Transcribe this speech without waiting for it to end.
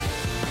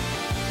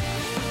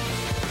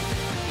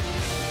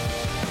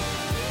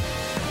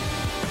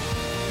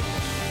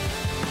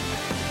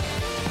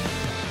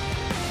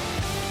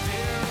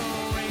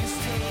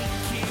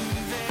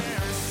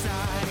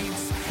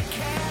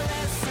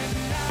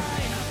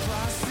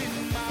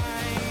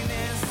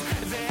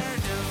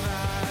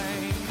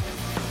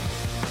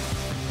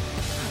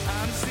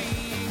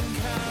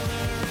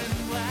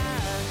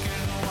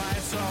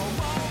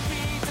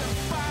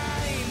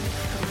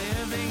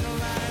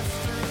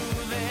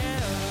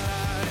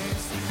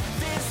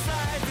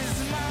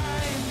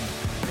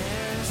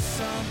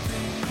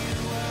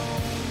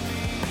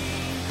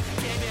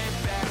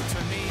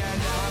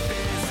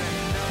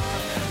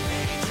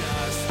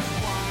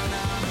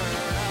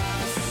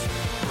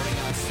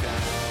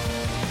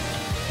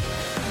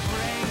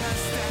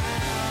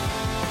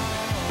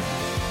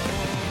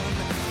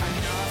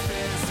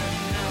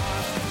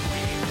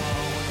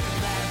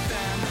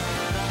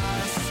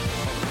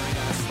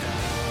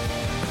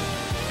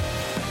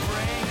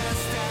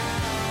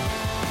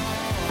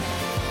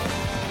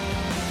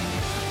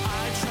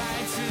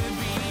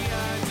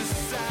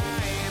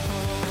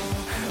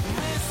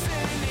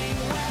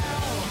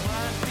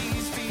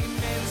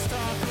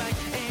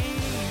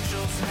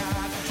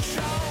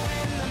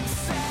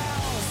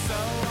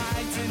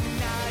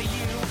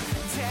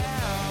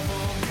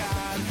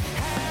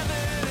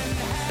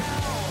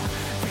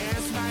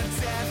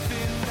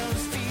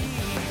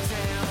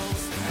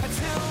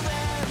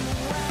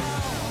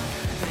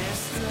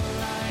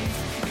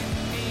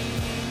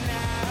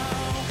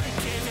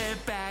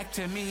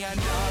To me, enough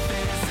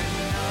is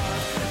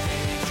enough.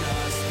 They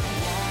just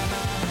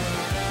wanna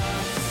hurt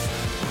us,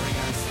 bring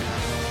us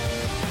down,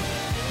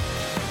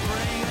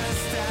 bring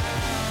us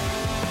down.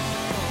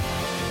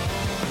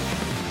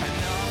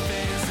 Enough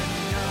is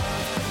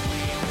enough.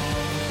 We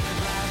won't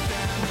let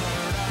them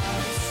hurt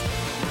us,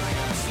 bring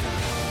us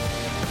down,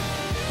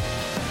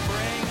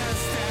 bring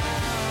us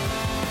down.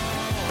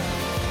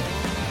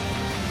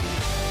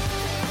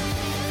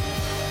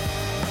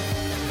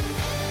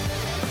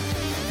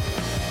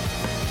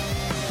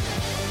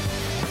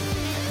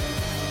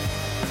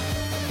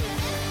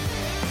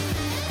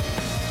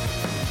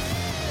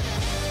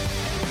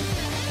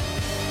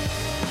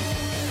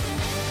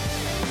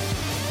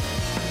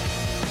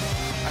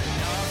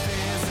 Enough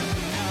is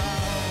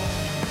enough.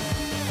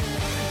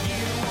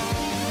 You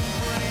won't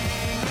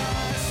bring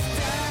us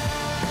down,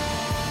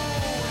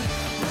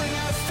 bring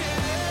us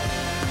down.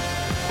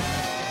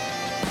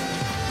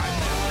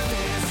 Enough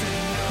is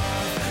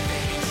enough.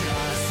 They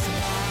just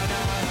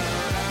wanna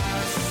hurt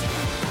us,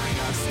 bring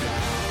us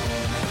down,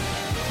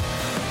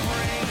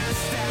 bring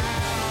us down.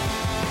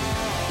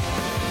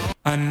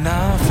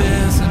 Enough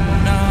is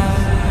enough.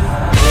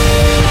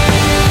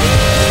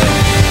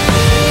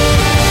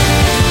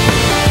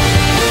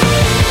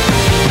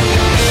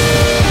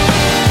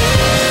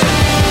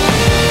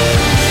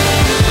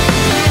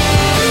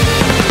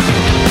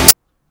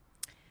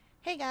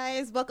 Hey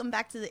guys, welcome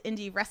back to the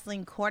Indie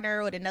Wrestling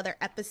Corner with another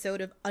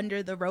episode of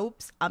Under the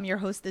Ropes. I'm your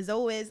host as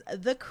always,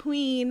 the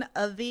queen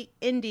of the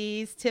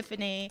indies,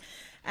 Tiffany,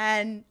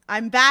 and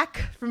I'm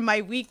back from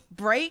my week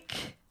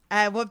break.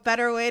 And what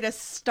better way to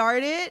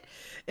start it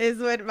is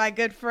with my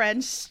good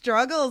friend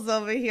Struggles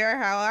over here.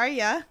 How are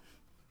ya?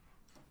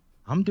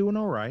 I'm doing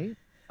all right.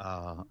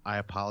 I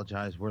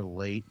apologize. We're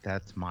late.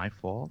 That's my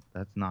fault.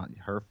 That's not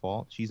her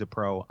fault. She's a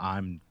pro.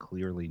 I'm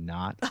clearly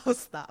not. Oh,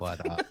 stop.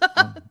 But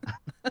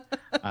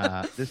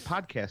this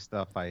podcast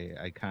stuff,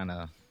 I kind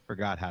of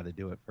forgot how to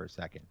do it for a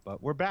second.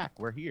 But we're back.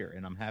 We're here,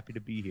 and I'm happy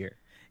to be here.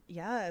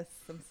 Yes,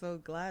 I'm so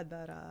glad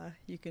that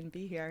you can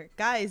be here.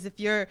 Guys, if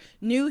you're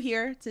new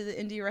here to the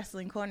Indie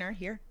Wrestling Corner,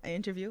 here I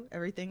interview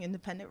everything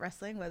independent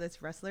wrestling, whether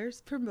it's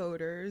wrestlers,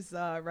 promoters,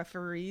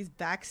 referees,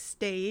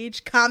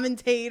 backstage,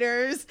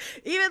 commentators.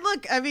 Even,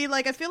 look, I mean,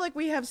 like, I feel like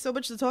we have so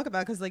much to talk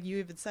about because, like, you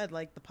even said,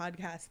 like, the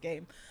podcast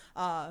game.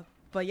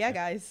 But, yeah,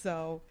 guys,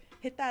 so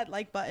hit that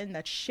like button,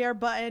 that share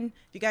button.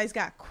 If you guys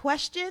got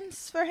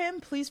questions for him,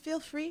 please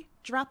feel free.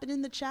 Drop it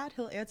in the chat.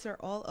 He'll answer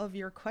all of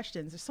your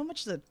questions. There's so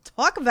much to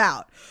talk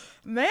about.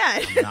 Man.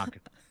 I'm not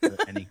going to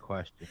answer any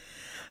question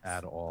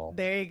at all.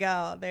 There you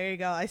go. There you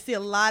go. I see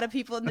a lot of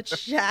people in the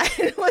chat.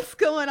 What's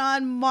going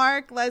on?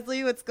 Mark,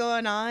 Leslie, what's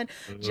going on?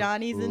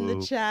 Johnny's in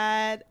the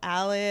chat.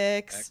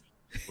 Alex.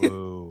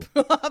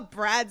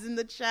 Brad's in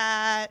the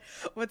chat.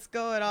 What's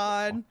going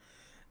on?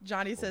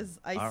 Johnny says,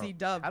 I see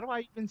dub. How do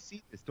I even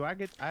see this? I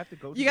have to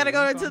go? You got to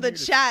go into the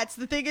chats.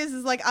 The thing is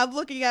like, I'm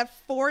looking at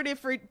 4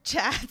 different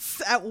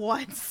chats at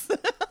once.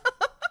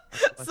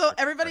 So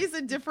everybody's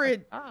in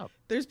different,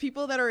 there's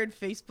people that are in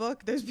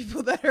Facebook. There's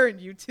people that are in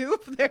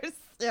YouTube. There's,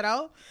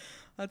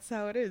 that's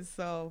how it is.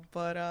 So,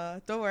 but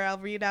don't worry. I'll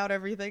read out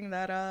everything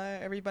that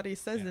everybody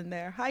says in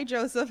there. Hi,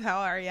 Joseph.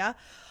 How are ya?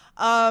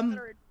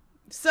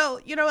 So,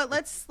 you know what,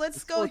 let's go.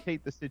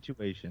 Facilitate the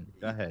situation.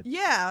 Go ahead.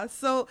 Yeah.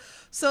 So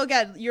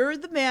again, you're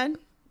the man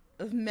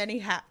of many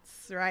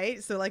hats,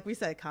 right? So like we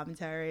said,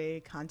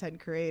 commentary,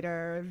 content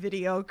creator,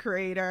 video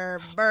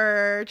creator,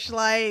 merch.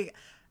 Like,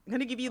 I'm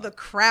going to give you the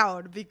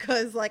crowd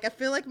because like I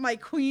feel like my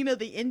queen of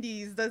the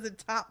indies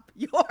doesn't top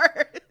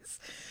yours.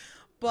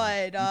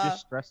 But you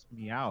just stressed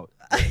me out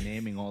by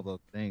naming all those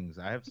things.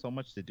 I have so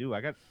much to do.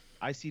 I got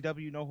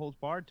ICW No Holds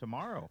Barred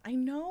tomorrow. I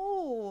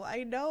know.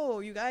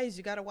 You guys,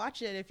 you got to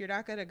watch it. If you're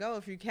not going to go,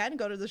 if you can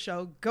go to the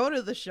show, go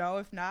to the show.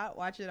 If not,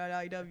 watch it on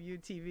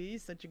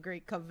IWTV. Such a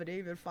great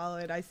company. Been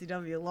following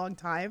ICW a long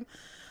time.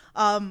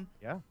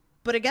 Yeah.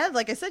 But again,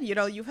 like I said,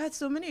 you've had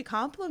so many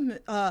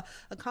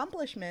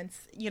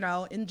accomplishments,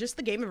 in just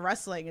the game of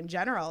wrestling in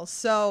general.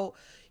 So,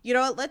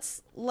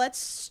 let's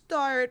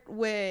start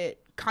with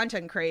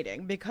content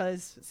creating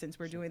because since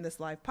we're doing this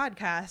live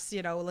podcast,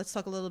 let's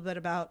talk a little bit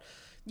about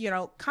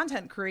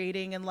content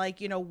creating and like,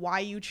 why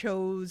you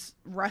chose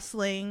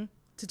wrestling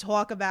to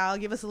talk about.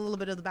 Give us a little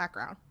bit of the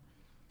background.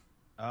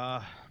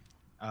 I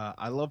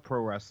love pro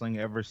wrestling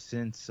ever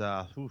since,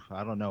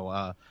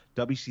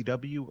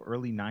 WCW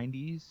early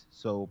 90s.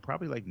 So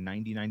probably like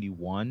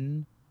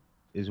 91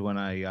 is when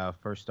I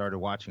first started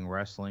watching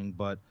wrestling.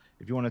 But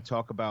if you want to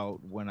talk about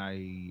when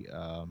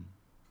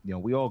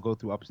we all go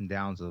through ups and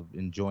downs of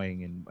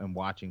enjoying and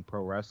watching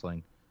pro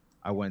wrestling.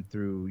 I went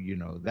through,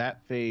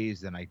 that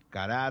phase, then I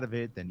got out of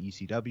it, then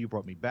ECW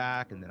brought me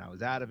back, and then I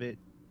was out of it.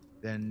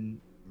 Then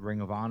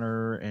Ring of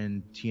Honor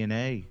and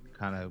TNA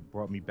kind of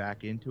brought me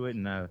back into it,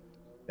 and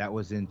that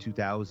was in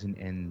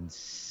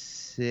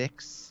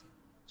 2006.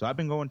 So I've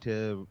been going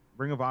to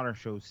Ring of Honor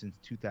shows since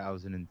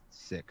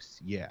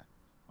 2006, yeah.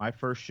 My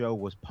first show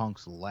was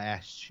Punk's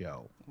last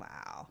show.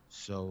 Wow.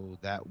 So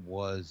that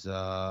was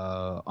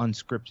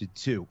Unscripted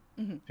 2,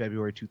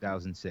 February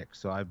 2006.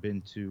 So I've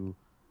been to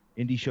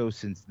indie shows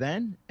since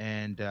then,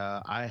 and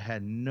I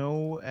had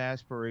no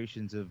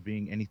aspirations of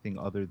being anything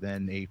other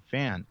than a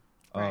fan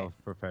Right.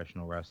 of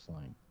professional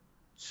wrestling.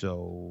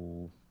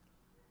 So,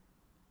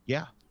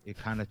 yeah, it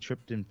kind of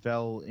tripped and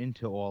fell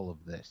into all of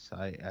this.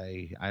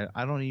 I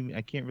don't even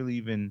I can't really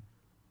even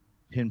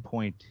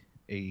pinpoint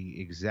a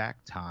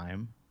exact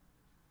time,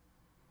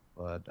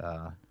 but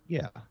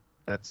yeah,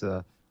 that's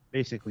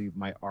basically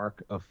my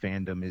arc of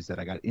fandom is that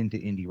I got into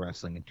indie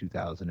wrestling in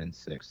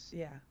 2006.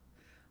 Yeah.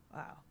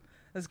 Wow.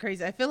 That's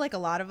crazy. I feel like a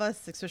lot of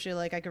us, especially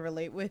like I could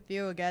relate with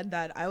you again,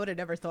 that I would have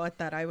never thought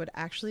that I would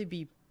actually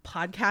be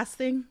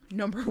podcasting,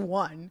 number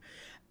one,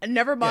 and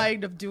never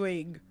mind of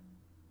doing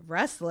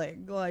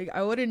wrestling. Like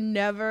I would have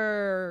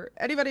never,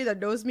 anybody that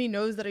knows me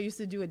knows that I used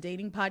to do a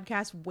dating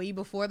podcast way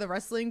before the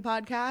wrestling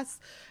podcast.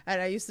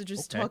 And I used to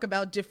just Okay. talk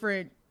about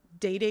different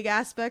dating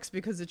aspects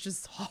because it's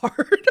just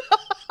hard.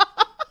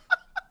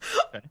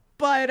 Okay.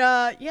 But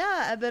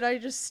yeah, and then I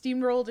just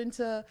steamrolled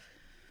into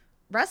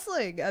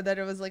wrestling, and then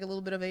it was like a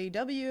little bit of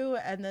AEW,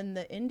 and then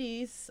the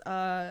indies.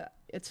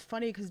 It's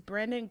funny because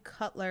Brandon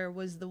Cutler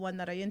was the one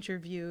that I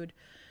interviewed,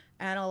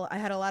 and I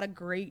had a lot of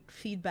great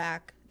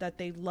feedback that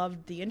they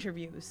loved the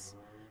interviews,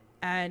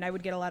 and I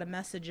would get a lot of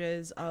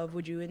messages of,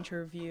 would you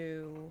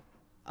interview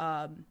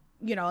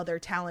other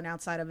talent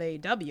outside of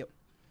AEW?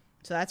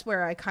 So that's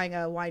where I kind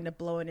of wind up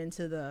blowing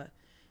into the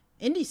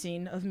indie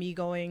scene of me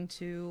going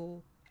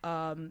to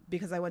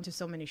because I went to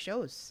so many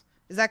shows.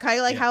 Is that kind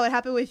of like Yeah. how it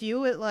happened with you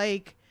with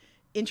like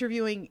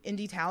interviewing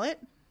indie talent?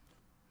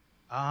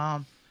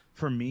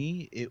 For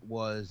me, it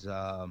was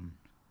I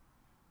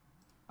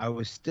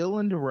was still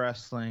into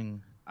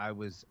wrestling. I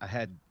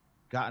had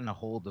gotten a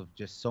hold of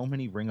just so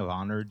many Ring of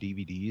Honor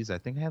DVDs. I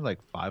think I had like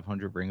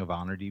 500 Ring of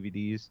Honor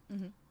DVDs.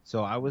 Mhm.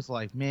 So I was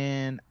like,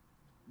 man,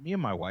 me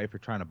and my wife are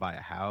trying to buy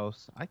a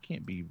house. I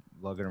can't be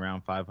lugging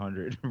around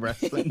 500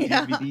 wrestling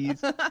Yeah.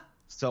 DVDs.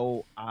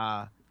 So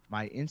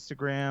my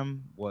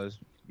Instagram was,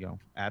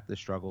 at the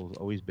struggle,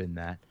 always been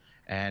that.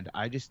 And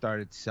I just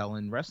started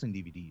selling wrestling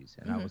DVDs.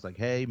 And I Mhm. was like,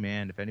 hey,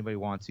 man, if anybody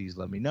wants these,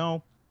 let me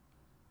know.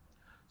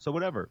 So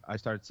whatever. I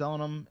started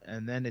selling them.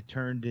 And then it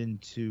turned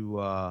into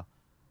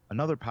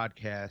another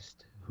podcast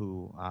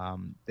who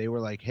they were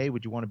like, hey,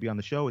 would you want to be on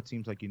the show? It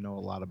seems like you know a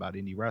lot about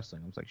indie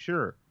wrestling. I was like,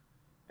 sure.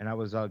 And I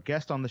was a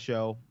guest on the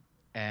show.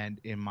 And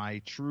in my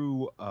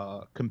true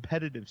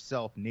competitive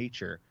self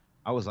nature,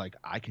 I was like,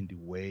 I can do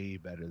way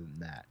better than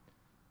that.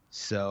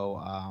 So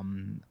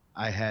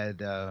I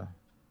had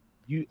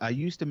I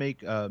used to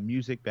make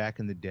music back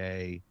in the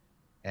day,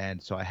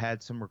 and so I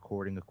had some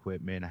recording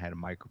equipment. I had a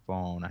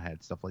microphone. I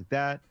had stuff like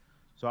that.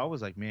 So I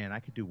was like, man, I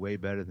could do way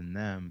better than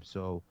them.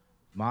 So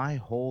my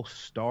whole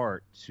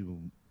start to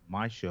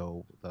my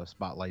show, the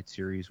Spotlight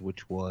series,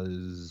 which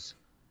was,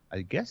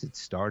 I guess it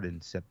started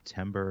in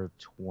September of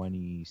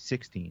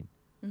 2016.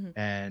 Mhm.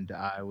 And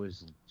I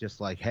was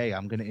just like, hey,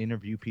 I'm going to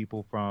interview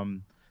people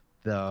from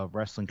the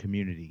wrestling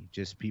community,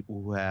 just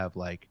people who have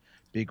like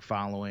big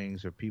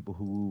followings or people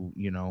who,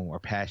 are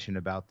passionate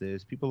about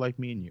this, people like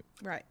me and you,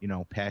 Right.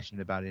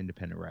 passionate about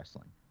independent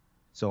wrestling.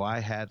 So I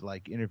had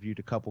like interviewed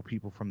a couple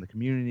people from the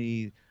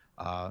community,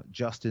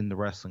 Justin, the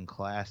Wrestling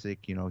Classic,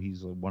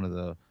 he's one of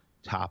the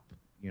top,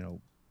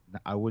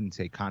 I wouldn't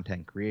say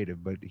content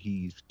creative, but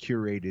he's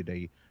curated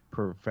a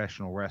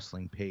professional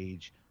wrestling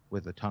page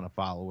with a ton of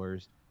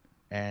followers.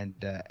 And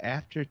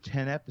after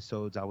 10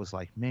 episodes, I was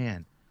like,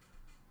 man,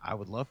 I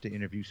would love to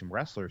interview some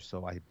wrestlers.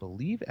 So I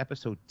believe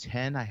episode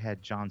 10, I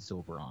had John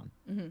Silver on,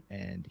 Mhm.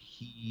 and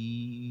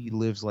he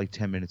lives like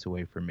 10 minutes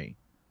away from me.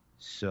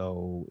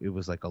 So it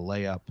was like a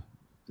layup,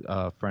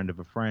 friend of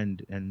a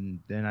friend. And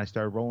then I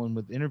started rolling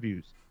with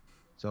interviews.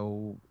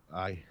 So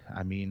I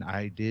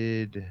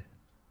did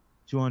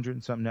 200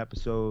 and something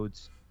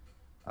episodes.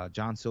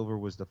 John Silver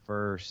was the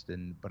first,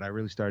 but I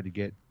really started to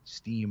get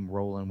steam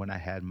rolling when I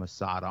had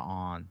Masada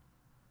on.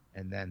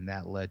 And then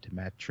that led to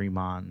Matt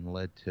Tremont and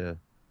led to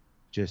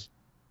just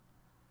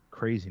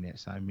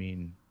craziness. I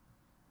mean,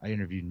 I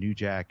interviewed New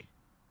Jack,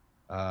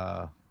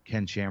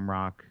 Ken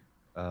Shamrock,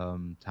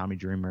 Tommy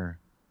Dreamer,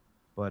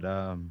 but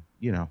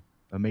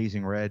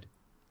Amazing Red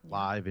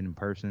live and in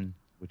person,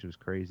 which was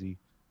crazy.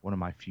 One of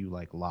my few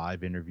like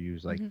live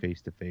interviews, like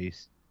face to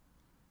face,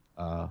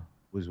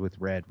 was with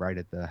Red right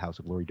at the House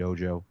of Glory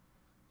Dojo.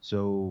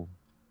 So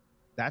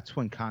that's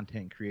when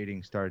content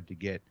creating started to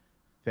get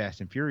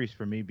fast and furious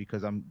for me,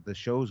 because the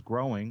show's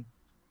growing,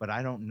 but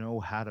I don't know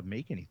how to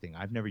make anything.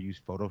 I've never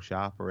used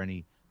Photoshop or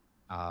any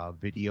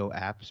video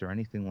apps or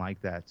anything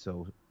like that.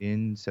 So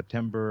in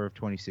September of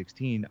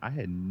 2016, I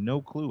had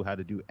no clue how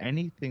to do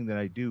anything that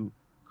I do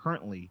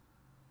currently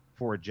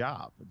for a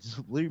job. Just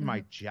leave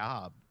my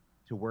job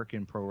to work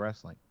in pro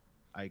wrestling.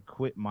 I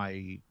quit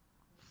my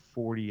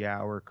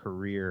 40-hour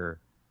career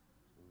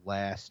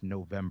last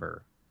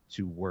November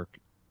to work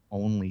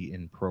only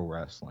in pro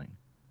wrestling,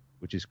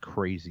 which is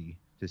crazy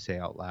to say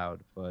out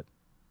loud, but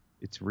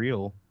it's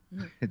real.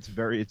 It's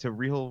a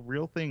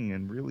real thing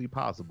and really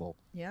possible.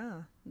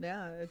 Yeah.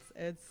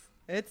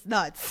 It's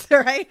nuts,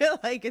 right?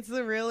 Like it's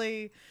a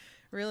really,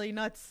 really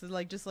nuts.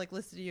 Like just like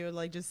listen to you,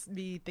 like just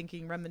me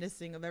thinking,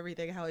 reminiscing of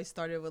everything. How I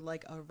started with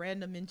like a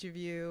random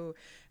interview,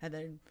 and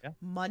then Yeah.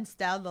 months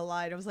down the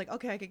line, I was like,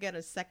 okay, I could get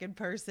a second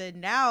person.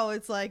 Now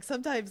it's like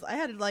sometimes I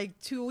had like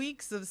 2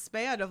 weeks of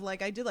span of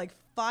like I did like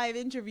 5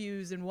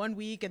 interviews in 1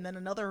 week, and then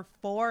another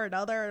four,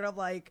 another, and I'm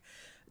like,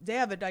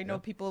 damn. And I know Yeah.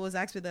 people was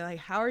asking me, they're like,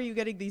 how are you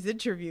getting these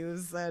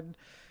interviews? And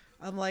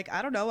I'm like,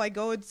 I don't know. I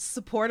go and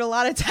support a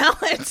lot of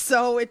talent,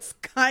 so it's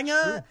kind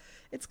of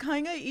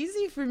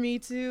easy for me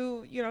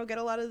to get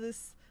a lot of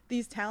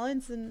these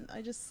talents, and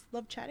I just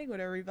love chatting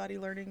with everybody,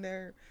 learning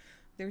their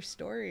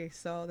story.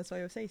 So that's why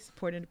I would say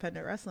support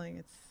independent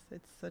wrestling.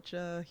 It's such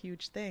a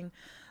huge thing.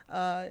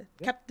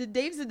 Captain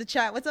Dave's in the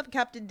chat. What's up,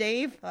 Captain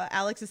Dave?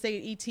 Alex is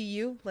saying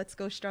ETU. Let's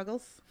go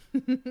Struggles.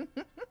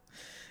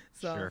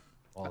 So. Sure.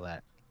 All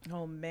that.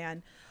 Oh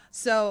man.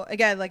 So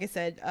again, like I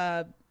said,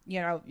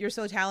 you're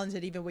so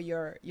talented even with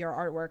your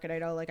artwork, and I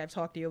know like I've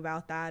talked to you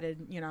about that,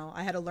 and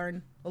I had to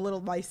learn a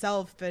little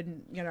myself,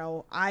 and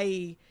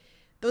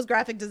those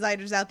graphic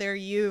designers out there,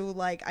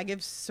 I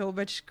give so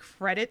much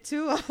credit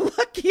to. I'm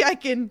lucky I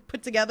can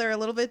put together a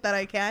little bit that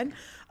I can.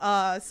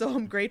 So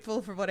I'm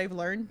grateful for what I've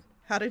learned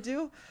how to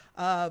do.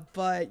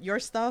 But your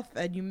stuff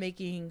and you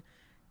making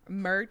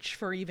merch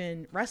for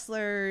even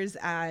wrestlers,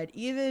 and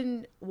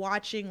even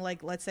watching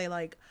like, let's say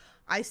like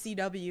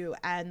ICW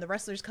and the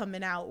wrestlers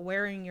coming out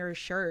wearing your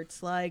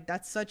shirts, like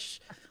that's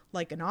such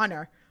like an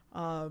honor.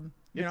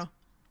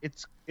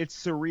 It's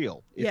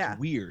surreal. It's Yeah.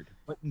 weird,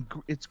 but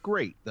it's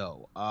great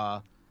though.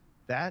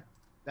 That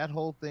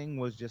whole thing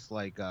was just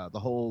like the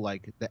whole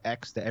like the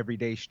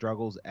Everyday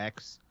Struggles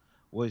X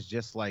was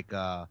just like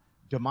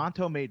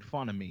Demonto made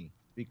fun of me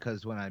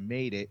because when I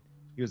made it,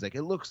 he was like,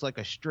 it looks like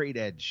a straight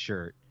edge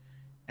shirt,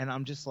 and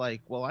I'm just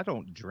like, well, I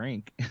don't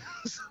drink,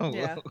 so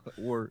Yeah.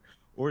 or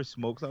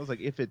smoke. So I was like,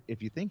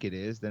 if you think it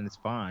is, then it's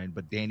fine.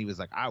 But Danny was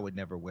like, I would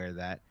never wear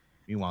that.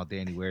 Meanwhile,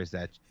 Danny wears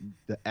the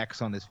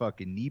X on his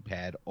fucking knee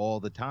pad all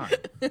the time,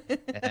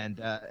 and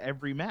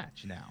every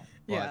match now.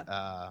 But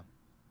Yeah.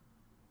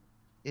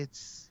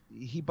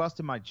 he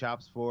busted my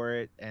chops for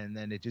it, and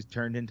then it just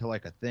turned into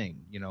like a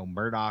thing.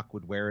 Murdoch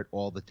would wear it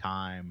all the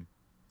time,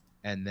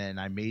 and then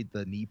I made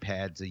the knee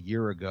pads a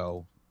year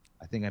ago.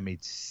 I think I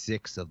made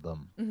 6 of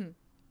them,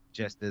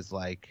 just as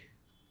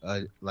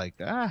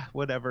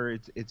whatever.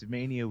 It's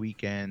Mania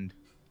weekend.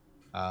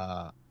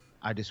 I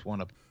just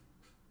want to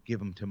give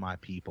them to my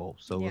people.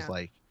 So it was Yeah.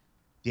 like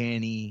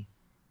Danny,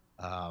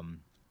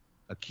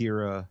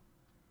 Akira,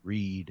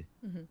 Reed,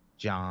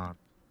 John.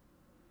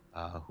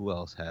 Who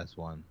else has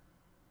one?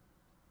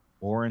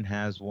 Oren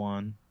has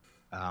one.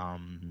 I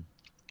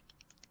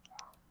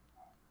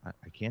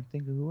can't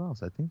think of who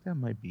else. I think that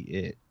might be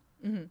it.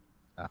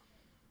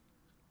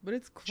 But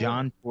it's cool.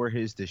 John tore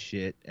his to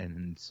shit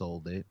and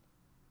sold it.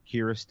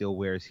 Kira still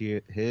wears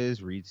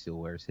his. Reed still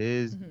wears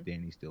his.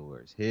 Danny still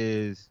wears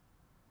his.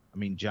 I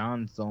mean,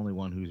 John's the only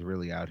one who's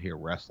really out here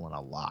wrestling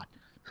a lot.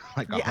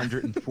 Like Yeah.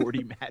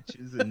 140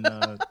 matches in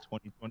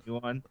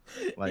 2021.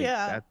 Like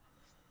Yeah. that's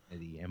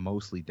and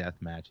mostly death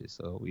matches.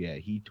 So yeah,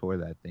 he tore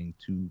that thing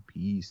to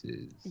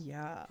pieces.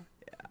 Yeah.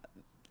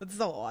 That's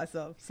so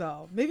awesome.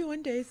 So maybe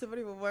one day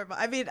somebody will wear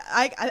I mean,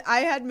 I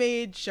had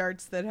made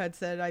shirts that had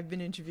said I've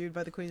been interviewed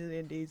by the Queen of the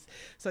Indies.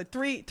 So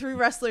three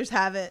wrestlers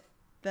have it.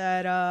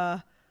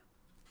 That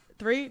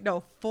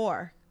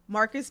 4.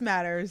 Marcus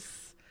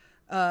Matters,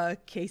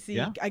 Casey.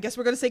 Yeah. I guess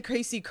we're gonna say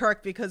Casey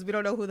Kirk because we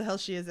don't know who the hell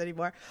she is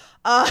anymore.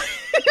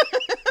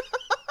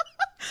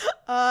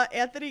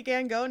 Anthony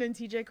Gangone and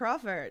TJ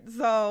Crawford.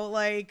 So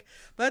like,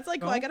 but it's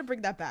like, well, I gotta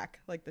bring that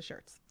back, like the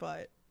shirts.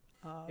 But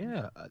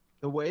yeah,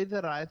 the way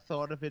that I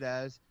thought of it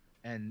as,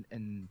 and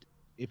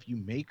if you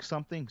make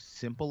something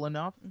simple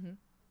enough,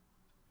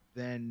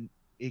 then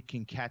it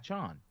can catch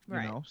on.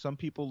 Right. Some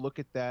people look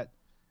at that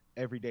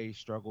Everyday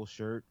Struggle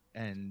shirt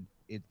and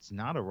it's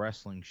not a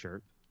wrestling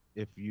shirt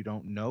if you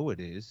don't know it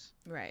is.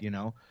 Right.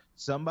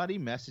 Somebody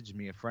messaged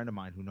me, a friend of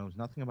mine who knows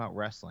nothing about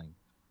wrestling,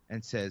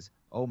 and says,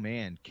 oh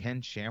man,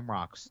 Ken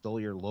Shamrock stole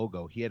your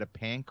logo. He had a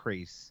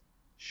Pancrase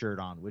shirt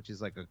on, which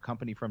is like a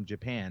company from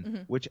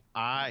Japan, which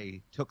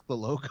I took the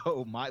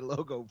logo, my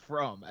logo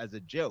from as a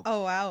joke.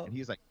 Oh wow. And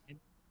he's like,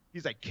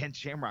 Ken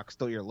Shamrock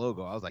stole your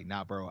logo. I was like,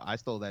 nah, bro, I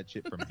stole that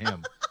shit from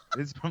him.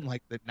 It's from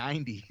like the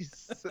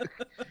 90s.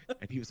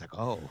 And he was like,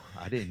 oh,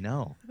 I didn't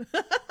know.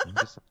 I'm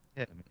just like,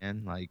 yeah,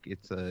 man, like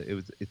it's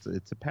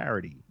a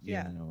parody,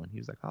 Yeah. And he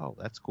was like, oh,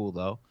 that's cool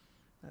though.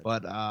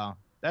 But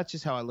that's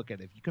just how I look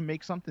at it. If you can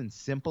make something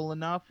simple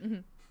enough,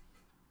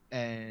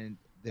 and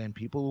then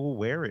people will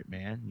wear it,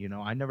 man.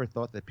 I never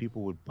thought that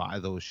people would buy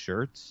those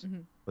shirts,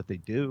 but they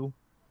do.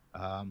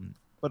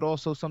 But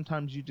also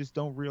sometimes you just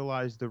don't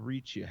realize the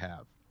reach you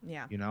have.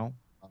 Yeah.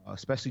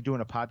 Especially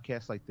doing a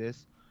podcast like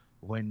this,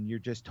 when you're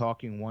just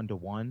talking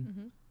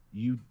one-to-one,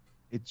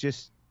 it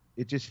just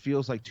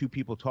feels like 2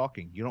 people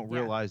talking. You don't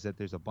realize that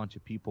there's a bunch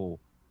of people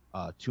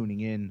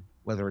tuning in,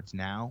 whether it's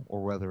now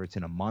or whether it's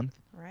in a month.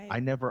 Right. I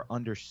never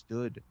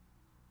understood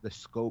the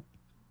scope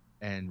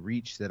and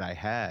reach that I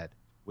had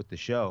with the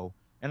show,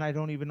 and I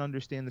don't even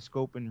understand the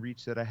scope and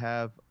reach that I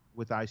have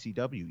with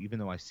ICW, even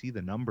though I see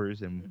the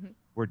numbers and Mhm.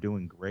 we're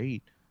doing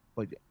great.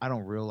 But I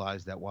don't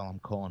realize that while I'm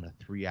calling a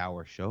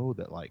 3-hour show,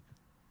 that like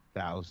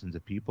thousands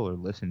of people are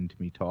listening to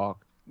me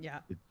talk. Yeah.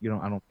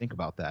 I don't think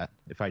about that.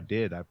 If I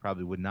did, I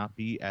probably would not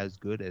be as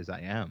good as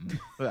I am.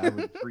 I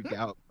would freak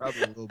out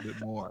probably a little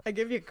bit more. I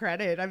give you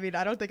credit. I mean,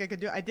 I don't think I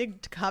could do. I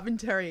did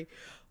commentary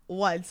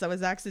once. I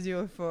was asked to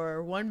do it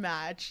for one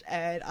match,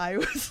 and I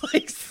was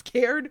like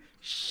scared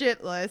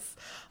shitless.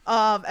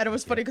 And it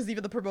was funny because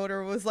even the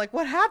promoter was like,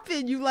 "What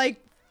happened? You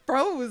like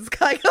froze?"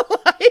 Kind of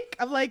like.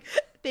 I'm like,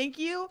 "Thank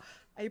you.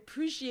 I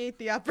appreciate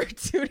the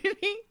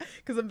opportunity,"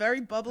 because I'm very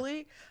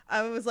bubbly.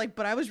 I was like,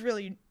 but I was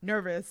really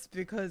nervous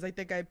because I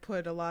think I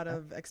put a lot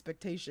of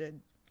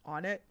expectation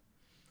on it.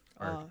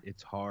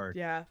 It's hard.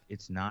 Yeah.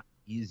 It's not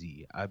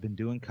easy. I've been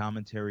doing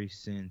commentary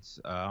since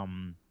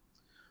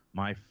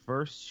my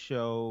first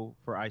show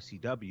for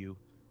ICW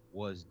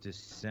was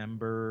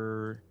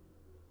December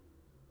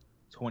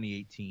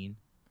 2018.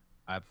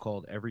 I've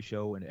called every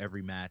show and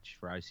every match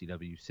for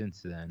ICW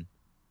since then.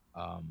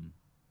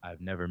 I've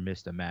never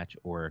missed a match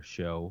or a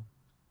show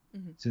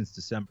since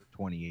December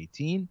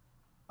 2018.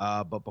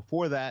 But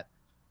before that,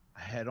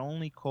 I had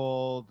only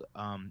called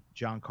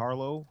John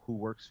Carlo, who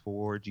works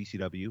for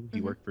GCW.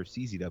 He worked for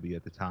CZW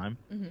at the time.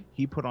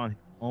 He put on his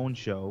own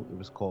show. It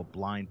was called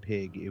Blind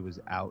Pig. It was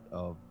out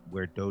of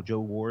where Dojo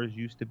Wars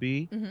used to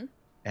be.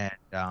 And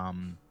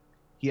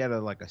he had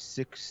a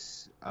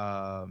 6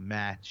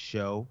 match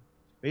show,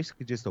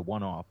 basically just a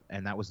one-off.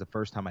 And that was the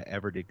first time I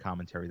ever did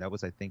commentary. That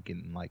was, I think,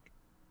 in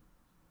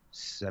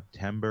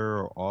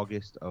September or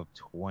August of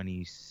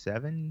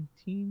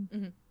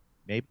 2017,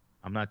 maybe,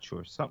 I'm not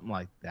sure, something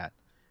like that.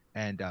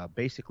 And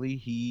basically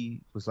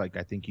he was like,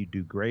 I think you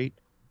do great.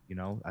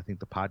 I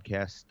think the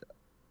podcast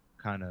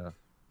kind of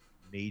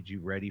made you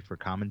ready for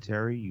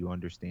commentary. You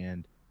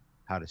understand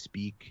how to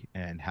speak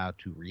and how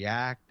to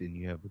react, and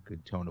you have a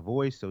good tone of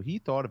voice. So he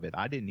thought of it.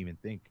 I didn't even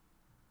think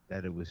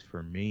that it was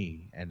for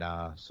me. And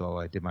so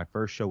I did my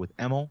first show with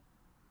Emil,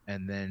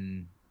 and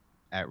then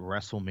at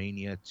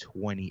WrestleMania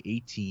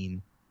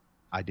 2018,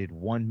 I did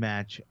one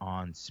match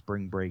on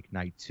Spring Break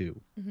Night 2.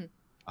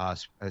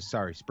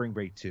 Spring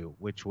Break 2,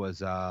 which was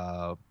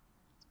the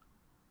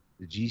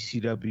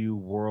GCW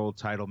World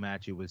Title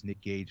match. It was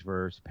Nick Gage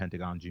versus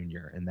Pentagon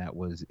Jr., and that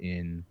was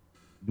in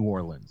New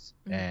Orleans.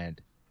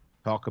 And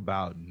talk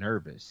about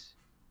nervous.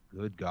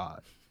 Good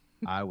God.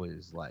 I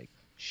was like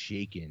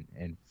shaking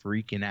and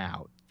freaking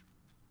out.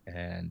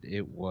 And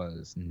it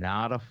was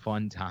not a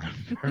fun time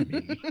for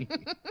me.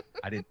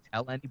 I didn't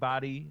tell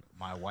anybody.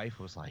 My wife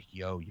was like,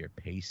 "Yo, you're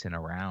pacing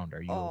around.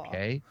 Are you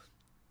okay?"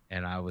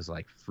 And I was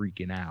like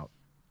freaking out.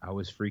 I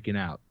was freaking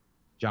out.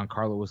 John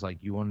Carlo was like,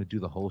 "You want to do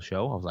the whole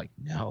show?" I was like,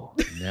 no.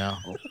 I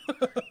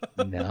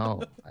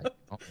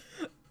don't.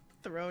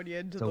 Throwing you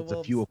into So the it's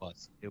wolves. a few of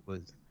us. It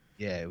was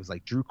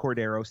like Drew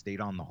Cordero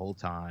stayed on the whole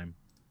time.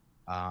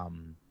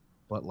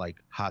 But like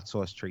Hot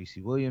Sauce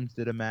Tracy Williams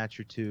did a match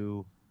or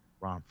two.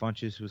 Ron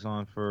Funches was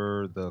on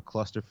for the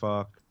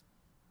Clusterfuck.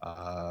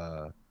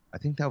 I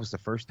think that was the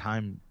first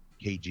time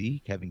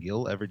Kevin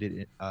Gill, ever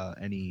did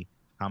any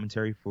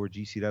commentary for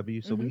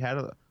GCW. So we had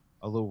a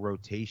little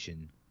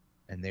rotation,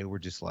 and they were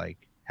just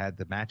like, had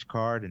the match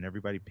card and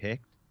everybody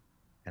picked.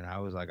 And I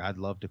was like, I'd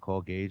love to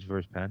call Gage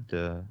versus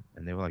Penta.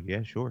 And they were like,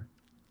 yeah, sure.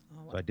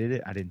 So I did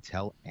it. I didn't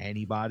tell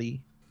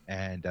anybody.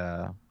 And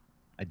I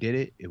did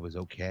it. It was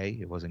okay.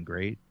 It wasn't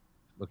great.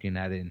 Looking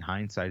at it in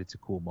hindsight, it's a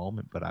cool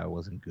moment, but I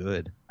wasn't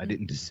good. I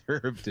didn't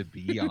deserve to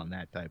be on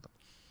that type of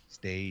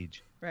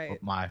stage. Right.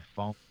 But my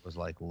phone was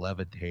like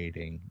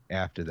levitating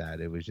after that.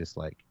 It was just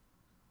like,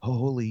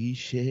 holy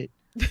shit.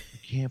 I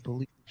can't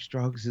believe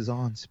Struggs is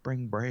on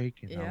Spring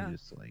Break. And I'm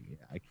just like,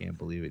 yeah, I can't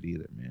believe it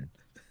either, man.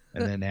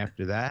 And then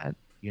after that,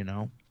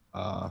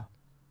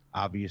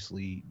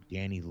 obviously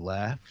Danny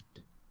left.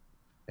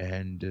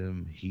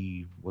 And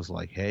he was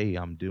like, hey,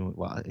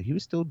 he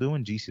was still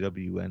doing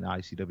GCW and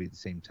ICW at the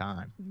same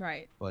time.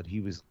 Right. But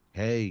he was,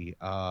 hey,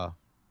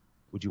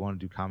 would you want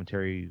to do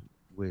commentary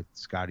with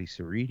Scotty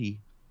Cerriti?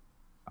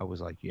 I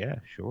was like, yeah,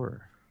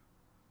 sure.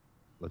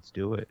 Let's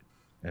do it.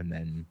 And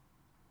then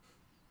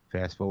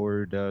fast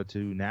forward to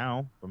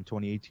now, from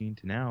 2018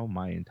 to now,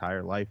 my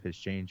entire life has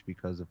changed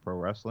because of pro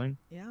wrestling.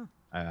 Yeah.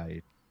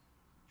 I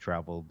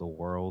traveled the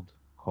world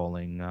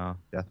calling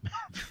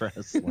deathmatch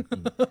wrestling.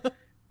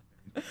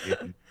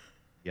 Getting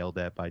yelled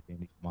at by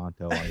Danny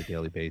Camonto on a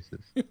daily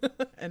basis.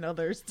 And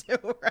others too,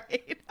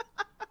 right?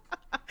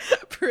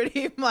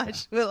 Pretty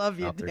much. We love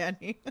you, Others.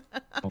 Danny.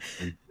 Oh,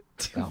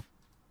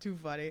 Too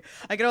funny.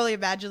 I can only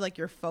imagine like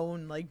your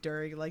phone like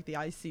during like the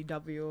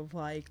ICW of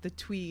like the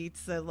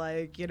tweets and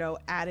like,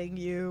 adding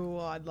you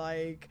on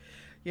like,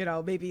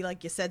 maybe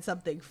like you said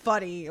something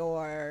funny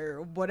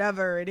or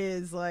whatever it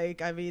is.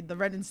 Like, I mean, the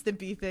Ren and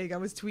Stimpy thing, I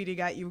was tweeting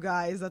at you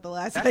guys at the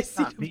last that's ICW.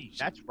 not me.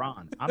 That's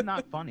Ron. I'm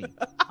not funny.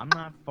 I'm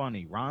not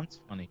funny. Ron's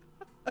funny.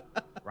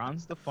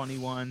 Ron's the funny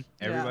one.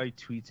 Everybody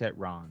tweets at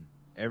Ron.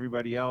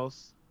 Everybody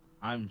else,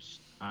 I'm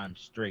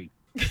straight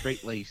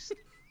laced.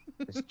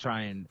 Just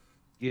trying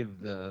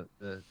give the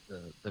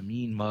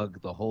mean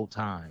mug the whole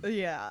time.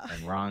 Yeah.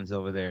 And Ron's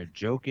over there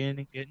joking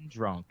and getting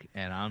drunk,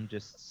 and I'm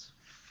just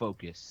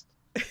focused.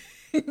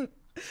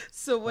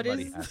 So what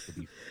Somebody is has to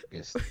be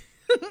focused.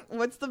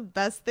 what's the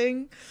best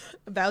thing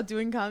about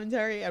doing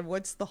commentary, and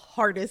what's the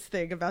hardest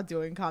thing about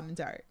doing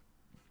commentary?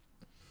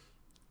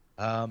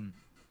 The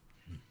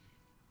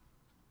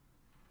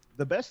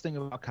best thing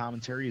about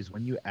commentary is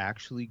when you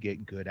actually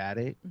get good at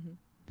it, Mhm.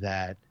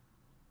 that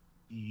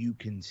you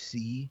can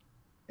see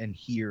and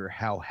hear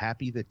how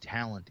happy the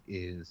talent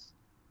is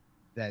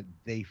that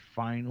they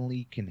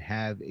finally can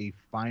have a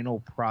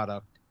final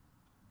product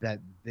that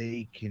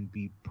they can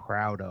be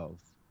proud of,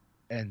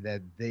 and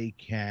that they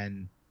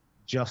can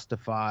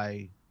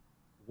justify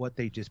what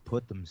they just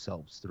put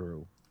themselves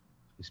through,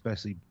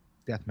 especially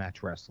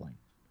deathmatch wrestling.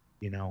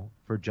 You know,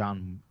 for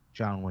John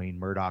Wayne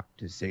Murdoch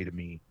to say to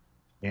me,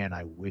 "Man,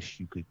 I wish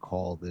you could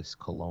call this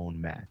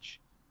Cologne match."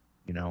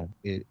 You know,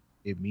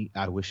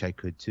 I wish I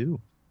could too.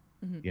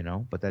 Mhm. You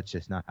know, but that's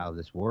just not how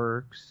this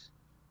works.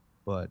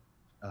 But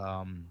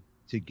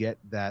to get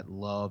that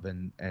love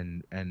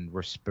and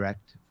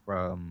respect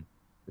from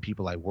the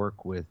people I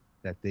work with,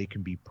 that they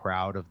can be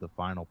proud of the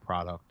final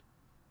product,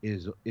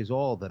 is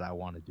all that I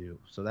want to do.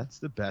 So that's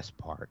the best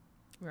part.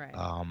 Right.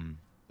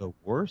 The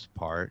worst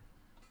part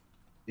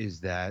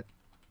is that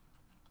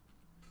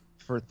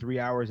for 3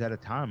 hours at a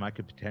time, I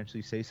could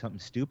potentially say something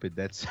stupid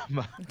that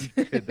somebody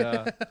could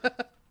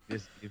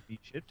just give me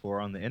shit for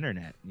on the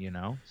internet, you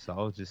know?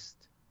 So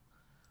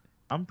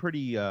I'm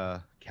pretty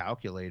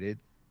calculated,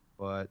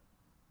 but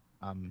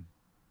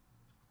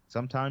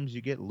sometimes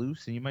you get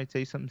loose and you might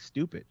say something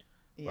stupid.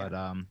 Yeah. But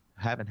I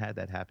haven't had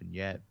that happen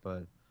yet,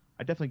 but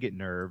I definitely get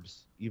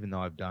nerves, even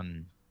though I've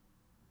done,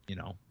 you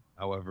know,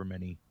 however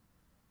many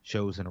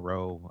shows in a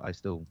row. I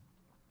still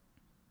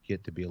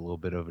get to be a little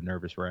bit of a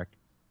nervous wreck.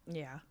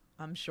 Yeah,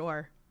 I'm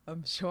sure.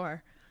 I'm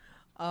sure.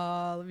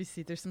 Let me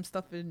see. There's some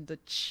stuff in the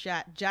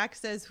chat. Jack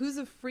says, "Who's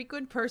a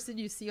frequent person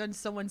you see on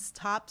someone's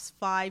tops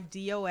 5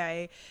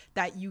 DOA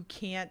that you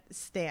can't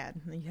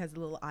stand?" And he has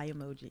little eye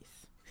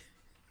emojis.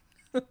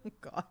 Oh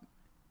God.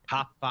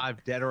 Top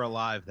 5 dead or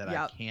alive that I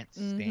Yep. can't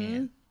stand.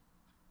 Mhm.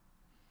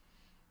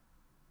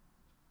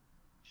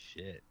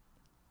 Shit.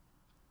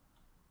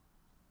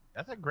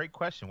 That's a great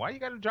question. Why you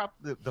gotta drop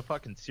the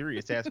fucking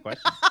serious ass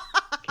question?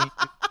 Can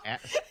you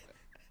ask?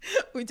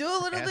 We do a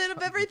little Ask bit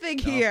of something everything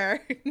else.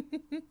 here.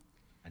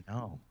 I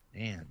know,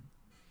 man.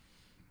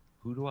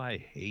 Who do I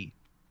hate?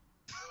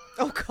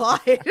 Oh God.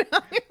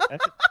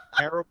 That's a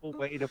terrible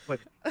way to put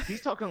it.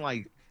 He's talking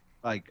like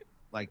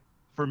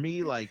for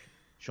me, like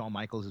Shawn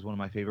Michaels is one of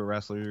my favorite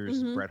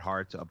wrestlers. Mhm. Bret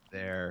Hart's up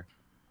there.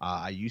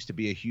 I used to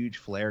be a huge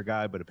Flair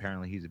guy, but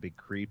apparently he's a big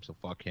creep, so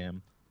fuck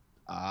him.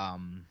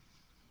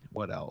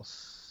 What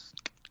else?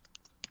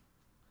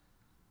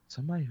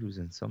 Somebody who's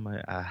in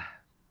somebody.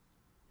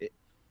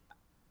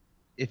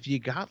 If you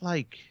got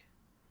like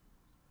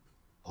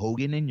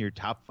Hogan in your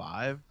top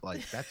 5,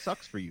 like that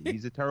sucks for you.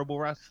 He's a terrible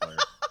wrestler.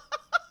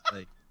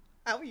 Like,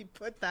 How you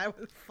put that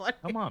was funny.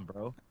 come on,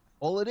 bro.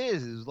 All it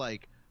is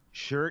like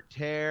shirt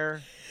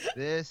tear,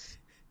 this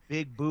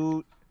big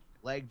boot,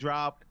 leg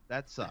drop.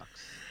 That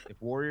sucks.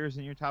 If Warrior's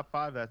in your top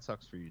 5, that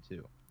sucks for you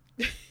too.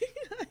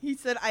 He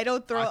said, "I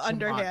don't throw Macho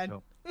underhand."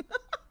 Macho.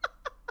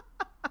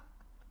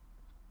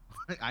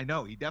 I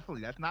know, he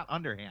definitely, that's not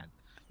underhand.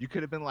 You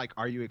could have been like,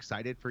 "Are you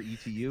excited for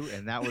ETU?"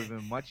 And that would have been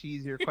a much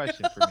easier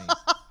question for me.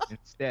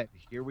 Instead,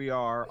 here we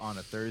are on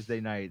a Thursday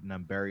night and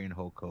I'm burying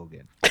Hulk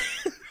Hogan.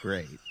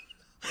 Great.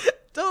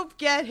 Don't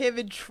get him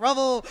in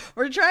trouble.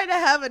 We're trying to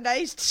have a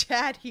nice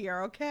chat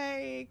here,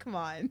 okay? Come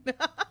on.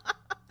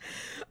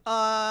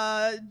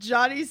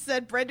 Johnny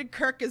said Brendan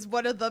Kirk is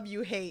one of them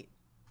you hate.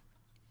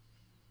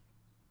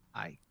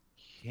 I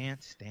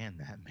can't stand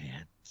that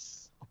man.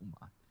 Oh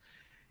my.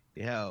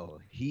 Yo,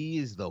 he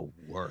is the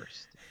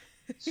worst.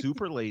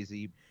 Super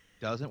lazy,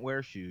 doesn't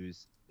wear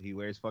shoes. He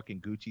wears fucking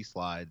Gucci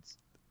slides.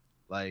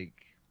 Like,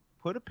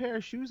 put a pair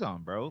of shoes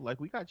on, bro. Like,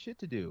 we got shit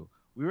to do.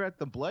 We were at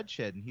the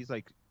Bloodshed and he's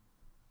like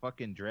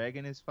fucking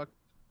dragging his fucking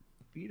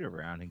feet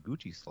around in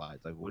Gucci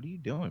slides. Like, what are you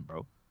doing,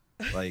 bro?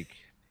 Like,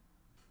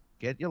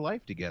 get your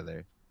life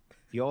together.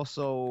 He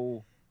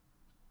also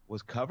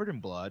was covered in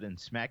blood and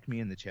smacked me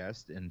in the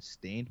chest and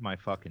stained my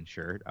fucking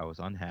shirt. I was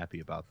unhappy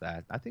about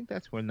that. I think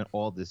that's when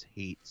all this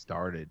hate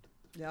started.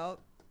 Yep.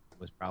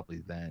 Was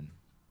probably then.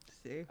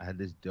 See? I had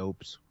this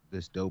dope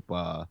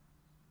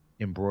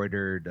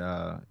embroidered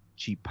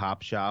cheap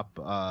pop shop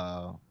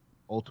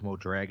Ultimo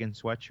Dragon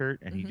sweatshirt,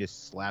 and he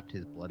just slapped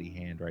his bloody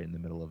hand right in the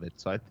middle of it.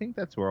 So I think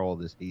that's where all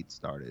this hate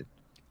started.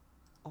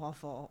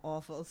 Awful,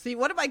 awful. See,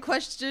 one of my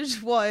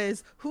questions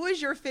was, who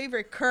is your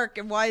favorite Kirk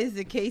and why is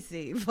it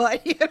Casey?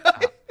 But, you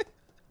know.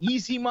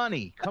 Easy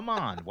money. Come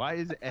on. Why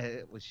is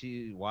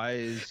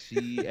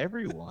she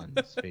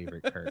everyone's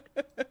favorite Kirk?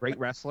 Great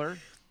wrestler.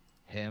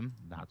 Him,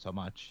 not so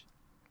much.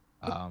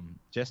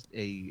 Just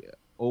a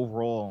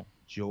overall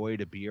joy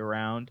to be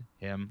around.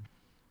 Him,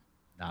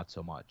 not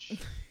so much.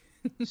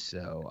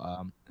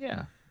 So,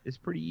 yeah, it's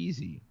pretty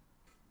easy.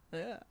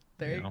 Yeah.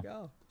 There you know.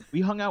 go.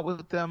 We hung out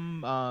with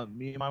them.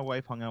 Me and my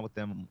wife hung out with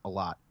them a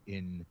lot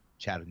in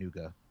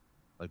Chattanooga.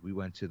 Like we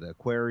went to the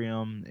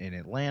aquarium in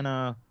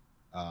Atlanta.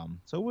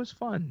 So it was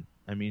fun.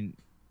 I mean,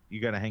 you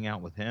got to hang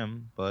out with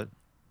him, but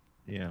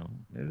you know,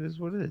 it is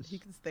what it is. He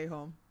can stay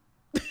home.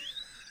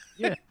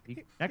 Yeah,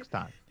 next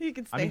time. He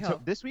can I stay mean,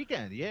 home. this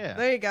weekend. Yeah,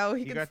 There you go.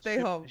 He He can got stay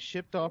home.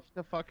 shipped off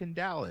to fucking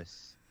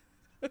Dallas.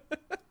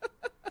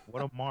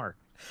 What a mark.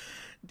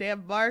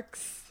 Damn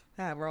Marks.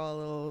 Ah, we're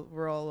all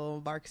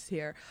little Marks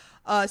here.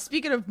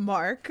 Speaking of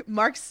Mark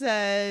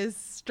says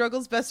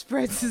Struggle's best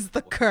friends is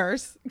the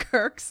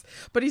Kirks.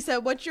 But he said,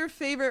 "What's your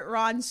favorite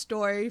Ron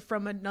story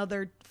from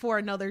another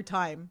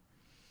time?"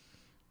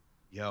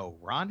 Yo,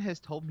 Ron has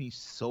told me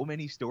so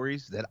many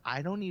stories that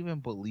I don't even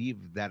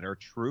believe that are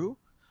true,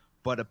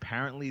 but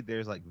apparently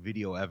there's like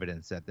video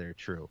evidence that they're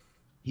true.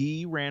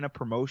 He ran a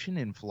promotion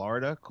in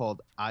Florida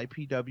called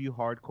IPW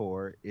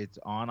Hardcore. It's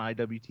on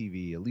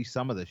IWTV, at least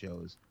some of the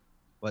shows.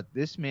 But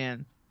this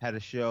man had a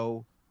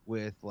show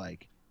with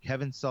like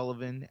Kevin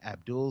Sullivan,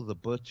 Abdul the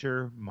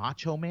Butcher,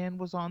 Macho Man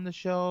was on the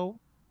show.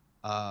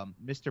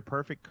 Mr.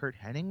 Perfect, Kurt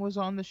Hennig was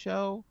on the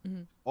show.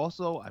 Mhm.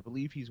 Also, I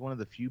believe he's one of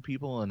the few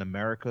people in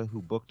America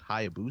who booked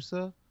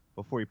Hayabusa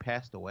before he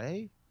passed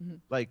away. Mhm.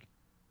 Like,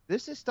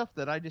 this is stuff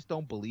that I just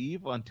don't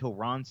believe until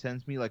Ron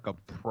sends me like a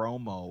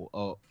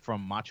promo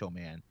from Macho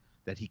Man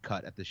that he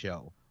cut at the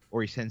show,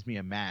 or he sends me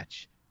a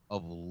match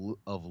of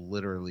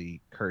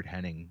literally Kurt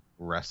Hennig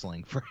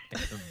wrestling for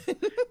him,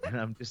 and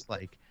I'm just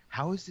like,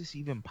 how is this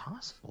even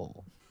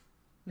possible?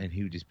 And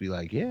he would just be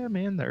like, yeah,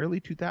 man, the early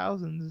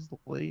 2000s, the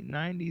late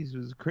 90s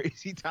was a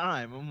crazy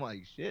time. I'm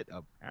like, shit,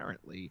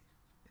 apparently,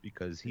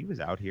 because he was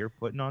out here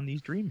putting on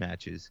these dream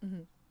matches.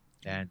 Mhm.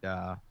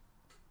 And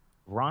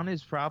Ron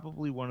is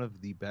probably one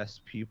of the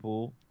best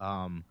people.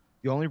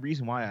 The only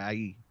reason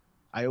why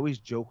I always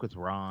joke with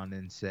Ron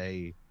and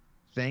say,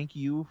 thank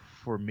you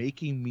for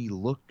making me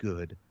look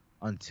good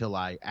until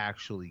I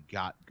actually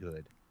got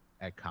good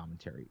at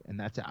commentary. And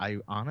I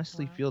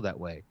honestly Wow. feel that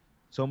way.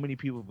 So many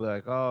people be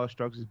like, oh,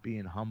 Struggs is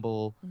being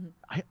humble. Mhm.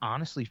 I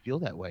honestly feel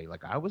that way.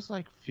 Like, I was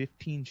like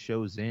 15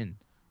 shows in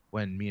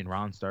when me and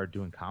Ron started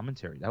doing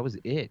commentary. That was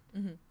it.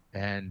 Mhm.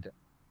 And,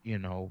 you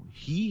know,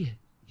 he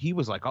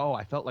was like, oh,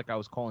 I felt like I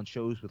was calling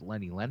shows with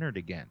Lenny Leonard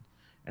again.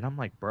 And I'm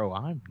like, bro,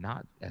 I'm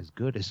not as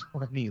good as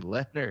Lenny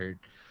Leonard.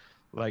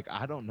 Like,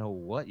 I don't know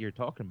what you're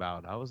talking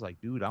about. I was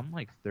like, dude, I'm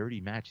like 30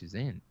 matches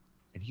in.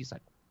 And he's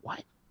like,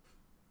 what?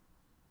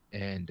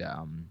 And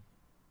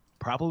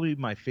probably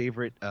my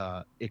favorite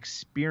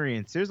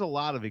experience. There's a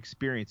lot of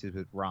experiences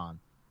with Ron,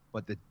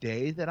 but the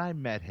day that I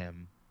met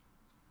him,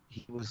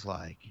 he was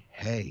like,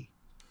 hey,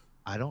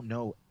 I don't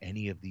know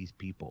any of these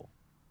people.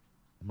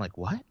 I'm like,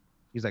 what?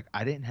 He's like,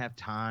 I didn't have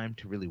time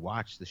to really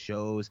watch the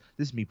shows.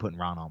 This is me putting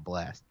Ron on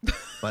blast.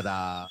 But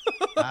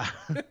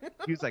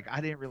he was like,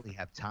 I didn't really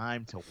have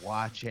time to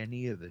watch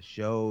any of the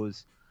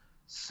shows,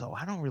 so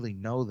I don't really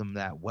know them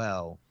that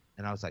well.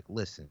 And I was like,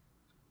 listen,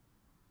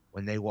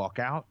 when they walk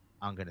out,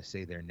 I'm going to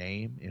say their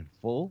name in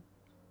full,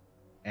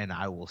 and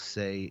I will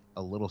say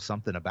a little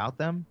something about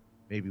them,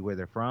 maybe where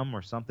they're from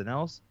or something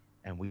else,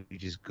 and we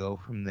just go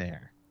from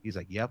there. He's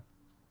like, yep.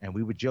 And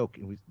we would joke,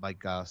 and we,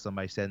 like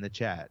somebody said in the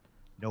chat,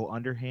 no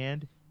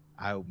underhand.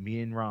 Me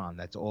and Ron,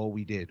 that's all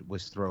we did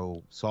was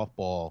throw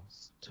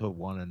softballs to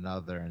one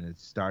another, and it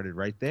started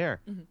right there.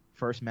 Mhm.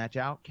 First match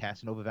out,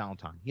 Casanova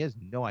Valentine. He has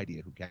no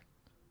idea who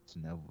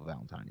Casanova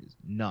Valentine is.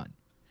 None.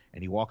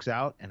 And he walks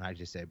out, and I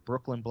just said,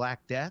 Brooklyn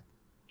Black Death,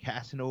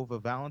 Casanova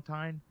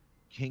Valentine,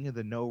 King of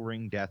the No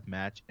Ring Death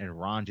Match. And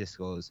Ron just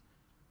goes,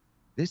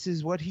 this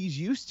is what he's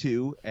used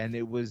to. And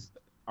it was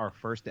our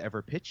first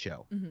ever pitch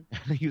show. Mhm.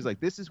 And he was like,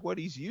 this is what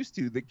he's used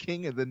to, the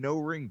King of the No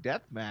Ring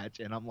Death Match.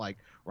 And I'm like,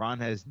 Ron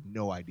has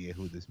no idea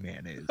who this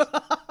man is.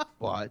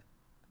 But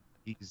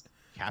he's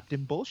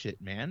Captain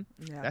Bullshit, man.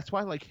 Yeah. That's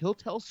why, like, he'll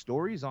tell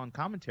stories on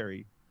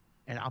commentary,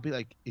 and I'll be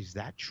like, is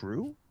that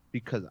true?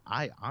 Because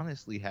I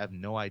honestly have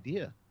no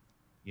idea.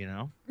 You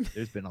know,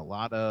 there's been a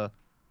lot of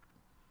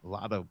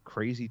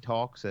crazy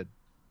talks at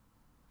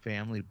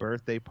family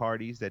birthday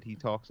parties that he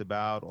talks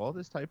about, all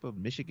this type of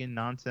Michigan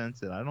nonsense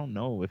that I don't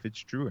know if it's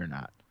true or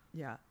not.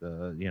 Yeah.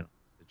 The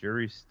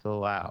jury's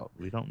still out.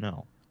 We don't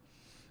know.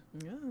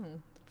 Yeah.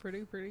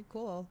 Pretty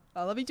cool.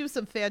 Let me do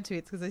some fan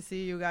tweets because I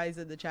see you guys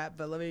in the chat,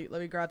 but let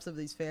me grab some of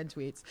these fan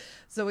tweets.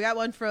 So we got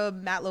one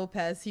from Matt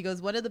Lopez. He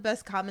goes, one of the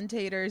best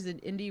commentators in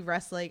indie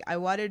wrestling. I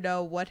want to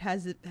know what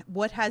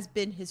has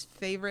been his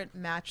favorite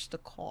match to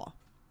call.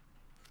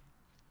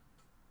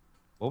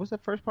 What was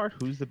that first part?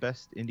 Who's the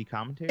best indie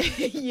commentator?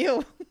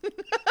 You.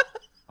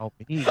 Oh,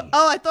 me.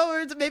 Oh, I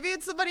thought maybe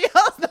it's somebody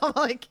else. No, I'm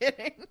only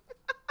kidding.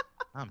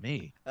 Not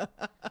me.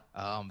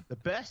 The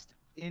best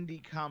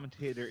indie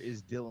commentator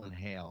is Dylan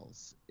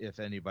Hales, if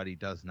anybody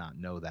does not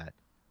know that.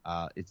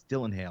 It's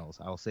Dylan Hales.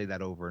 I'll say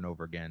that over and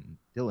over again.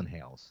 Dylan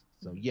Hales.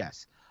 So,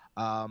 yes.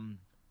 He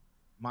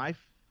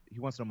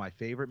wants to know my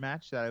favorite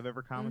match that I've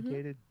ever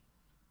commentated.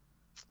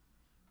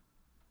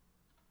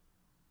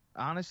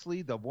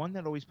 Honestly, the one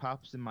that always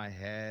pops in my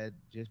head,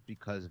 just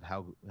because of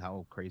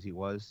how crazy it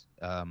was,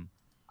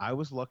 I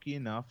was lucky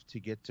enough to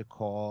get to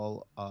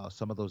call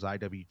some of those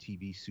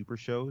IWTV Super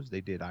shows.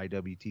 They did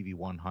IWTV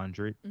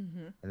 100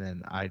 Mm-hmm. and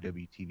then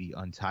IWTV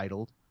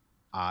Untitled.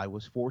 I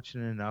was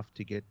fortunate enough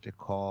to get to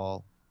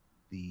call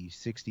the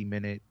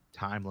 60-minute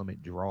time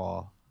limit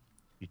draw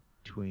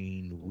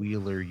between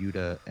Wheeler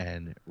Yuta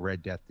and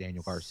Red Death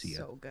Daniel Garcia.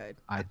 So good.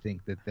 I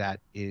think that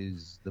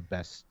is the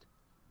best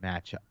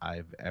match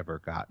I've ever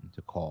gotten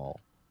to call.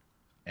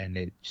 And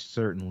it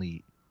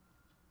certainly,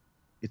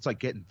 it's like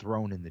getting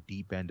thrown in the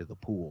deep end of the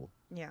pool.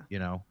 Yeah. You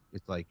know,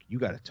 it's like you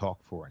got to talk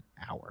for an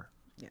hour.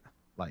 Yeah.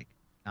 Like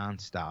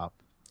nonstop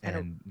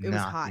and it was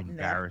not hot in there.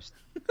 embarrassed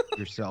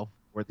yourself.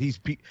 Or these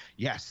people.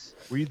 Yes.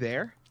 Were you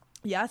there?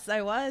 Yes,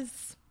 I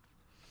was.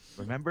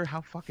 Remember how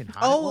fucking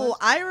hot it was? Oh,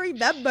 I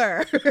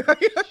remember.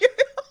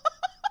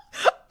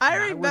 I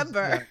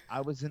remember.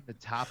 I was in the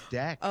top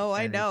deck. Oh,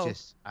 I and know.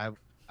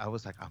 I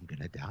was like, I'm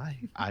gonna die.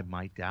 I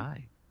might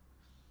die.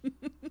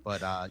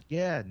 But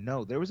yeah,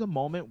 no, there was a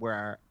moment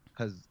where,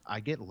 because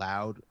I get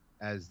loud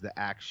as the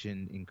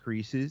action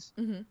increases,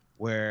 Mhm.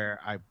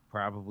 where I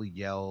probably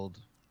yelled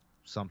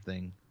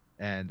something,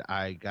 and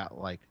I got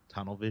like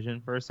tunnel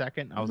vision for a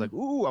second. I was like,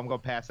 ooh, I'm gonna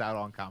pass out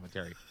on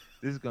commentary.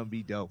 This is gonna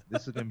be dope.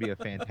 This is gonna be a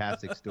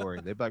fantastic story.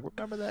 They'd be like,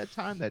 remember that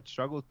time that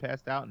Struggles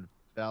passed out and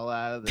fell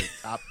out of the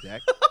top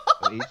deck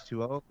of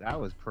H2O? That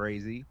was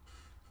crazy.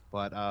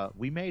 But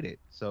we made it,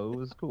 so it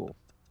was cool.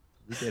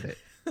 We did it.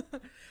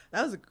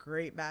 That was a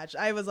great match.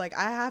 I was like,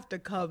 I have to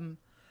come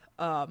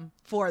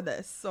for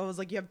this. So I was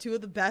like, you have two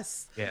of the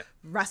best Yeah.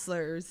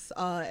 wrestlers.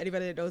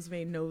 Anybody that knows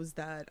me knows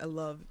that I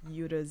love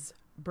Yuta's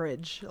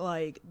bridge.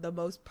 Like the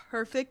most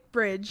perfect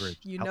bridge.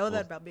 You know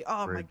that about me.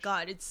 Oh my bridge.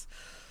 God. It's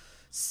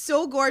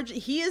so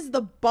gorgeous. He is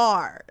the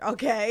bar.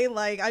 Okay.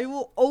 Like I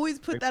will always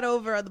put that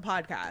over on the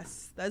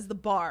podcast. That's the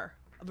bar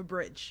of a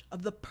bridge,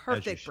 of the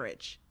perfect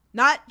bridge.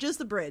 Not just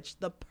the bridge,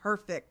 the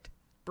perfect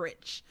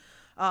bridge.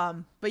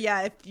 But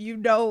yeah, if you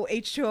know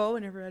H2O,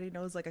 and everybody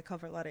knows like I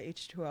cover a lot of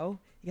H2O,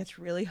 it gets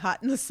really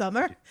hot in the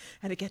summer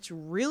and it gets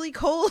really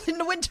cold in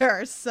the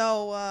winter.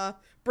 So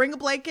bring a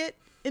blanket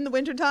in the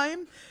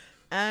wintertime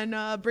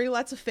and bring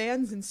lots of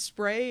fans and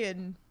spray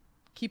and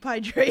keep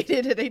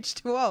hydrated at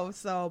H2O.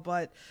 So,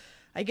 but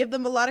I give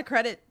them a lot of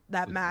credit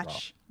that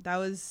match. That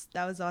was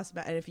awesome.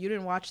 And if you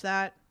didn't watch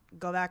that,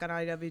 go back on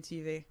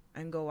IWTV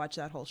and go watch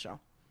that whole show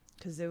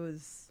because it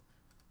was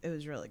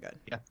really good.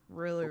 Yeah,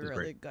 really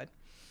great. good.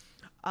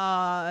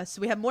 So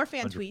we have more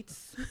fan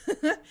tweets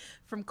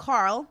from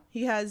Carl.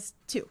 He has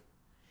 2.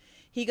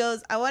 He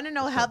goes, I want to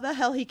know how the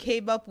hell he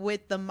came up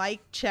with the mic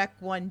check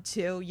 1,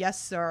 2,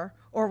 yes sir,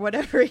 or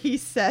whatever he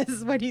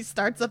says when he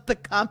starts up the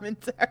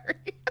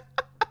commentary.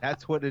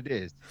 That's what it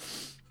is.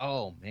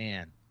 Oh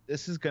man,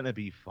 this is gonna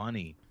be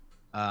funny.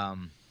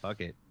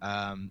 Fuck it.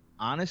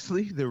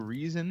 Honestly, the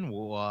reason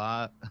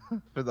why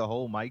for the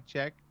whole mic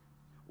check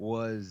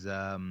was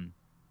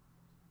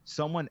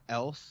someone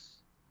else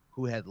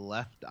who had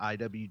left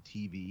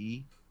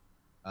IWTV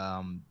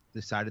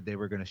decided they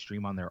were going to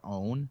stream on their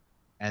own,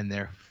 and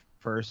their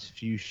first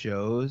few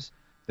shows,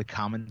 the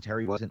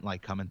commentary wasn't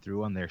like coming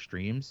through on their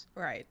streams.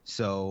 Right.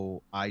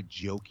 So I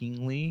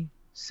jokingly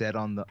said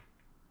on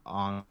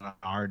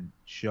our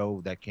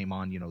show that came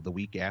on, the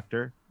week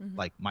after,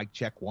 like mic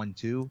check 1,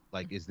 2,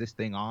 like is this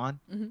thing on?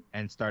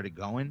 And started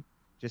going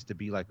just to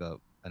be like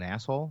an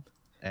asshole,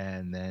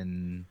 and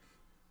then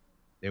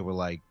they were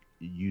like,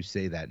 "You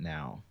say that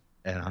now."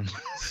 And I'm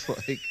just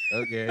like,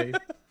 okay.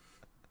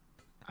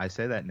 I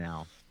say that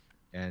now.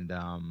 And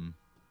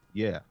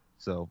yeah.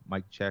 So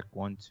mic check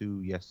 1,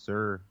 2, yes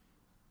sir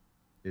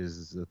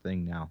is the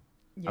thing now.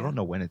 Yeah. I don't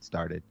know when it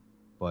started,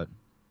 but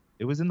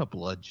it was in the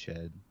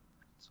bloodshed.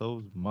 So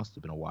it must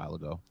have been a while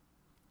ago.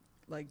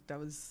 Like that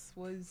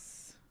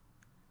was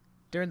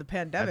during the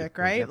pandemic,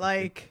 right?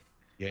 Like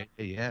Yeah.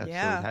 So it had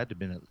to have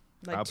been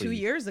like probably 2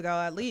 years ago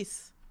at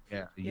least.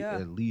 Yeah.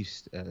 At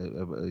least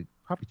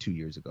probably 2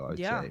 years ago, I'd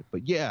Yeah. say.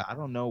 But yeah, I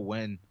don't know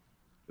when.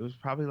 It was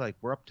probably like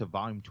we're up to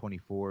volume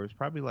 24. It was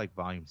probably like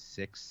volume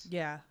 6.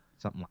 Yeah.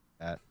 Something like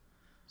that.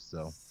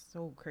 So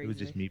crazy. it was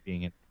just me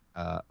being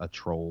a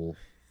troll,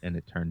 and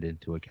it turned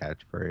into a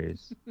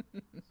catchphrase.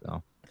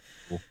 So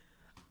cool.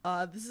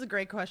 This is a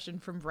great question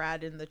from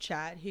Brad in the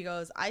chat. He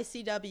goes,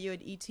 ICW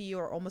and ETU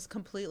are almost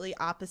completely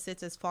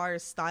opposites as far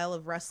as style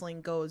of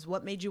wrestling goes.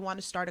 What made you want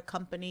to start a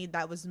company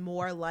that was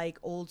more like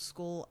old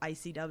school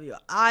ICW?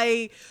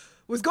 I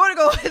was going to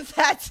go with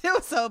that too.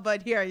 So,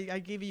 but here, I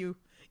give you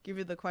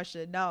the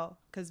question. No,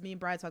 because me and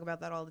Brad talk about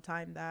that all the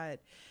time,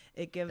 that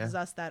it gives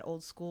us that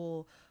old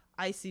school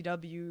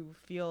ICW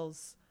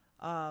feels,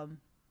 and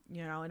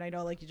I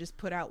know like you just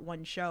put out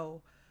one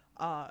show,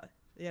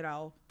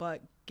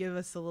 but give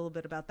us a little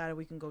bit about that and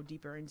we can go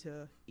deeper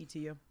into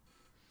ETU.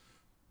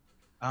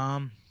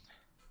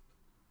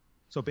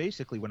 So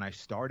basically when I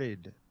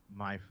started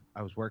I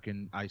was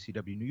working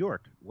ICW New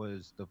York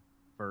was the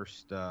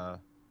first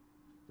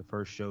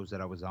shows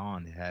that I was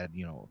on. It had,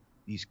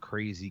 these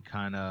crazy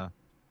kind of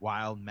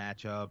wild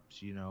matchups,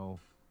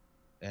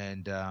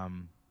 and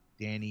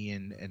Danny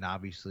and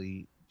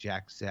obviously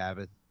Jack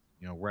Sabbath,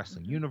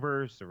 Wrestling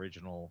Universe,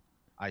 original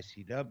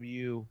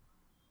ICW.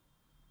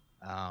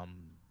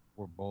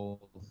 We're both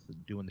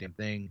doing the same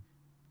thing.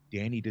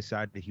 Danny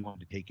decided that he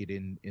wanted to take it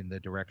in the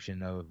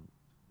direction of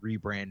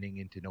rebranding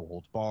into No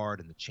Holds Barred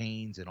and the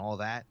chains and all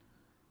that.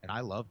 And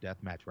I love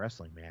deathmatch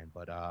wrestling, man,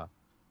 but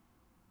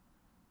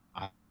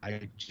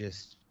I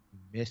just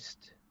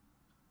missed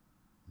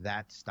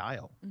that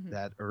style,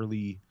 that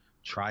early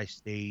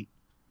tri-state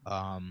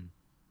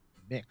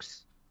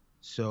mix.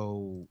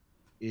 So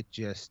it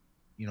just,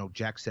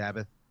 Jack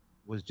Sabbath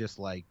was just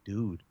like,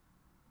 dude,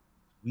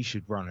 we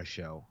should run a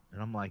show.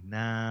 And I'm like,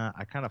 nah.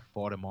 I kind of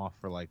fought him off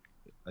for like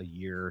a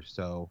year or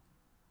so.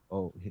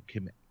 Oh, he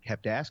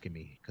kept asking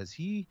me because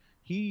he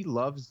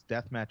loves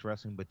deathmatch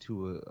wrestling, but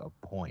to a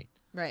point.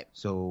 Right.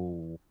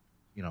 So,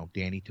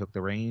 Danny took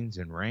the reins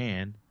and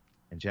ran,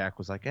 and Jack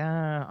was like,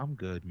 I'm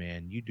good,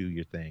 man. You do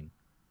your thing.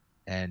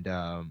 And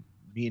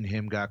me and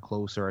him got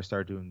closer. I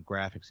started doing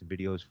graphics and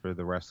videos for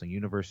the Wrestling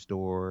Universe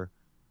store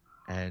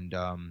and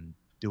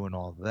doing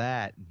all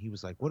that. And he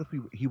was like, what if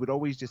he would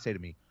always just say to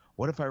me,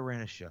 what if I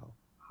ran a show?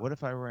 What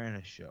if I ran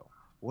a show?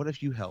 What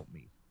if you helped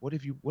me? What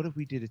if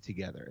we did it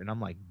together? And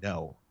I'm like,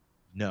 no.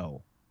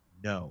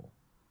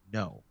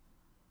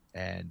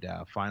 And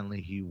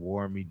finally he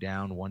wore me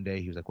down one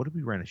day. He was like, what if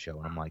we ran a show?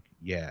 And I'm like,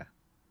 yeah,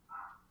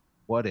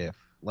 what if?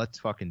 Let's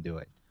fucking do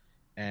it.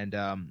 And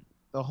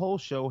the whole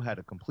show had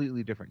a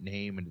completely different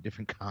name and a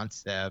different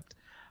concept.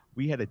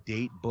 We had a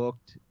date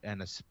booked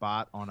and a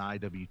spot on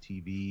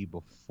IWTV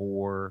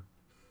before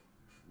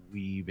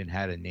we even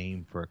had a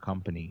name for a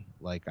company.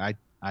 Like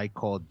I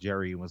called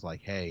Jerry and was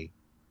like, hey,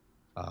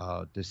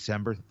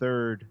 December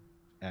 3rd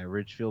at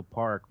Ridgefield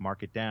Park,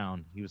 mark it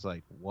down. He was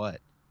like, what?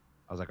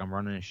 I was like, I'm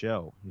running a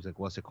show. He was like,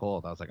 what's it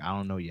called? I was like, I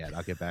don't know yet.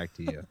 I'll get back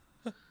to you.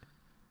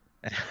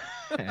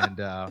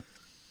 And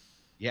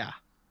yeah.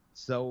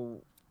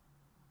 So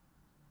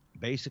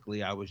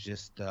basically I was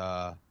just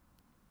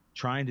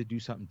trying to do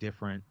something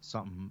different,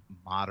 something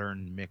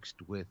modern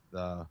mixed with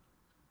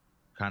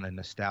kind of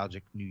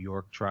nostalgic New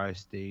York,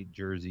 tri-state,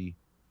 Jersey.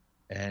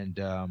 And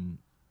the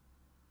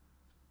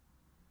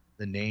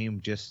name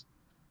just,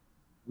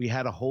 we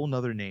had a whole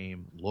nother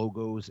name,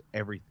 logos,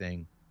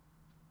 everything.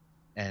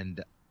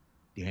 And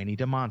Danny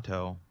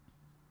DeMonto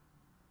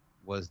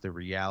was the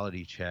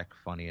reality check,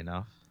 funny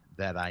enough,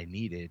 that I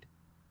needed.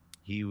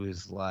 He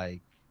was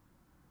like,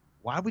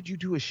 why would you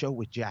do a show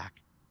with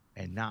Jack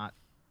and not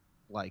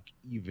like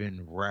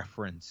even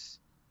reference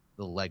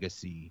the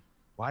legacy?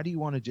 Why do you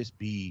want to just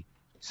be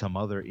some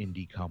other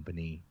indie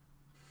company?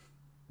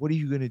 What are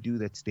you going to do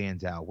that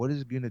stands out? What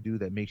is it going to do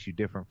that makes you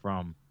different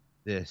from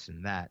this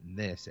and that and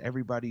this?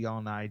 Everybody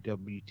on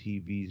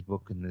IWTV is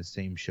booking the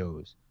same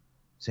shows,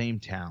 same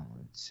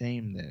talent,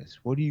 same this.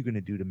 What are you going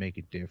to do to make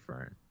it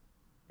different?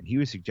 And he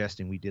was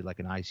suggesting we did like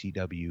an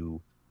ICW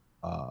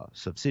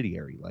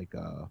subsidiary, like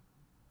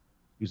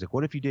he was like,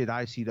 what if you did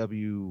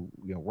ICW,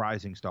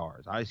 Rising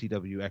Stars,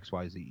 ICW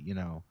XYZ,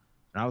 And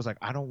I was like,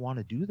 I don't want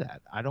to do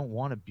that. I don't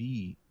want to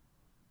be,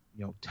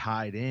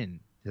 tied in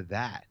to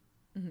that.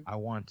 Mhm. I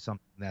want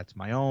something that's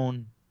my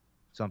own,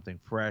 something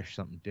fresh,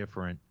 something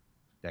different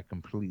that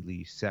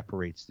completely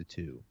separates the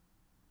two.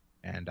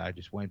 And I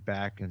just went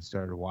back and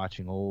started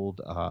watching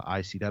old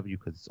ICW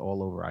because it's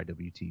all over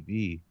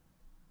IWTV.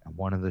 And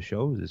one of the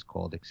shows is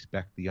called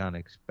Expect the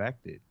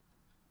Unexpected.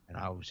 And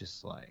I was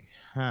just like,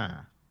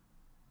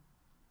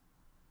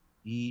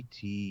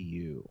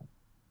 ETU.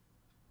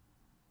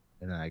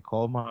 And then I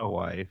called my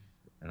wife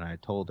and I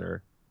told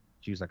her,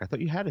 she was like, I thought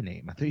you had a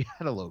name. I thought you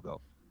had a logo. I was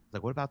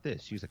like, what about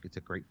this? She was like, it's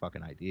a great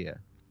fucking idea.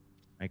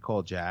 I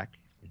called Jack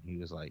and he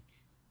was like,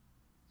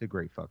 it's a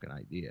great fucking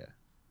idea.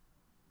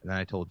 And then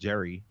I told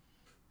Jerry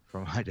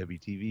from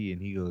IWTV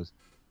and he goes,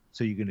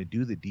 so you're going to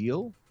do the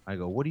deal? I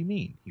go, what do you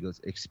mean? He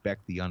goes,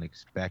 expect the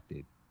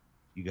unexpected.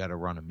 You got to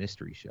run a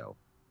mystery show.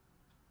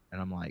 And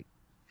I'm like,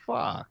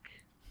 fuck,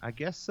 I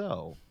guess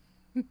so.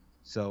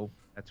 So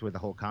that's where the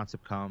whole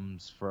concept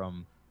comes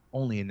from,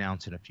 only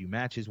announcing a few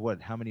matches.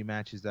 How many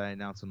matches did I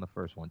announce on the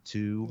first one?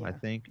 2, Yeah. I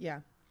think.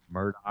 Yeah.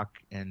 Murdoch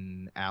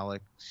and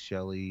Alex,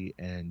 Shelley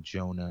and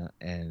Jonah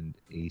and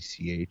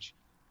ACH.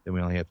 Then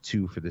we only have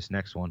 2 for this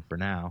next one for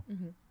now.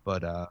 Mm-hmm.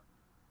 But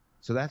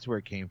so that's where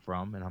it came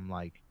from. And I'm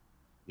like,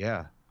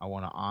 yeah, I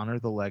want to honor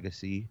the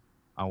legacy.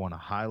 I want to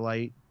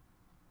highlight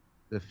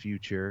the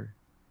future.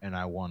 And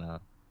I want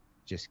to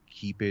just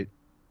keep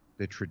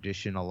the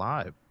tradition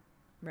alive.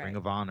 Right. Ring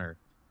of Honor,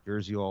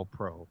 Jersey All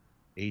Pro,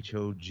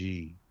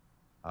 HOG,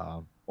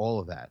 all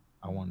of that.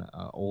 I want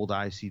old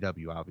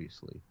ICW,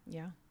 obviously.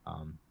 Yeah.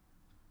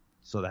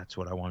 So that's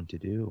what I wanted to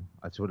do.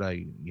 That's what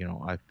I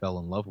fell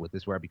in love with.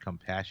 This is where I become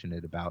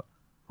passionate about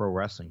pro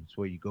wrestling. It's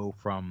where you go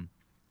from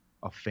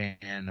a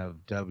fan of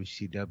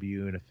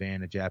WCW and a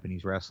fan of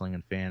Japanese wrestling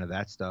and fan of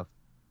that stuff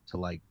to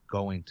like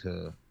going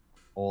to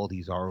all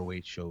these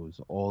ROH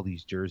shows, all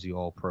these Jersey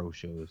All Pro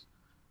shows,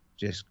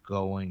 just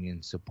going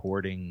and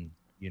supporting,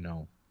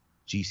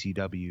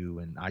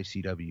 GCW and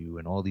ICW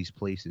and all these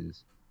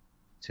places,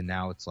 to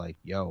now it's like,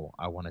 yo,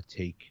 I want to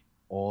take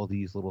all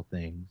these little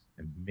things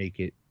and make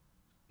it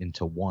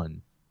into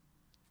one.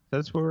 So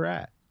that's where we're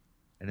at.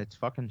 And it's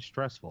fucking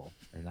stressful,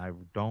 and I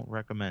don't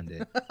recommend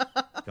it.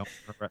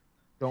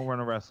 Don't run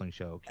a wrestling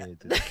show,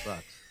 kids. It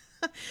sucks.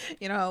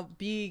 You know,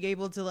 being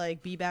able to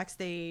like be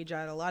backstage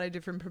at a lot of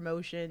different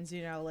promotions,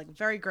 you know, like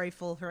very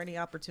grateful for any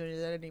opportunity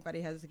that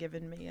anybody has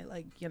given me,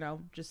 like, you know,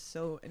 just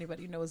so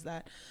anybody knows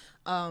that.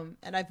 And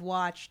I've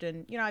watched,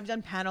 and you know, I've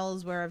done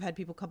panels where I've had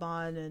people come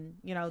on and,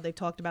 you know, they've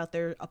talked about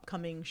their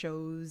upcoming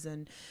shows,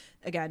 and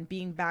again,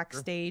 being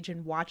backstage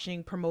and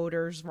watching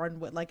promoters run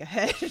with like a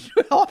head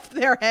off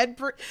their head,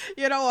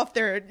 you know, off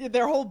their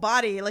whole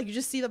body. Like you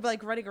just see them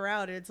like running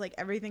around, and it's like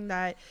everything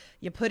that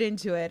you put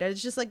into it. And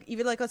it's just like,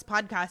 even like us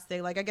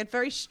podcasting, like I get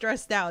very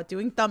stressed out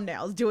doing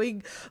thumbnails,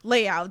 doing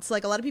layouts.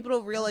 Like a lot of people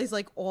don't realize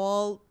like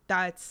all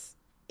that's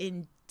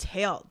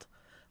entailed.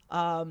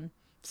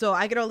 So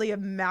I can only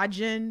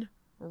imagine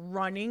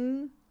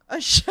running a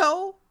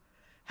show,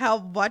 how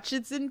much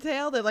it's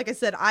entailed. And like I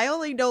said, I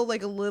only know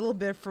like a little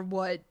bit from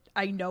what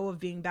I know of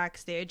being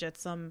backstage at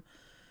some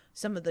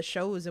of the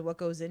shows and what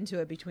goes into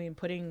it, between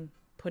putting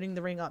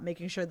the ring up,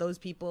 making sure those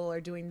people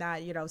are doing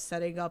that, you know,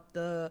 setting up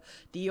the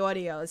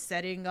audio,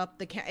 setting up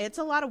the it's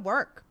a lot of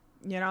work,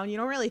 you know, and you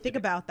don't really think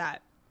about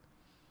that.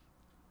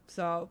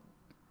 So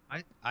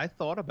I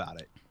thought about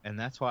it, and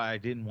that's why I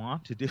didn't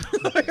want to do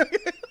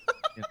it.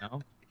 You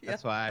know,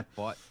 that's why I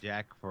fought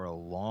Jack for a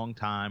long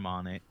time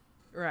on it.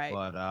 Right.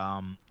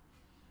 But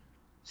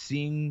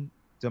seeing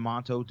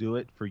D'Amato do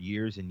it for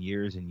years and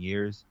years and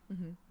years,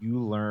 you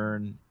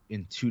learn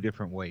in two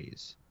different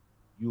ways.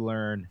 You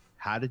learn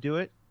how to do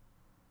it,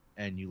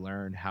 and you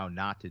learn how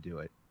not to do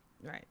it.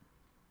 Right.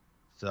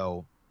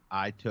 So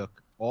I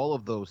took all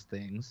of those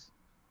things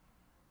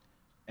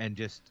and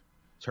just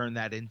turned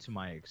that into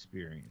my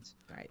experience.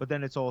 Right. But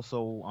then it's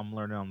also, I'm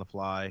learning on the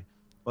fly.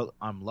 But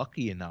I'm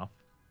lucky enough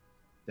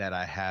that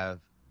I have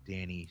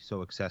Danny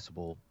so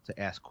accessible to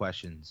ask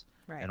questions.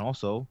 Right. And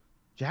also,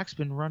 Jack's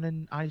been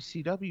running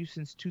ICW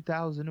since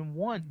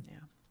 2001. Yeah.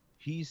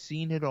 He's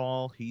seen it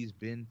all. He's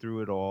been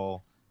through it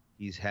all.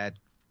 He's had,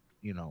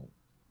 you know,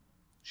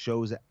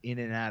 shows in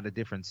and out of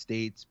different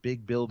states,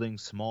 big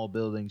buildings, small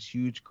buildings,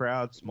 huge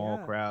crowds, small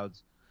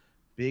crowds,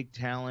 big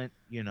talent,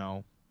 you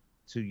know,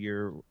 to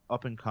your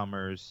up and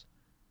comers.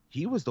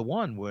 He was the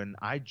one when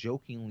I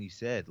jokingly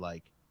said,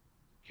 like,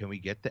 can we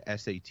get the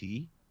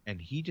SAT? And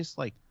he just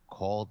like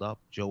called up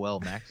Joel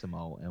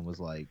Maximo and was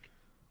like,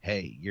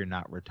 hey, you're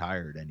not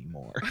retired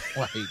anymore.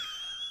 Like,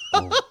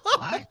 oh,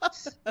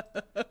 what?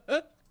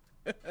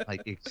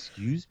 Like,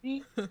 excuse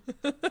me?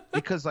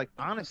 Because, like,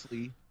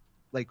 honestly,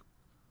 like,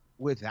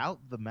 without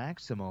the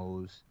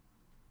Maximos,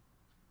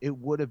 it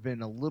would have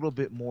been a little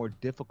bit more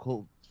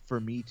difficult for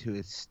me to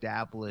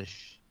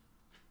establish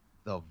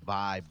the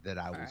vibe that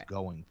I was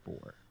going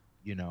for,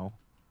 you know?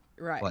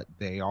 Right. But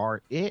they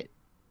are it,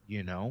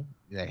 you know?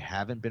 They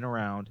haven't been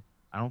around.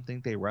 I don't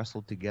think they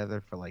wrestled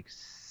together for like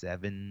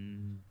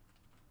 7-8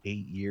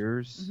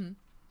 years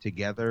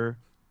together,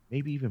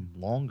 maybe even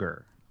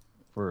longer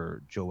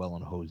for Joel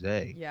and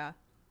Jose. Yeah.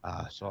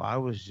 So I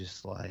was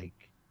just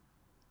like,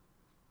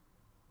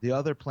 the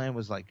other plan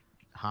was like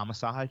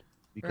Homicide,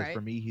 because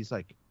for me, he's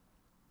like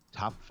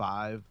top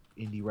 5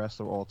 indie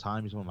wrestler all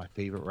time. He's one of my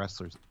favorite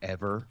wrestlers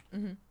ever.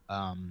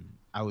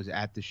 I was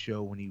at the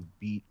show when he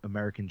beat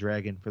American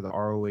Dragon for the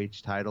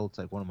ROH title. It's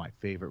like one of my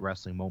favorite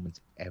wrestling moments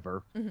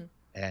ever.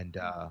 And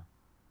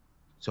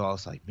so I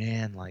was like,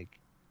 man, like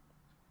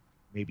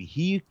maybe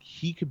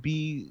he could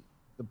be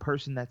the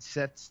person that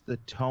sets the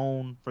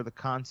tone for the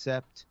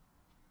concept.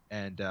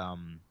 And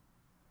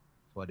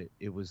but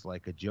it was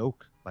like a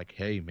joke, like,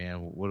 hey man,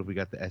 what if we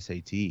got the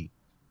SAT?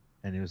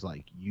 And it was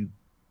like,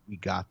 we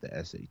got the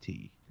SAT.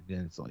 And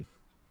then it's like,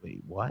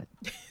 wait, what?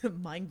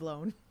 Mind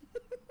blown.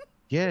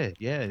 Yeah,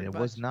 it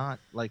was not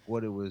like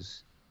what it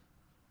was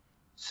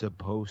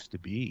supposed to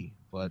be.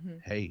 But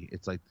hey,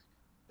 it's like,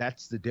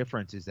 that's the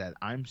difference, is that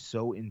I'm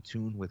so in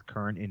tune with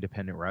current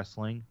independent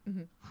wrestling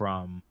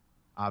from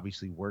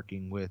obviously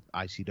working with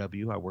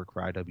ICW. I work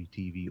for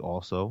IWTV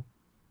also.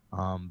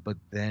 But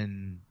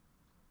then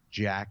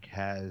Jack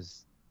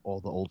has all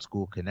the old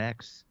school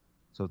connects.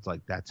 So it's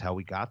like, that's how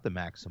we got the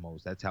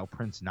Maximos. That's how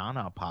Prince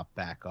Nana popped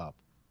back up.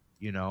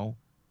 You know,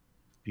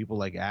 people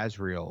like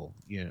Azrael,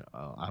 you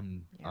know,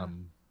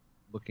 I'm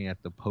looking at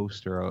the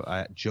poster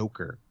at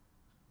Joker.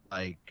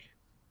 Like,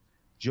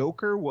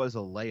 Joker was a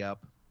layup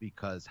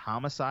because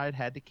Homicide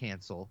had to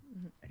cancel,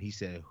 and he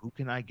said, who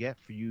can I get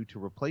for you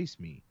to replace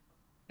me?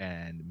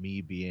 And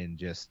me being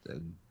just a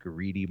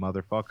greedy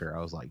motherfucker,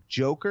 I was like,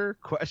 Joker? ?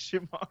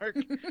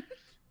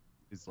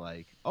 It's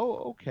like,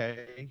 oh,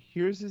 okay,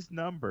 here's his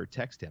number,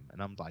 text him.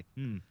 And I'm like,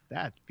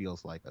 that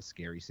feels like a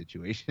scary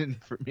situation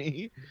for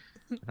me.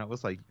 And I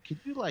was like, could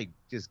you like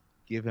just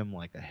give him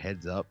like a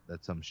heads up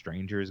that some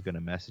stranger is going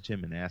to message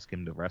him and ask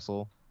him to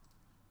wrestle?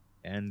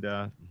 And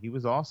he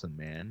was awesome,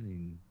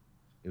 man.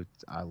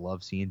 I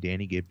love seeing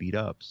Danny get beat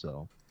up,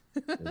 so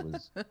it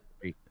was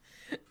great.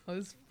 It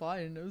was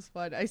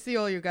fun. I see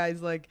all you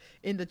guys like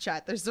in the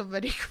chat. There's so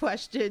many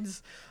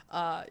questions,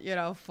 you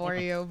know, for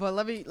you. But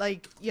let me,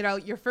 like, you know,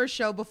 your first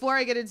show, before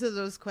I get into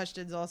those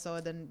questions also,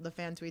 and then the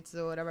fan tweets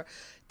or whatever,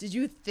 did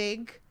you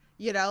think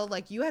You know,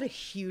 like you had a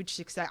huge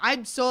success. I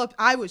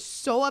was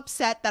so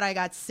upset that I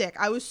got sick.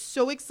 I was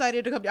so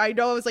excited to come. I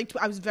know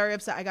I was very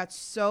upset. I got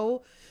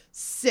so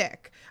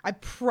sick. I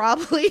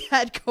probably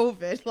had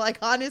COVID. Like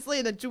honestly,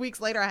 and then 2 weeks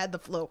later I had the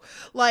flu.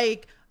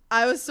 Like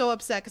I was so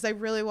upset because I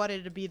really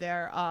wanted to be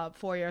there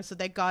for you. So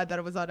thank God that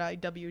it was on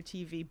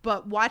IWTV.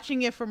 But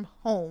watching it from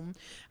home,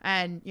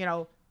 and you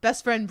know,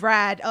 best friend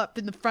Brad up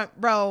in the front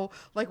row,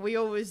 like we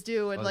always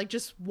do, and like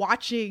just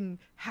watching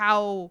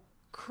how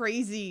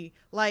crazy,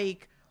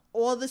 like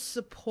all the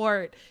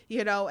support,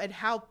 you know, and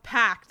how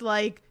packed.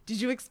 Like,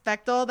 did you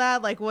expect all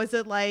that? Like, was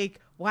it like,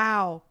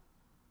 wow?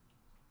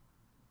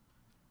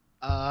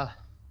 I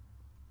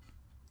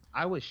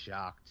was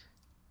shocked.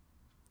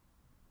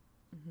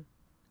 Mm-hmm.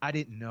 I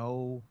didn't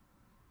know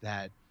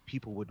that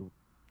people would,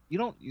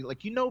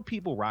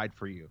 people ride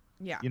for you.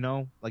 Yeah. You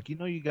know, like,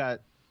 you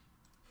got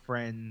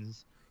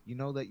friends,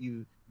 that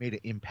you made an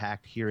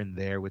impact here and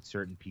there with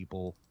certain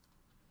people,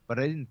 but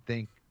I didn't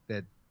think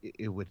that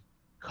it would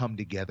come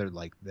together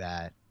like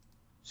that.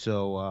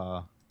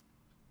 So,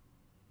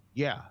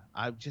 yeah,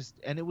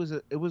 and it was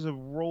a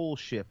role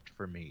shift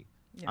for me.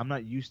 Yeah. I'm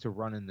not used to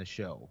running the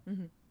show,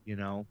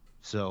 Mm-hmm.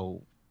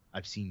 So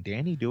I've seen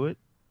Danny do it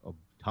a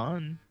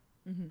ton.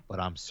 Mm-hmm. But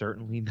I'm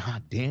certainly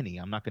not Danny.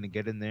 I'm not going to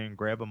get in there and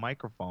grab a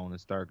microphone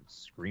and start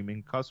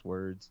screaming cuss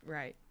words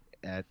Right.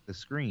 at the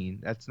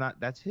screen.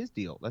 That's his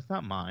deal. That's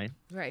not mine.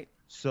 Right.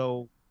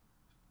 So,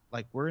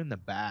 like, we're in the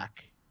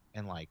back,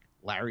 and like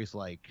Larry's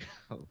like,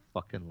 oh,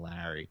 fucking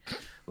Larry.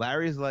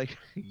 Larry's like,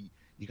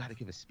 you got to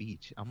give a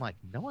speech. I'm like,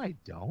 no, I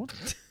don't.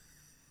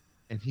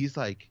 And he's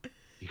like,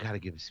 you got to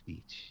give a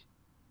speech.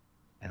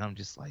 And I'm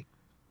just like,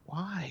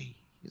 why?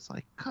 He's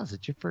like, cause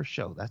it's your first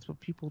show. That's what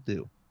people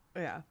do.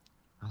 Yeah.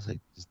 I was like,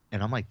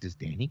 and I'm like, does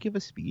Danny give a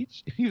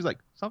speech? And he was like,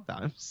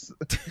 sometimes.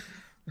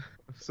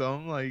 So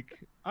I'm like,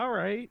 all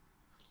right.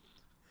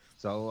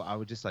 So I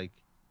would just like,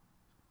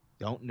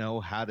 don't know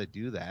how to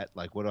do that.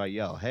 Like, what do I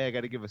yell? Hey, I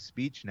got to give a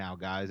speech now,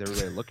 guys.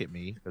 Everybody look at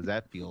me, because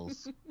that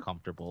feels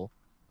comfortable.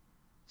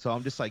 So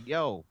I'm just like,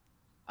 yo,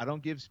 I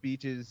don't give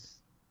speeches.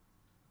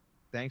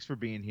 Thanks for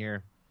being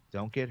here.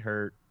 Don't get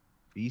hurt.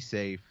 Be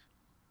safe.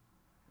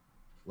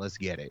 Let's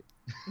get it.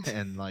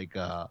 And like,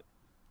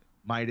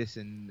 Midas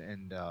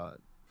and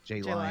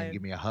Jay Lion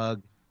give me a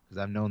hug,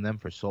 because I've known them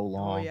for so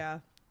long. Oh yeah.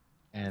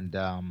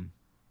 And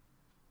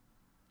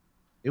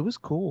it was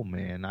cool,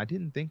 man. I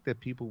didn't think that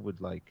people would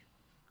like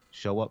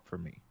show up for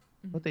me,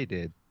 but they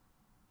did.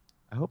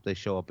 I hope they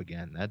show up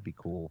again. That'd be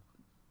cool.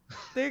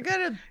 They're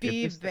gonna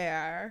be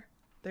there.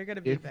 They're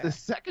gonna be If there. the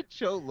second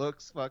show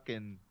looks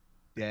fucking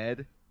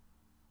dead,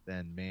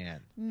 then man,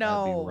 that'd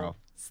No, be rough.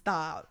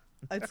 stop.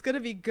 It's gonna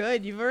be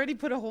good. You've already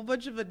put a whole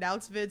bunch of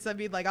announcements. I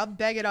mean, like I'm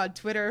begging on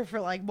Twitter for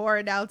like more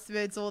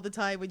announcements all the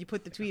time when you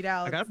put the tweet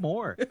out. I got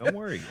more. Don't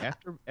worry.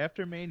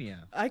 After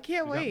Mania, I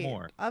can't we got wait.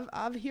 more.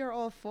 I'm here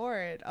all for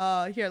it.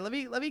 Here, let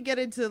me get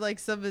into like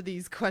some of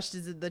these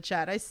questions in the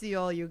chat. I see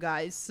all you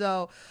guys.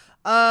 So,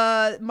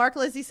 Mark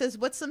Lizzie says,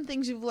 "What's some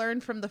things you've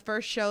learned from the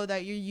first show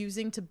that you're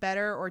using to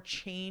better or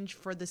change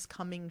for this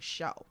coming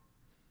show?"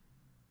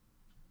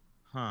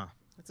 Huh.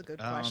 That's a good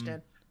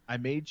question. I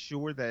made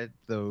sure that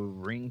the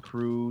ring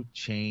crew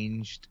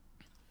changed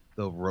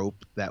the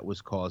rope that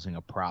was causing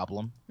a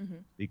problem,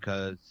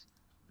 because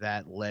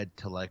that led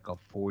to like a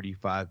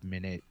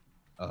 45-minute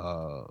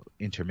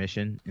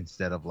intermission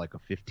instead of like a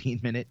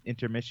 15-minute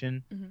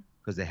intermission,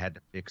 because they had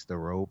to fix the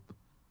rope.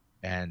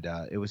 And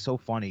it was so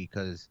funny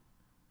because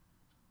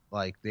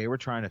like they were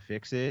trying to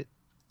fix it,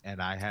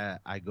 and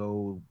I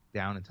go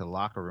down into the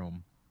locker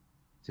room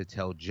to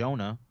tell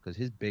Jonah, because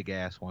his big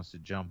ass wants to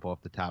jump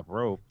off the top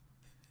rope.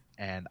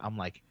 And I'm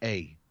like,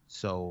 hey,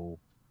 so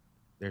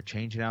they're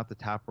changing out the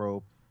top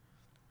rope.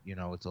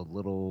 It's a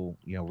little,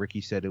 Ricky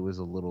said it was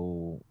a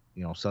little,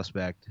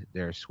 suspect.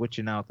 They're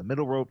switching out the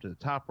middle rope to the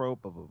top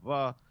rope, blah, blah,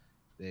 blah.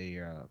 They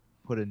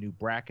put a new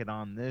bracket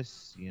on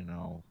this,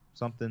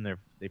 something.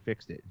 They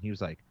fixed it. And he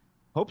was like,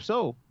 hope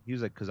so. He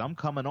was like, because I'm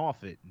coming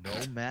off it no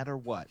matter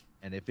what.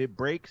 And if it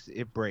breaks,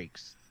 it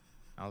breaks.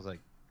 I was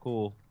like,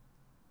 cool.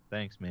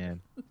 Thanks,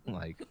 man.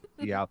 Like,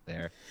 be out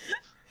there.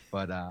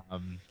 But,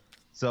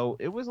 so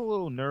it was a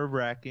little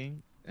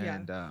nerve-wracking,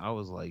 and I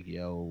was like,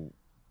 yo,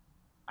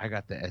 I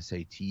got the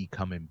SAT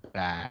coming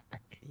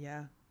back.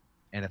 Yeah.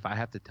 And if I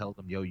have to tell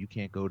them, yo, you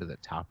can't go to the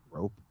top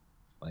rope,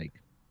 like,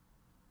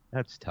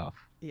 that's tough.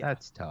 Yeah.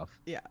 That's tough.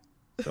 Yeah.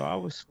 So I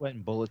was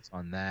sweating bullets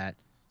on that.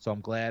 So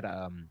I'm glad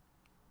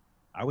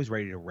I was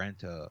ready to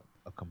rent a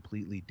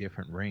completely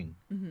different ring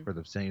for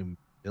the same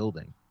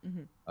building.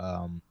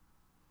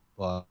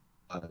 But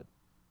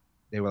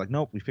they were like,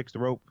 nope, we fixed the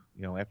rope.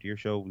 After your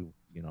show,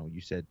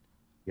 you said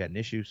you had an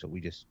issue, so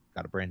we just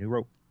got a brand new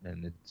rope,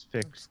 and it's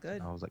fixed. Looks good.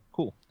 And I was like,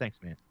 cool, thanks,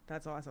 man.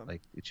 That's awesome.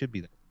 Like, it should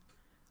be there.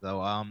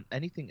 So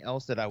anything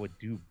else that I would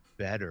do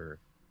better?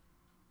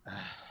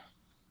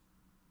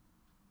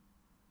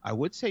 I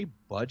would say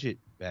budget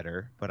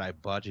better, but I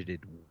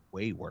budgeted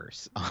way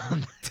worse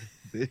on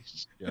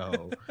this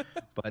show.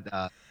 But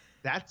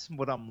that's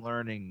what I'm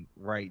learning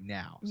right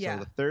now. Yeah.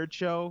 So the third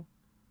show,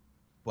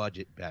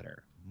 budget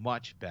better.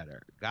 much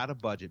better. Got a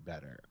budget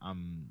better.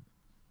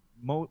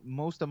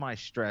 Most of my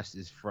stress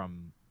is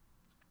from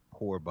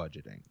poor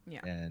budgeting.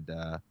 Yeah. And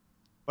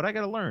but I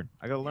got to learn.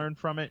 I got to learn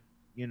from it,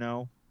 you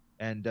know.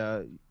 And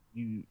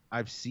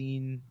I've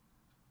seen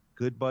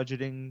good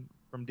budgeting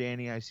from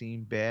Danny. I've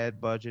seen bad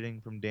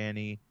budgeting from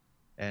Danny,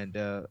 and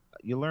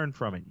you learn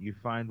from it. You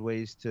find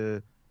ways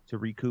to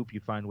recoup. You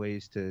find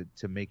ways to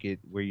make it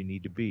where you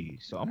need to be.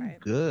 So I'm Right.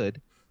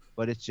 good,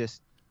 but it's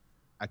just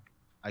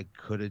I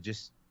could have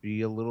just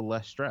be a little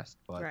less stressed.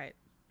 But Right.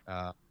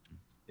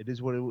 it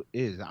is what it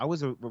is. I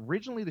was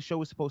originally, the show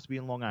was supposed to be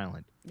in Long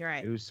Island. You're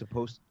right. It was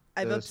supposed.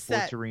 I'm the upset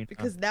sports arena.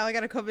 because now I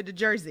gotta come into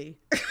Jersey.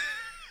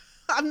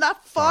 I'm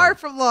not far Sorry.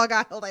 from Long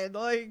Island.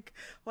 Like,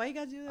 why you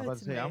gotta do that I'm about to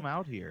to say me? I'm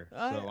out here, so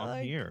I'm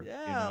like, here.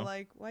 Yeah, you know?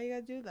 like, why you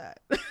gotta do that?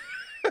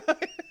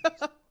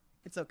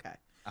 It's okay.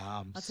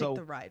 I'll So take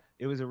the ride.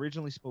 it was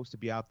originally supposed to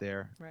be out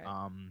there.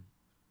 Right.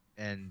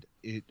 And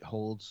it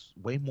holds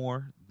way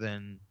more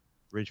than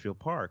Ridgefield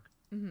Park.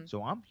 Hmm.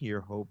 So I'm here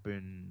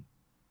hoping,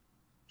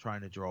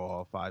 trying to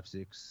draw 500,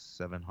 600,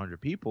 700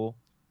 people.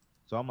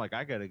 So I'm like,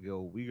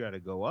 we gotta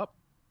go up.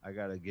 I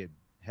gotta get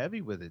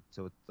heavy with it.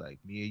 So it's like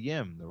Mia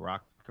Yim, the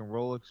Rock and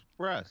Roll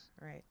Express,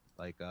 Right.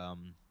 like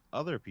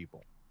other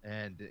people.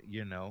 And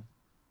you know,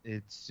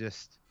 it's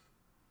just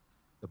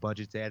the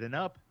budget's adding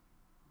up.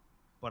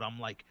 But I'm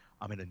like,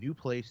 I'm in a new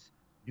place,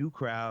 new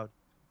crowd,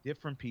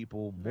 different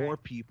people, more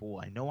Right. people.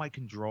 I know I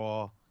can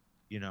draw,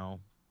 you know.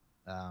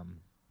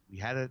 We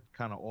had it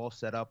kind of all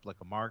set up like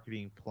a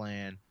marketing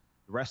plan.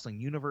 The Wrestling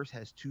Universe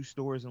has 2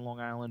 stores in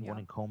Long Island, one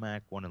Yeah. in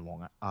Comac, one in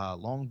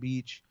Long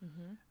Beach.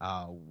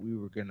 Hmm. We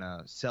were going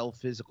to sell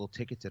physical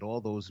tickets at all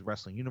those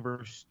Wrestling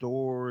Universe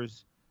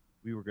stores.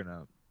 We were going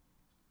to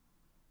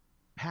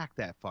pack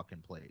that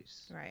fucking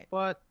place. Right.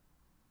 But,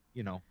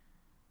 you know,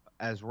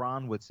 as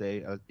Ron would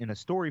say, in a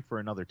story for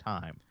another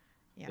time,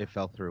 Yeah. it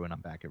fell through and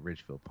I'm back at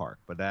Ridgefield Park.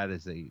 But that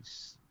is a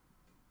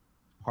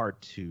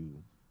part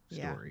 2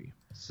 Yeah. story.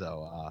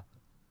 So,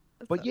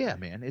 That's but okay. yeah,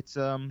 man, it's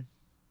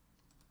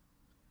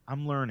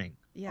I'm learning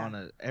Yeah.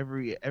 on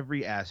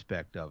every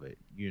aspect of it,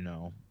 you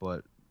know.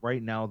 But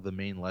right now, the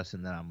main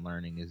lesson that I'm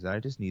learning is that I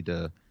just need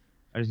to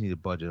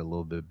budget a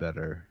little bit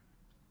better,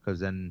 because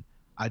then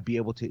I'd be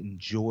able to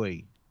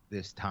enjoy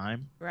this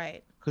time.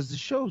 Right. Because the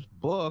show's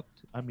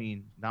booked. I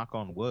mean, knock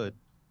on wood,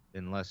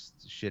 unless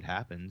shit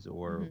happens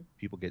or Mhm.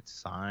 people get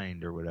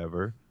signed or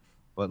whatever.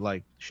 But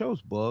like,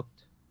 show's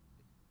booked.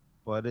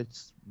 But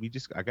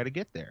I got to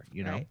get there,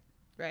 you know. Right.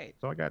 Right.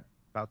 So I got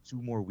about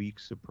 2 more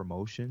weeks of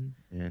promotion,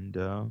 and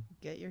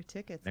Get your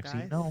tickets, next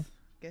guys. thing you know,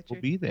 Get we'll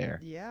your be there.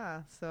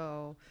 Yeah.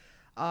 So,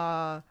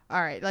 all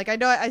right. Like, I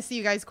know I see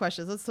you guys'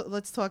 questions.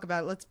 Let's talk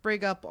about it. Let's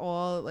bring up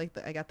all, like,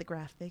 I got the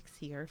graphics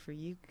here for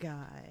you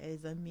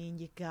guys. I mean,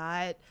 you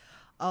got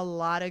a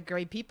lot of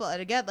great people. And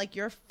again, like,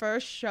 your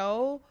first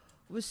show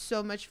was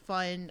so much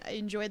fun. I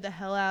enjoyed the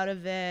hell out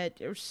of it.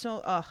 It was so,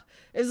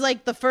 it was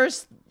like the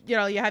first, you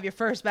know, you have your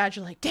first match.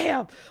 You're like,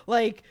 damn,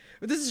 like,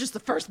 this is just the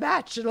first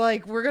match. And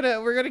like, we're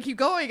gonna keep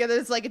going. And then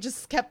it's like, it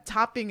just kept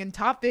topping and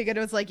topping. And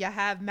it was like, you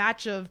have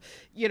match of,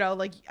 you know,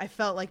 like, I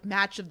felt like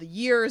match of the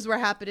years were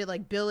happening.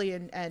 Like Billy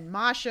and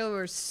Masha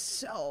were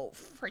so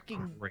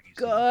freaking Crazy.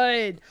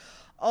 good.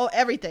 Oh,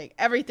 everything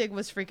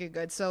was freaking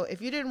good. So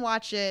if you didn't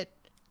watch it,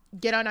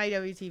 get on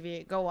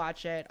IWTV, go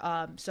watch it.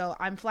 So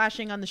I'm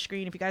flashing on the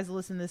screen. If you guys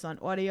listen to this on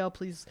audio,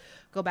 please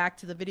go back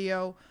to the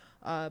video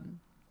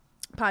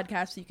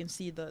podcast so you can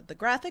see the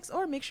graphics,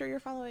 or make sure you're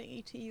following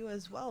ATU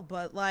as well.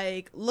 But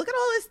like, look at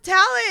all this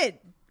talent.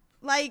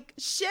 Like,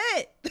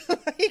 shit.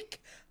 Like,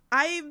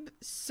 I'm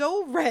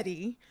so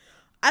ready.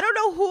 I don't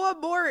know who I'm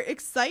more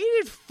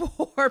excited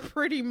for,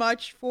 pretty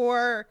much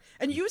for.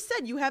 And you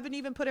said you haven't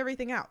even put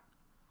everything out.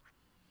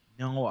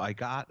 No, I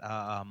got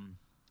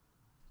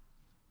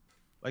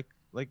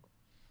like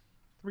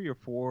 3 or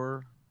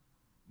 4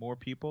 more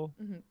people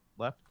Mhm.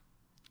 left.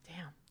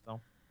 Damn. So,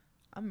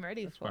 I'm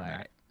ready that's for where I'm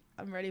it. at.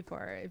 I'm ready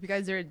for it. If you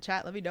guys are in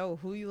chat, let me know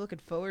who you looking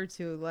forward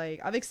to. Like,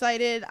 I'm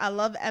excited. I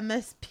love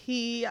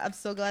MSP. I'm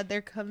so glad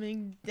they're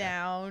coming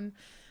down.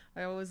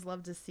 I always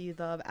love to see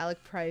them.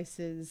 Alec Price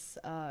is,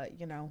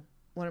 you know,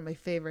 one of my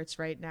favorites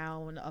right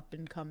now and up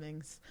and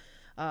comings.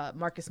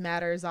 Marcus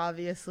Matters,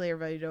 obviously.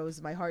 Everybody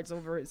knows my heart's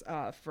over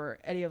for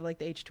any of like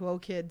the H2O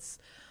kids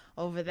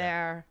over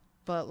there.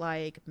 But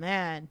like,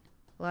 man,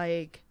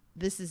 like,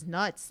 this is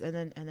nuts.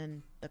 And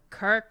then the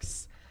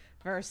Kirks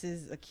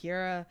versus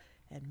Akira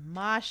and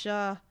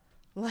Masha.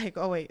 Like,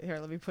 oh wait, here,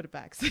 let me put it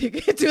back so you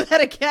can do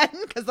that again,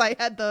 because I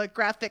had the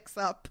graphics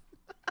up.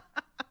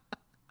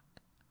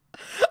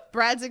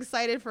 Brad's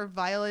excited for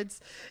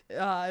Violence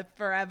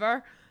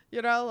forever,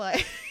 you know,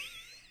 like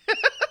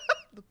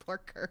the poor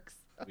Kirks.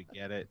 We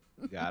get it.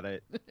 Got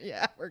it.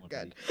 Yeah, we're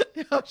Okay.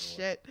 good. Oh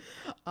shit.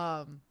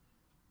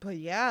 But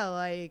yeah,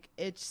 like,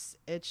 it's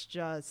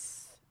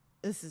just,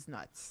 this is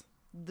nuts.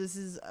 This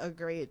is a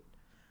great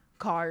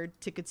card.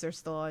 Tickets are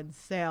still on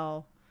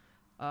sale.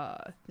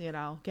 You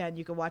know, again,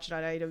 you can watch it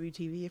on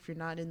IWTV if you're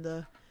not in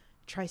the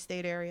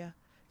tri-state area.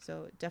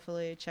 So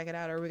definitely check it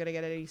out. Are we gonna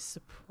get any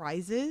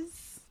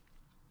surprises?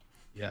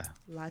 Yeah.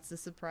 Lots of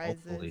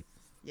surprises. Hopefully.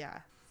 Yeah.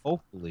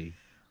 Hopefully.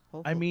 I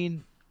Hopefully.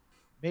 mean,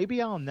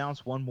 maybe I'll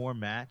announce one more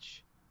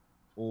match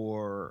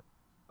or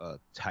a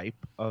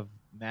type of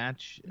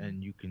match,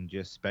 and you can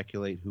just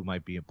speculate who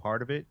might be a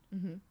part of it.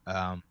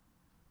 Mm-hmm.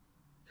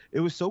 It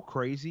was so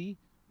crazy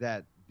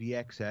that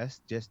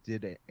VXS just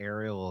did an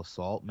aerial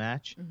assault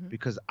match Mhm.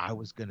 because I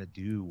was gonna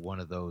do one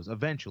of those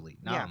eventually,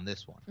 not Yeah. on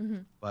this one.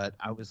 Mm-hmm. But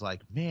I was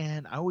like,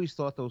 man, I always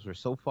thought those were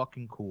so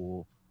fucking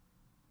cool.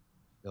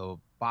 The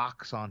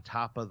box on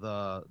top of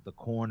the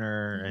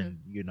corner, Mhm.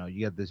 and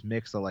you have this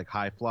mix of like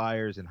high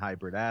flyers and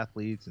hybrid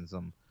athletes, and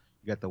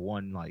you got the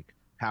one like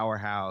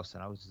powerhouse,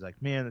 and I was just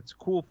like, man, it's a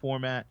cool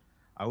format.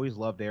 I always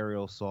loved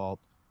aerial assault,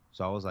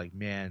 so I was like,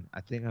 man,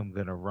 I think I'm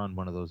gonna run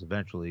one of those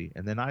eventually.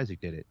 And then Isaac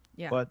did it.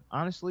 Yeah. But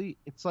honestly,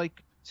 it's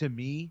like, to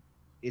me,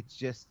 it's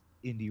just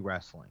indie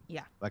wrestling.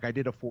 Yeah. Like I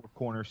did a four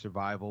corner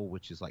survival,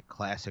 which is like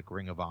classic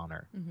Ring of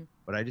Honor. Mhm.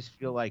 But I just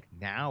feel like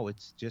now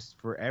it's just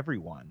for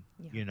everyone.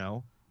 Yeah.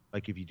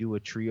 Like if you do a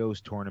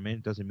trios tournament,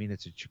 it doesn't mean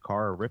it's a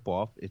Chikara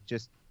ripoff.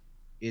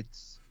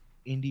 It's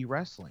indie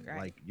wrestling. Right.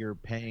 Like you're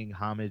paying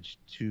homage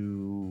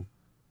to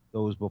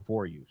those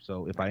before you.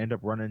 So if I end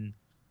up running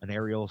an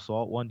aerial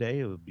assault one day,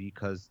 it would be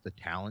because the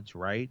talent's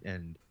right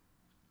and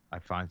I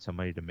find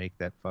somebody to make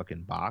that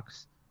fucking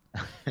box.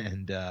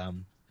 And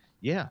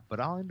yeah, but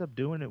I'll end up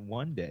doing it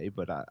one day.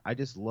 But I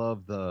just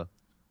love the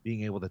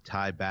being able to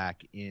tie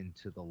back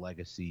into the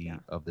legacy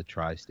of the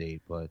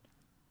Tri-State. But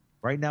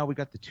right now we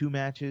got the two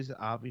matches.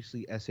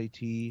 Obviously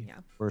SAT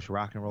versus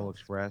Rock and Roll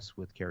Express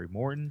with Kerry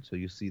Morton. So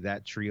you see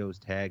that trios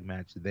tag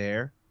match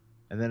there.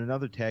 And then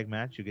another tag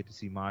match, you get to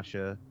see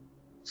Masha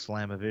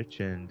Slamovich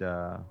and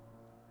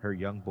her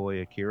young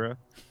boy Akira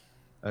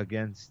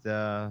against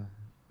the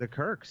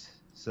Kirks.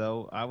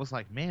 So I was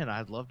like, man,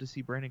 I'd love to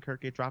see Brandon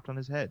Kirk get dropped on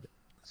his head.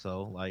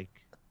 So like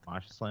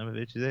Masha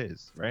Slamovich it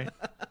is, right?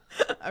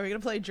 Are we gonna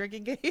play a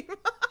drinking game?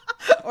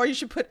 Or you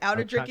should put out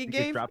a drinking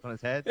Get game? dropped on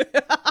his head.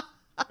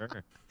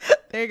 Sure.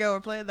 There you go.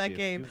 We're playing that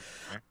game.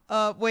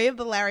 Wave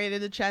the Lariat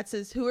in the chat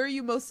says, who are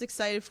you most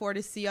excited for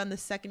to see on the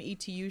second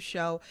ETU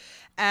show?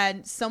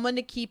 And someone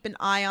to keep an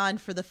eye on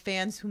for the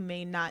fans who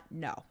may not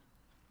know.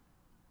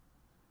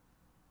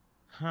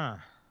 Huh.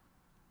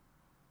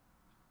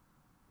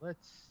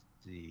 Let's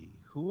see.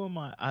 Who am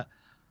I?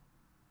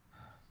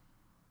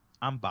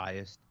 I'm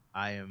biased.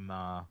 I am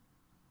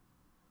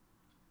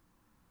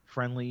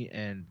friendly,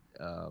 and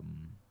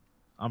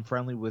I'm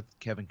friendly with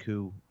Kevin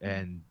Koo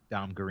and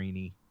Dom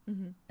Garini,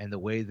 and the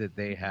way that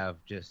they have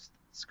just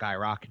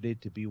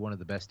skyrocketed to be one of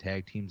the best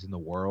tag teams in the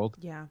world.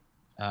 Yeah.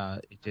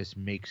 It just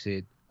makes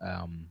it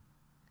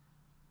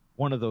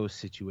one of those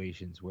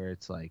situations where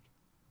it's like,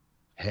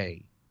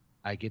 hey,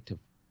 I get to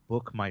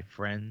book my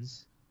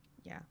friends.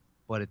 Yeah.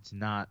 But it's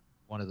not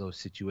one of those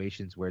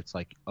situations where it's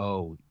like,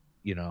 oh,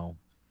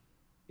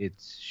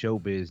 it's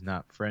showbiz,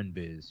 not friend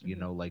biz.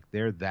 Like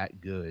they're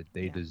that good.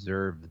 They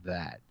deserve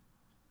that,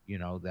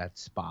 that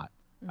spot.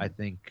 I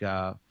think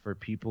for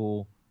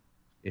people,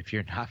 if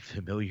you're not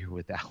familiar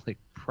with Alec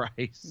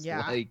Price,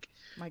 like,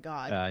 my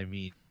God, I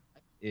mean,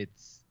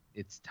 it's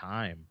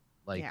time.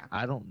 Like,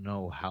 I don't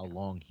know how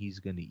long he's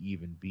going to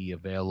even be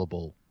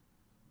available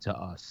to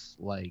us.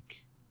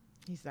 Like,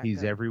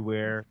 he's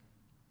everywhere.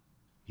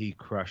 He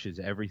crushes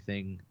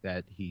everything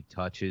that he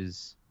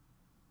touches.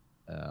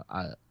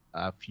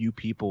 A few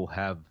people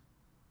have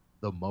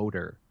the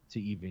motor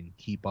to even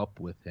keep up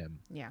with him.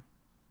 Yeah.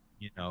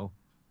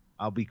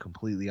 I'll be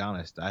completely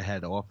honest. I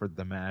had offered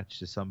the match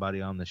to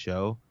somebody on the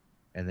show,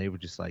 and they were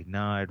just like,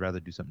 "No, I'd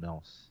rather do something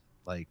else."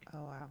 Like,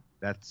 oh wow,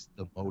 that's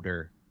the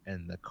motor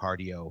and the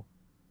cardio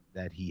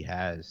that he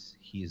has.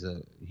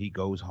 He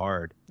goes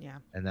hard. Yeah.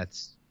 And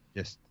that's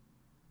just,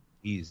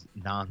 he's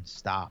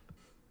nonstop.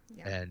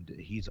 Yeah. And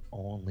he's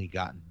only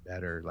gotten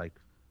better. Like,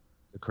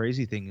 the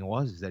crazy thing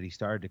is that he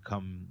started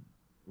to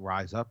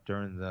rise up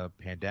during the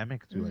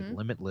pandemic through like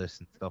Limitless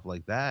and stuff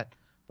like that.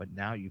 But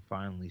now you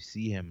finally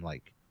see him,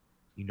 like,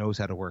 he knows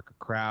how to work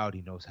a crowd.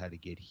 He knows how to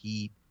get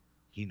heat.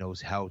 He knows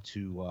how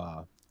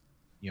to,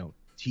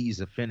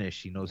 tease a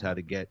finish. He knows how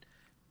to get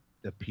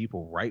the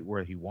people right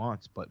where he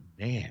wants. But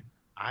man,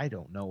 I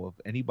don't know if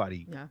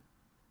anybody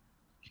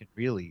can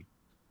really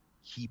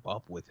keep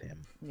up with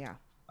him. Yeah.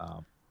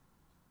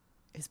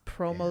 His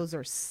promos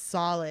are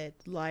solid.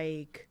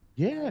 Like,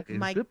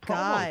 my good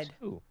God,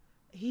 too.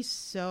 He's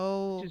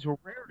so which is a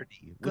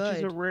rarity.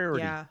 good.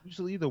 Yeah.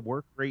 Usually the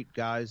work rate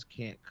guys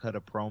can't cut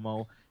a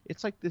promo.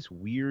 It's like this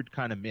weird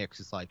kind of mix.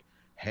 It's like,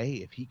 hey,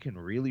 if he can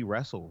really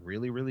wrestle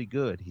really, really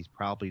good, he's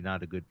probably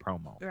not a good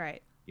promo.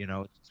 Right.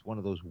 It's one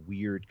of those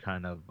weird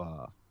kind of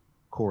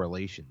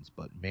correlations.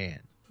 But man,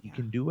 he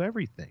can do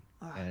everything.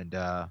 And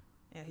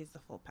he's the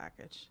full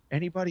package.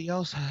 Anybody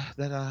else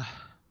that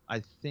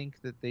I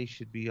think that they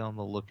should be on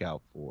the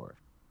lookout for?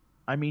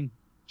 I mean,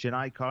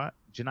 Janai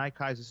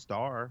Kai's a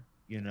star.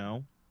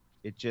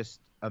 It's just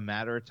a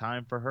matter of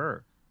time for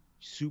her.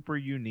 Super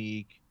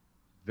unique,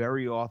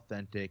 very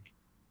authentic,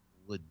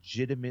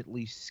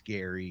 legitimately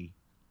scary,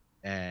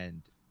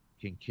 and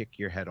can kick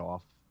your head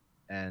off.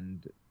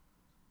 And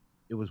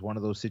it was one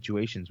of those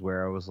situations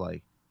where I was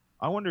like,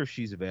 I wonder if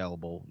she's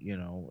available,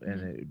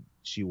 and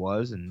she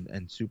was,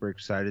 and super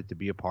excited to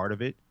be a part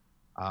of it.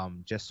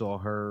 Just saw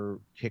her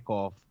kick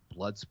off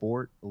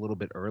Bloodsport a little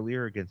bit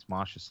earlier against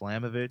Masha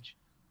Slamovich.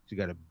 She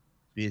got a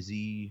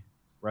busy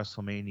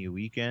WrestleMania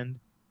weekend.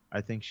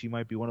 I think she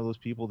might be one of those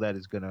people that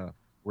is going to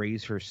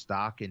raise her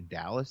stock in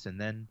Dallas, and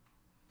then,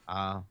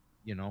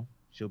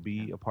 she'll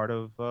be a part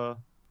of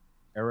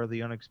Era of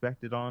the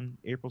Unexpected on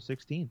April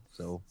 16th.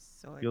 So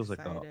feels like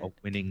a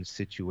winning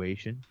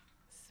situation.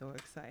 So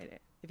excited.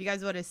 If you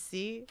guys want to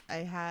see, I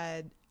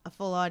had a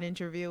full-on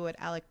interview with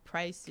Alec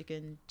Price. You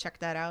can check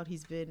that out.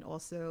 He's been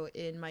also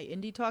in my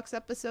Indie Talks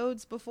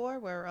episodes before,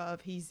 where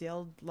he's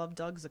yelled, "Love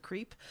Doug's a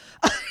creep."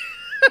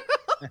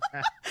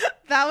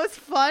 That was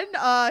fun.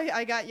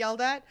 I got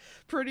yelled at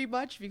pretty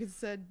much because it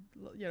said,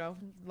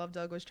 Love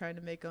Doug was trying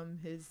to make him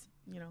his,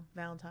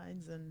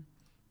 Valentine's, and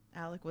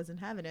Alec wasn't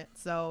having it,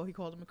 so he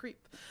called him a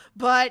creep.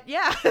 But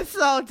yeah,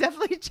 so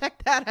definitely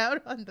check that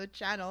out on the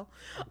channel.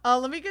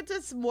 Let me get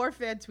to some more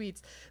fan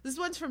tweets. This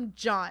one's from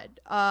John.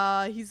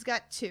 He's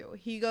got two.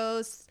 He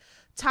goes,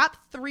 top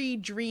 3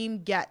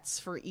 dream gets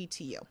for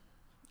ETU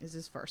is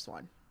his first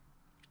one.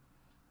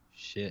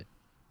 Shit.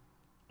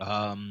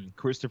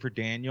 Christopher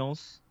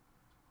Daniels.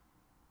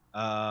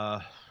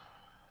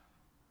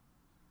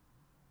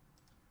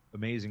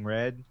 Amazing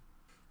Red.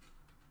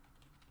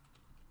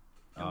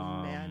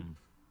 Oh, man.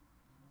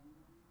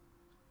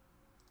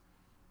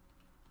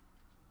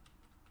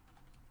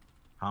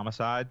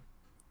 Homicide.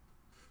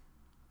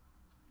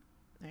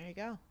 There you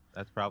go.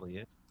 That's probably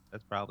it.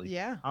 That's probably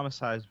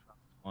Homicide's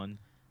one,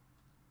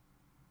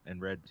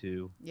 and Red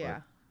 2. Yeah.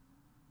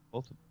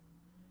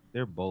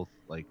 They're both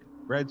like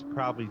Red's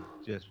probably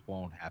just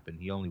won't happen.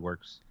 He only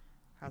works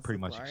pretty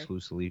much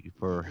exclusively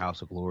for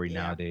House of Glory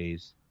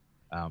nowadays.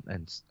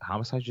 And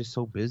Homicide's just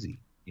so busy,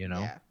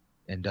 Yeah.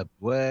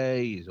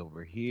 NWA, he's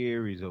over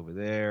here, he's over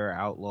there,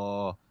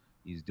 Outlaw,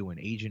 he's doing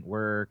agent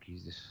work.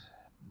 It's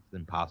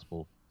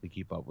impossible to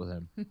keep up with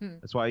him.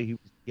 That's why he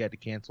had to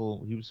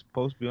cancel. He was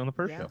supposed to be on the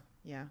first show.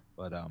 Yeah.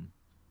 But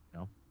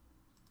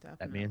Definitely.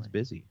 that man's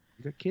busy.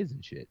 He got kids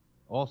and shit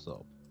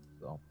also.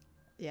 So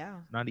yeah.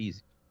 It's not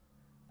easy.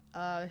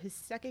 His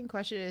second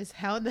question is,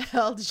 how in the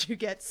hell did you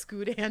get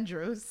Scoot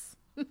Andrews?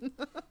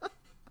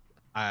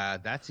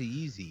 That's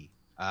easy.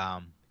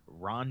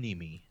 Ron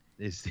Nemi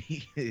is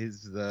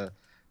the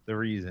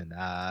reason.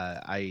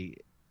 I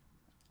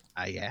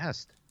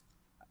asked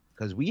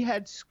because we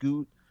had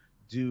Scoot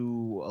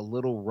do a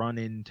little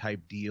run-in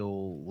type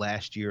deal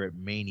last year at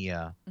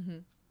Mania,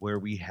 where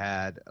we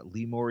had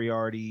Lee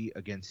Moriarty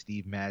against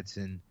Steve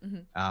Madsen.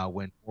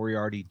 When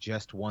Moriarty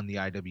just won the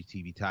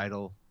IWTV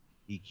title,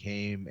 he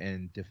came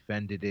and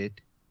defended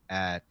it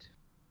at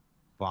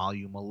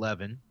Volume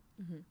 11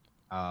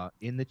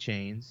 in the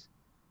Chains,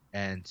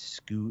 and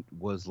Scoot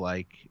was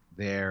like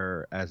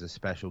there as a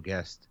special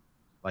guest,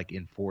 like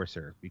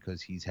enforcer,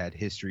 because he's had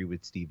history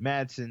with Steve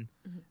Madsen,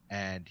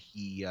 and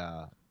he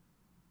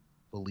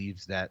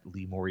believes that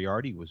Lee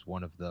Moriarty was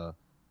one of the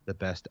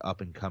best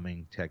up and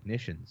coming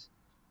technicians.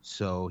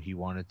 So he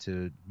wanted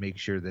to make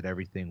sure that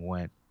everything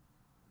went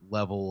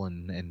level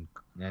and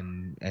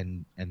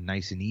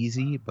nice and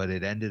easy, but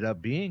it ended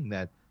up being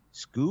that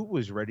Scoot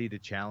was ready to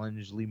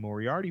challenge Lee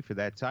Moriarty for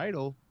that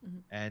title,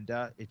 and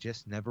it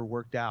just never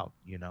worked out.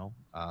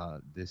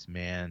 This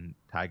man,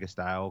 Tiger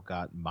Style,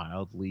 got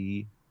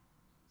mildly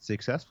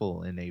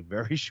successful in a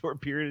very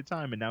short period of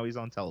time, and now he's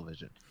on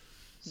television.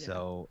 Yeah.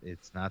 So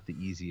it's not the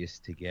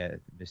easiest to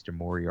get Mr.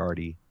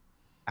 Moriarty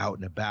out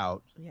and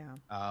about.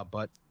 Yeah.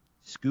 But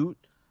Scoot,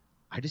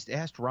 I just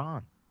asked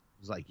Ron. I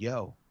was like,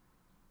 yo,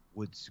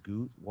 would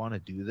Scoot want to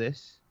do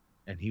this?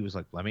 And he was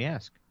like, let me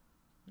ask.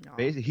 No.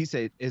 Basically, he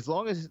said as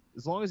long as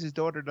his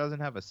daughter doesn't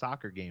have a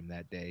soccer game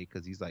that day,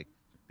 because he's like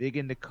big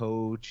into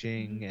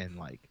coaching and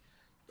like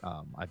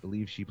I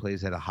believe she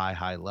plays at a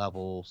high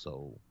level,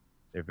 so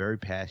they're very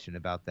passionate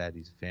about that.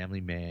 He's a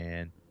family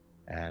man,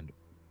 and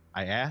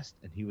I asked,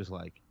 and he was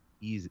like,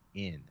 he's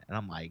in, and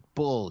I'm like,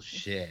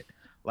 bullshit,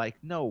 like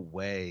no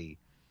way.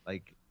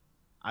 Like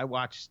I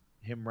watched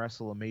him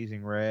wrestle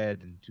Amazing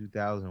Red in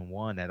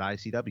 2001 at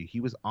ICW. He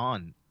was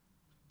on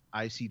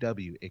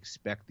ICW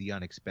Expect the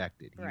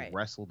Unexpected. He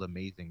wrestled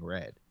Amazing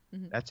Red.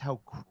 That's how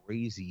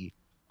crazy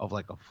of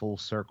like a full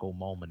circle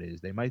moment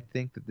is. They might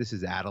think that this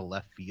is out of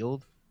left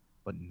field,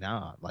 but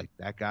nah, like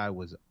that guy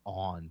was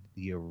on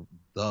the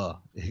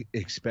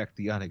Expect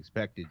the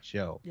Unexpected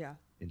show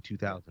in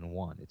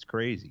 2001. It's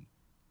crazy.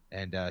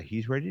 And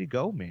he's ready to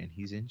go, man.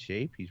 He's in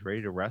shape. He's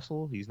ready to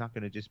wrestle. He's not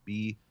going to just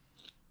be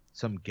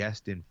some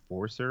guest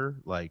enforcer.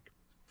 Like,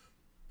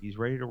 he's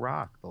ready to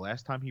rock. The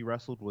last time he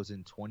wrestled was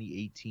in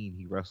 2018.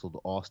 He wrestled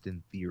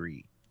Austin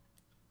Theory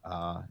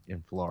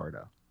in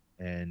Florida.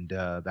 And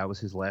that was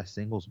his last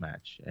singles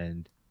match.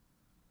 And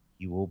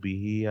he will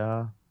be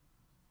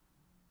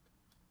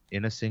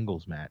in a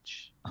singles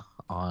match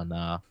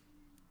on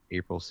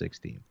April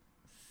 16th.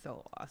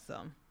 So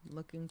awesome.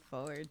 Looking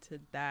forward to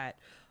that.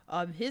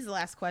 His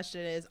last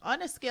question is,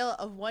 on a scale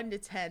of 1 to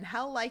 10,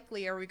 how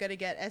likely are we going to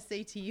get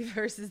SAT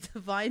versus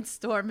Divine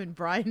Storm and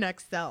Brian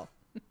XL?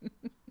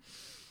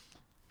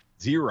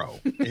 Zero.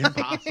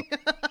 Impossible.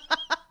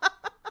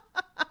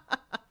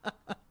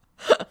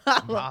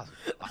 Impossible.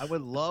 I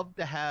would love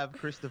to have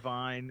Chris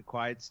Divine,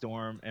 Quiet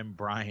Storm, and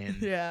Brian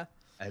Yeah.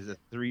 as a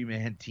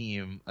 3-man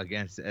team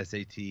against the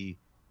SAT.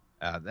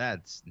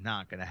 That's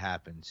not going to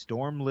happen.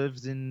 Storm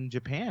lives in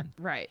Japan.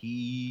 Right.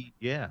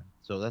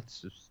 So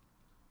that's just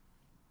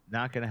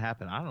not going to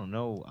happen. I don't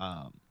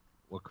know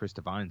what Chris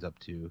Divine's up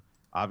to.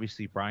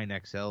 Obviously, Brian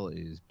XL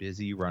is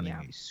busy running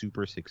a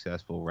super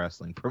successful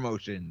wrestling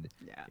promotion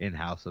in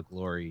House of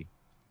Glory.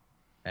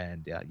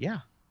 And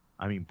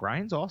I mean,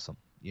 Brian's awesome.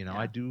 You know,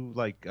 I do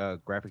like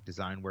graphic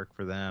design work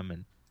for them,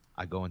 and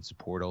I go and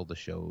support all the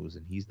shows,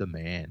 and he's the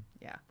man.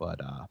 Yeah.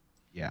 But I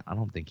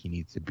don't think he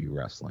needs to be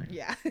wrestling.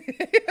 Yeah.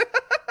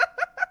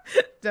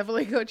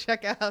 Definitely go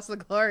check out House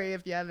of Glory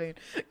if you haven't.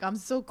 I'm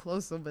so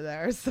close over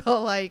there.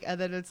 So like, and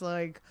then it's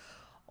like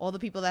all the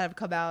people that have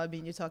come out. I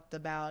mean, you talked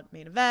about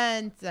Main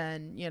Event,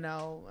 and you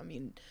know, I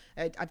mean,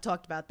 I've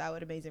talked about that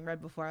with Amazing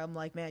Red before. I'm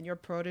like, man, your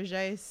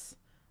proteges,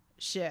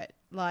 shit.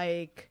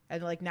 Like,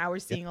 and like now we're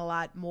seeing a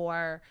lot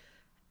more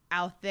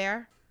out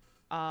there,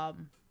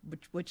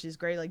 which is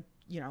great. Like,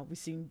 you know, we've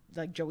seen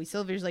like Joey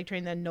Silver's like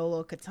trained then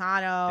Nolo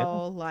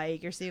Catano.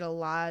 Like you're seeing a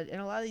lot,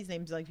 and a lot of these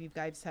names like you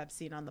guys have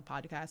seen on the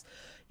podcast,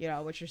 you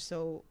know, which are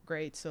so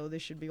great. So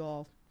this should be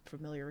all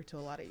familiar to a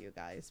lot of you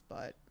guys,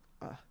 but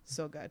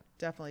so good.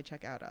 Definitely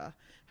check out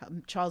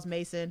Charles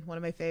Mason, one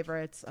of my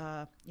favorites.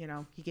 You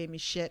know, he gave me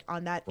shit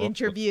on that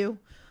interview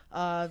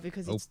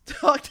because he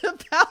talked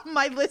about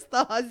my list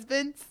of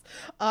husbands.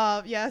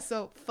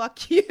 So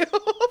fuck you,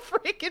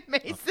 freaking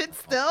Mason.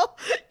 Still,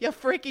 you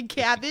freaking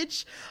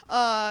cabbage.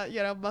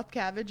 You know, Muff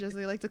Cabbage, as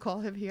we like to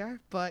call him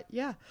here. But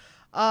yeah.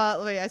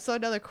 Wait, I saw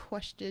another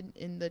question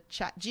in the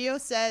chat.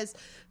 Gio says,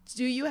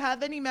 do you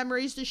have any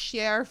memories to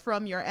share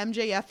from your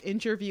MJF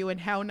interview, and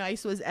how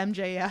nice was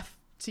MJF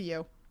to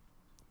you?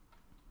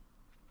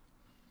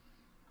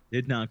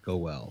 Did not go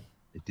well.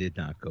 It did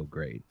not go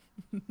great.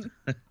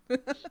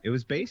 It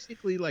was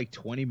basically like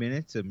 20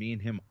 minutes of me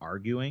and him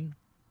arguing,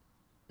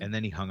 and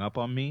then he hung up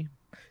on me.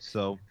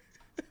 So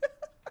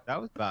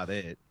that was about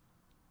it.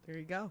 There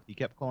you go. He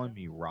kept calling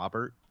me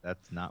Robert.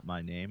 That's not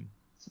my name.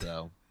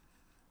 So,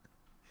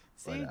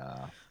 see,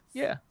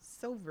 yeah,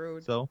 so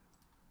rude. So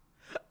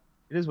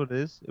it is what it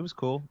is. It was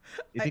cool.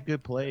 He did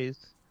good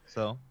plays.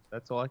 So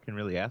that's all I can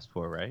really ask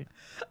for, right?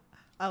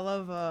 I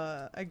love,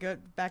 I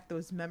got back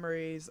those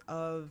memories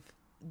of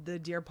the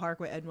Deer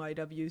Park with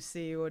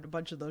NYWC or a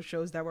bunch of those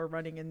shows that were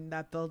running in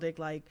that building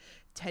like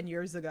 10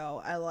 years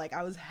ago. I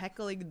was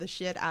heckling the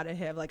shit out of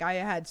him. Like I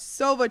had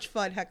so much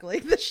fun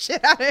heckling the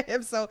shit out of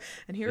him. So,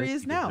 and here he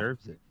is now.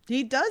 Deserves it.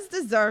 He does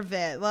deserve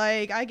it.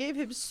 Like I gave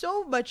him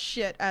so much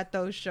shit at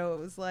those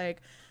shows.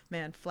 Like,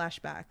 man,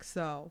 flashback.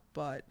 So,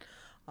 but,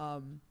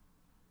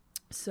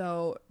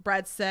 so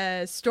Brad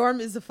says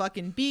Storm is a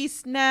fucking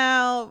beast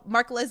now.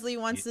 Mark Leslie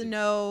wants to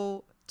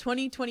know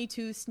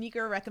 2022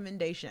 sneaker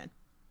recommendation.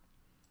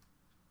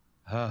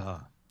 It's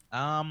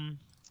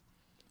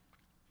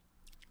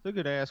a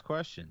good ass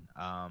question.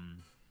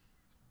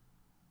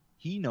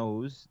 He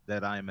knows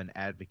that I'm an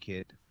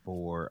advocate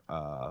for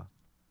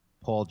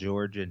Paul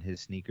George and his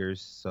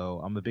sneakers,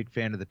 so I'm a big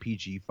fan of the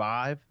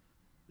PG5.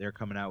 They're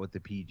coming out with the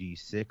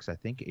PG6, I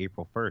think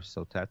April 1st,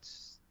 so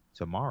that's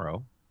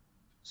tomorrow.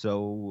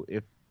 So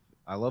if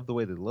I love the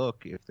way they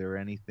look, if they're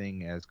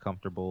anything as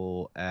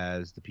comfortable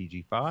as the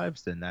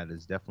PG5s, then that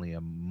is definitely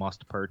a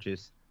must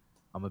purchase.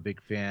 I'm a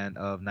big fan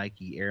of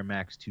Nike Air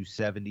Max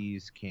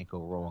 270s. Can't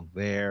go wrong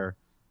there.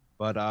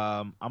 But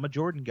I'm a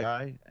Jordan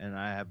guy, and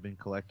I have been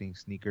collecting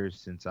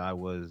sneakers since I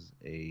was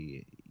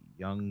a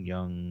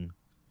young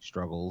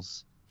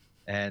struggles.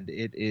 And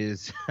it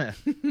is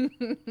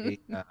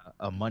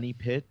a money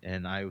pit,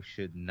 and I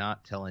should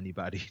not tell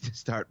anybody to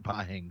start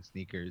buying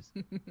sneakers.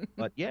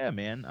 But yeah,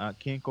 man,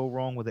 can't go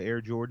wrong with the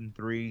Air Jordan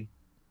 3.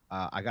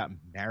 I got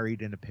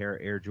married in a pair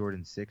of Air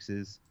Jordan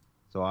 6s,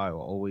 so I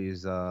will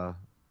always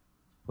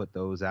put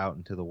those out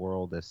into the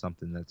world as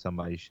something that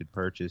somebody should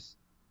purchase.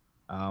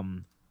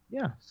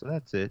 Yeah, so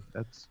that's it.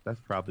 That's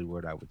probably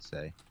what I would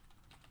say.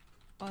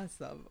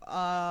 Awesome.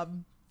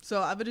 So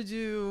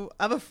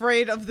I'm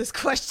afraid of this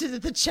question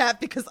in the chat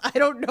because I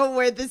don't know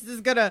where this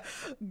is gonna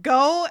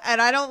go, and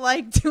I don't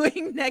like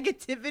doing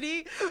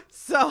negativity.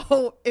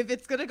 So if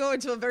it's gonna go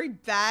into a very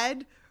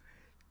bad,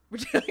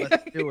 let's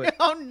do it.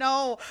 Oh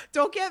no!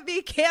 Don't get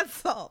me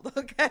canceled,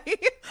 okay?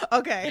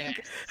 Okay,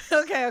 Yes.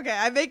 okay.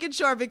 I'm making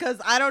sure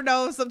because I don't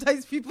know.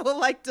 Sometimes people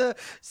like to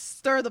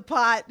stir the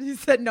pot. He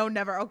said no,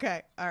 never.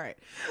 Okay, all right.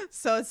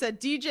 So it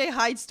said DJ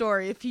Hyde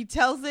story. If he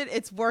tells it,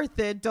 it's worth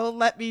it. Don't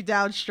let me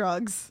down,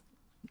 Shrugs.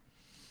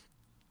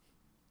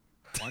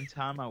 One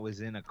time I was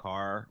in a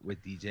car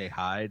with DJ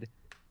Hyde,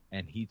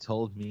 and he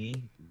told me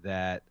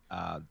that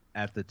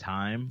at the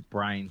time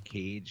Brian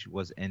Cage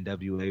was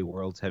NWA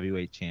World's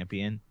Heavyweight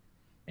Champion,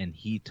 and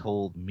he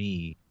told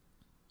me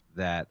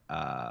that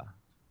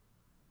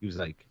he was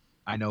like,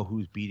 I know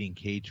who's beating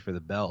Cage for the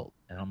belt.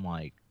 And I'm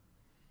like,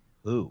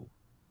 who?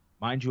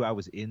 Mind you, I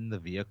was in the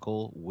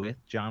vehicle with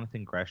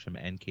Jonathan Gresham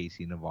and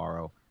Casey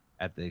Navarro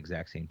at the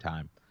exact same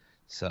time.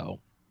 So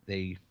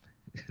they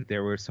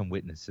there were some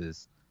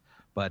witnesses,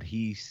 but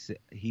he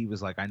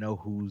was like, I know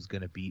who's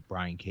gonna beat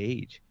Brian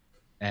Cage,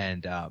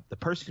 and the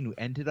person who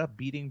ended up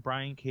beating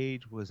Brian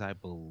Cage was, I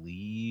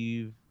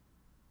believe,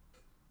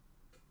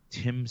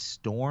 Tim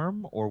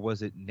Storm, or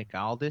was it Nick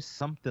Aldis,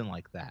 something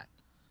like that.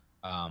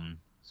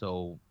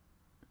 So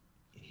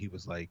he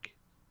was like,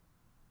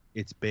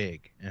 it's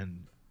big,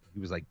 and he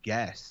was like,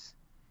 guess,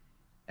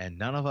 and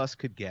none of us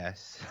could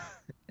guess,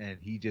 and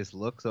he just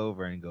looks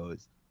over and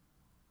goes,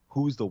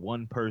 who's the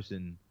one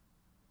person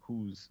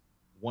who's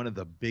one of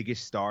the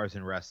biggest stars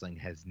in wrestling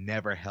has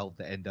never held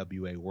the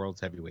NWA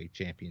World's Heavyweight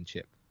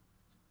Championship?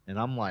 And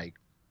I'm like,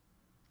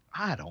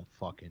 I don't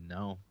fucking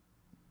know.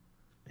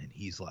 And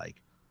he's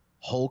like,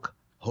 Hulk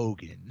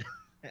Hogan.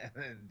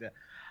 And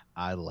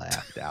I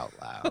laughed out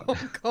loud.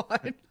 Oh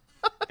God.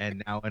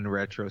 And now in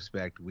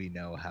retrospect, we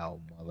know how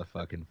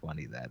motherfucking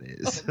funny that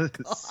is. Oh,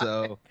 God.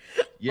 So,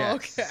 yes,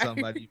 Okay.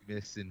 somebody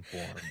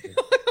misinformed.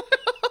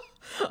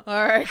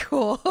 All right,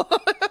 cool.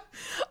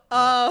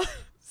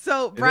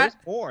 So Brad.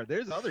 There's more.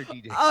 There's other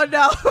DJs. Oh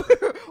no, we're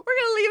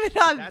gonna leave it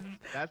on.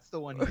 That's the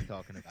one he's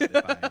talking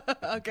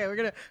about. Okay, we're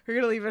gonna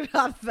leave it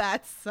on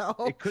that. So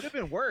It could have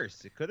been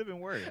worse. It could have been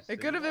worse.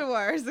 it could have been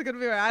worse. It could have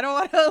been worse. I don't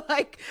want to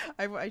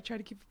I try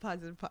to keep a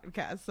positive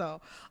podcast.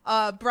 So,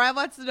 Brad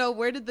wants to know,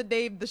 where did the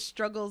name The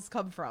Struggles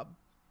come from?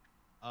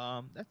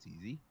 That's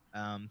easy.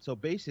 So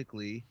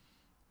basically,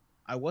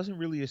 I wasn't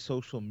really a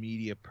social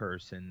media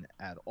person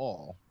at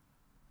all.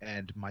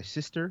 And my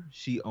sister,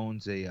 she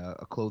owns a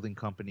clothing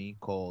company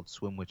called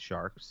Swim with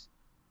Sharks.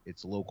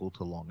 It's local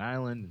to Long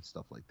Island and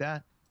stuff like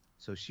that.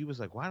 So she was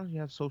like, why don't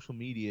you have social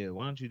media?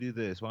 Why don't you do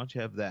this? Why don't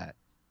you have that?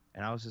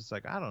 And I was just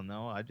like, I don't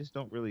know. I just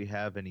don't really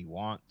have any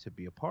want to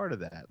be a part of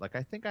that. Like,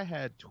 I think I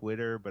had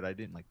Twitter, but I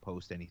didn't like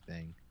post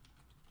anything.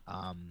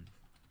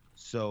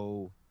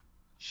 So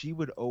she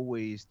would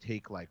always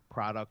take like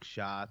product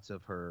shots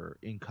of her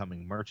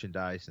incoming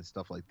merchandise and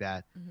stuff like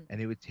that. Mhm.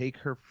 And it would take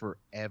her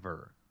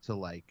forever to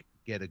like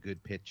get a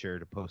good picture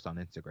to post on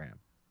Instagram.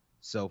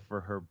 So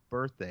for her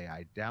birthday,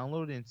 I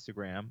downloaded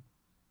Instagram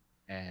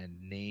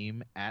and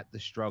name @The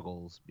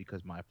Struggles,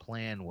 because my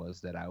plan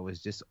was that I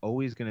was just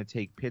always going to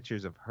take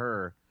pictures of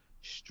her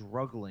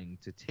struggling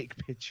to take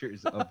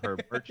pictures of her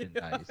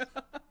merchandise.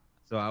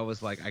 So I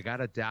was like, I got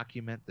to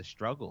document the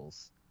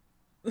struggles.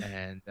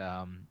 And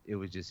it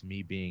was just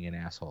me being an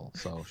asshole.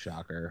 So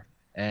shocker.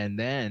 And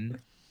then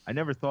I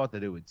never thought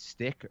that it would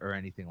stick or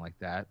anything like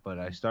that, but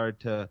I started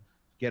to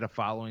get a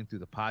following through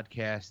the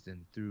podcast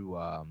and through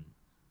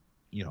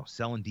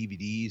selling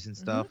DVDs and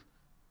stuff.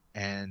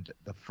 And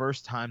the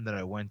first time that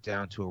I went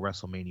down to a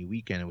WrestleMania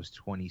weekend, it was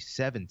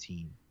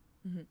 2017.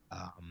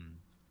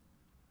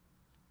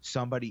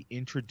 Somebody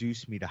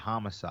introduced me to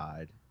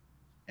Homicide,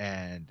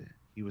 and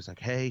he was like,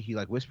 hey, he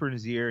like whispered in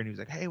his ear, and he was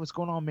like, hey, what's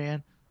going on,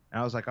 man? And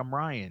I was like, I'm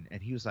Ryan.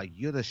 And he was like,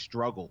 you're The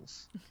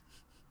Struggles.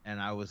 And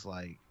I was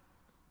like,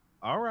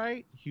 all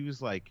right. He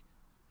was like,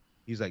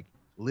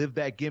 live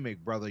that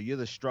gimmick, brother. You're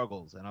The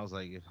Struggles. And I was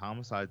like, if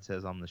Homicide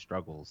says I'm The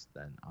Struggles,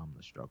 then I'm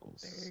The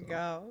Struggles. There you So,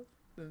 go.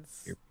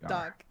 It's here we are.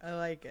 stuck. I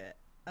like it.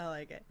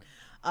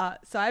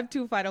 So I have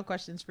two final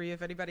questions for you.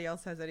 If anybody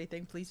else has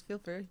anything, please feel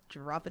free,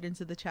 drop it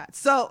into the chat.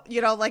 So,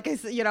 like I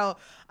said,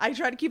 I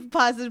try to keep a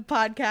positive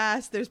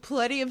podcast. There's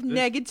plenty of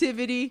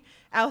negativity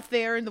out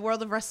there in the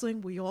world of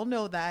wrestling. We all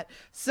know that.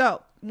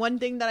 So one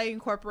thing that I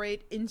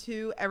incorporate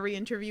into every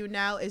interview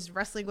now is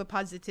wrestling with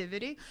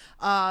positivity.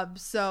 And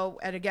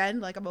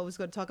again, like I'm always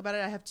going to talk about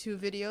it, I have 2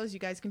 videos. You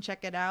guys can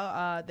check it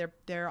out.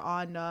 They're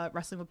on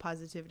Wrestling with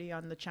Positivity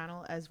on the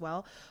channel as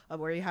well,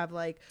 where you have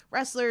like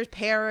wrestlers,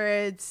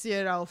 parents,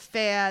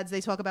 fans.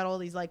 They talk about all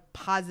these like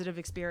positive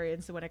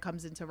experiences when it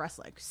comes into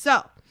wrestling.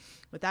 So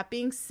with that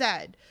being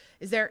said,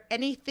 is there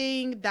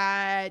anything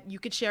that you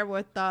could share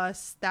with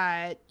us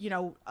that,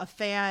 a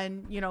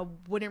fan,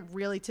 wouldn't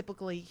really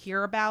typically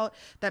hear about,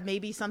 that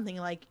maybe something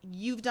like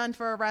you've done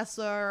for a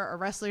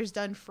wrestler's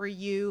done for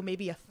you,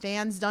 maybe a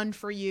fan's done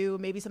for you,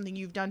 maybe something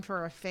you've done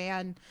for a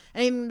fan,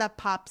 anything that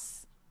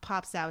pops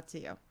out to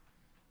you?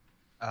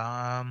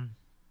 A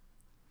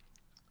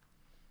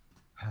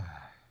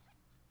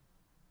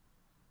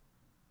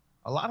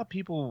lot of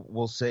people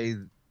will say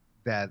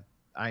that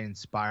I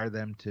inspire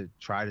them to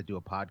try to do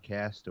a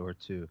podcast or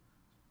to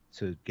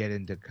get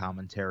into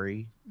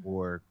commentary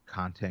or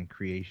content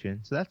creation.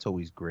 So that's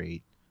always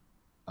great.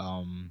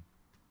 I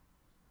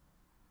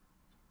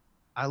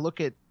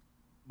look at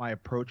my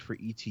approach for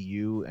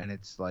ETU, and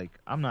it's like,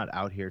 I'm not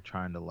out here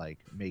trying to like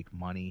make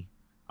money.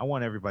 I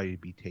want everybody to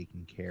be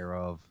taken care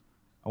of.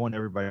 I want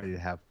everybody to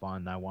have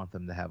fun. I want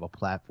them to have a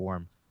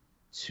platform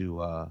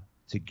to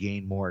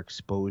gain more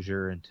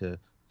exposure and to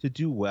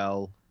do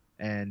well,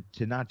 and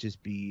to not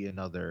just be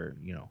another,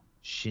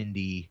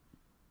 shindy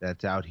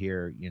that's out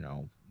here,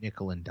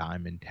 nickel and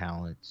diamond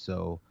talent.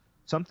 So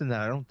something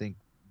that I don't think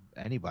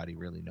anybody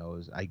really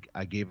knows.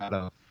 I gave out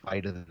a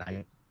Fight of the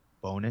Night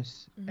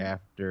bonus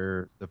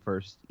after the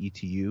first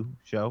ETU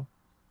show.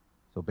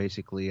 So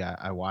basically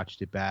I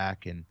watched it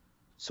back and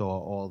saw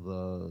all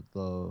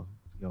the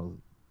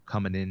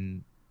coming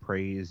in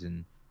praise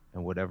and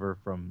whatever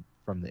from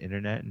from the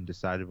internet and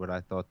decided what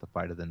I thought the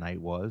fight of the night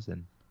was,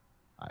 and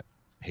I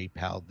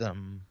PayPal'd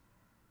them,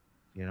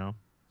 you know,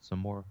 some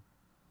more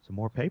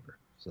paper.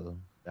 So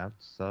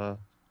that's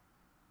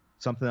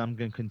something I'm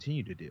going to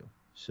continue to do.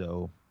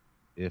 So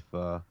if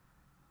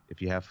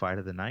you have fight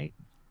of the night,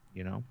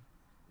 you know,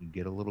 you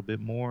get a little bit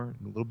more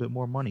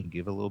money,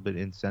 give a little bit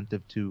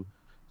incentive to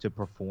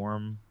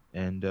perform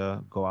and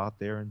go out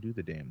there and do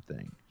the damn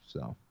thing.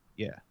 So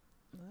yeah.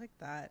 I like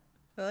that.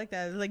 I like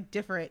that. It's like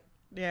different.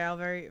 Yeah,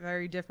 very,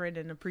 very different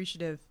and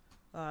appreciative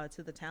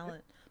to the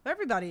talent. But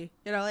everybody,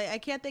 you know, I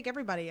can't thank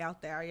everybody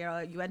out there. You know,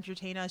 you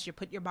entertain us. You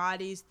put your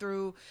bodies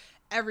through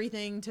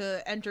everything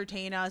to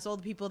entertain us. All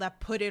the people that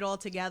put it all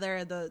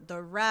together, the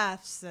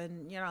refs,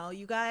 and you know,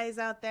 you guys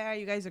out there.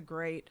 You guys are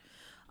great.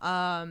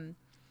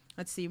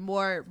 Let's see,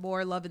 more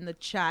love in the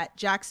chat.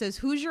 Jack says,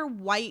 "Who's your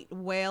white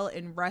whale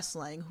in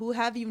wrestling? Who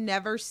have you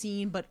never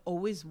seen but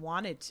always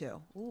wanted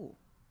to?" Ooh,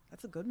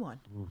 that's a good one.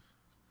 Ooh.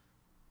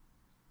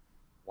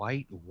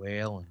 White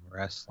whale in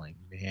wrestling,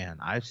 man.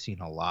 I've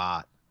seen a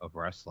lot of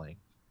wrestling.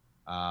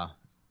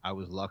 I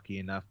was lucky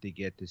enough to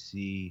get to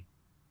see,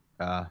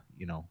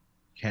 you know,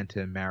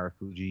 Kenta and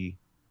Marufuji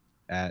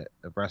at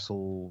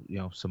wrestle, you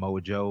know,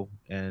 Samoa Joe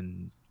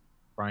and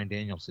Bryan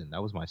Danielson.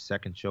 That was my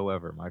second show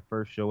ever. My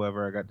first show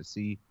ever, I got to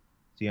see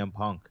CM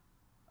Punk.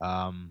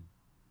 I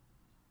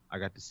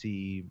got to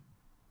see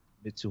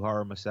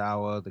Mitsuharu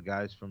Misawa, the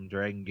guys from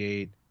Dragon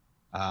Gate.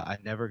 I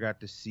never got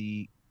to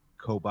see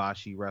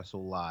Kobashi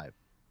wrestle live.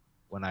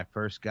 When I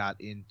first got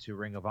into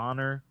Ring of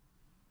Honor,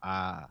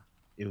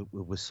 it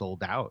was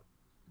sold out.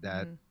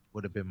 That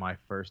would have been my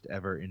first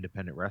ever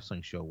independent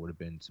wrestling show. Would have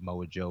been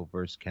Samoa Joe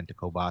versus Kenta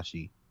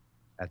Kobashi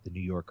at the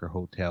New Yorker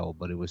Hotel,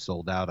 but it was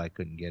sold out. I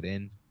couldn't get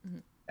in,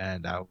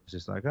 and I was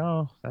just like,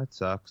 "Oh, that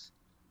sucks."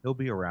 He'll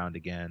be around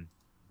again.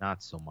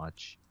 Not so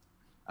much.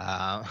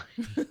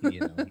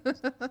 You know,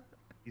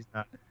 he's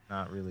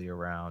not really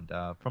around.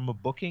 From a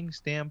booking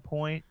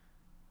standpoint,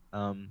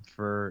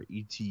 for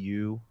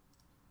ETU,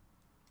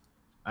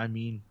 I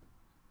mean,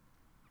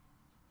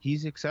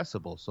 he's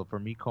accessible. So for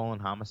me, calling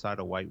Homicide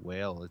a white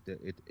whale,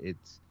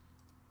 it's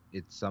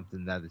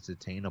something that is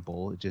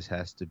attainable. It just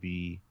has to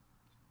be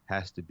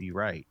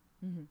right.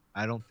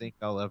 I don't think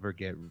I'll ever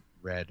get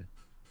Red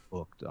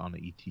booked on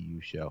an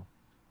ETU show,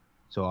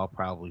 so I'll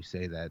probably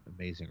say that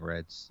Amazing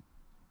Red's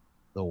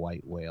the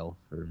white whale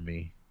for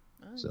me.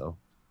 So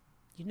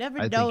you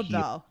never know,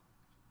 though.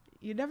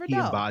 You never know.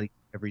 He embodies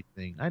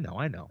everything. I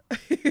know.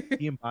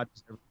 He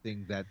embodies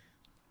everything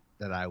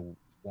that I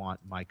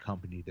want my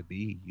company to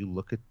be. You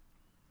look at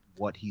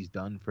what he's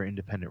done for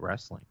independent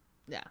wrestling.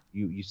 Yeah.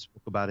 You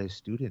spoke about his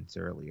students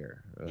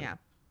earlier. Yeah.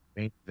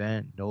 Main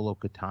Event, Nolo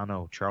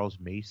Catano, Charles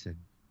Mason,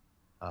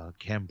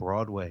 Ken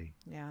Broadway.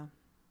 Yeah.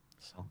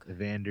 So good.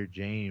 Evander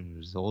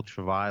James,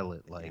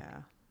 Ultraviolet. Like,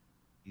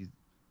 yeah.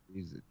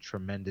 He's a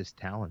tremendous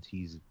talent.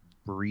 He's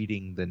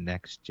breeding the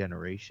next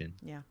generation.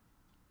 Yeah.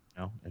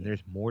 You know, and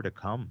there's more to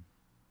come.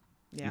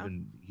 Yeah.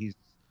 Even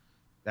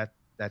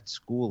that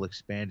school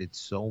expanded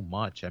so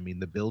much. I mean,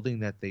 the building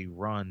that they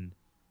run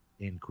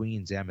in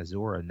Queens,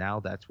 Amazura, now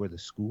that's where the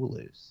school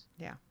is.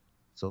 Yeah.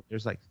 So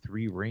there's like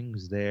 3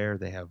 rings there.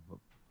 They have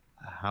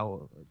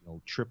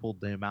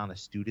tripled the amount of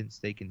students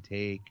they can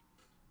take.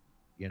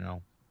 You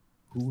know,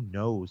 who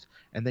knows?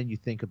 And then you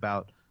think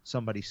about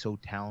somebody so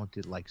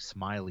talented like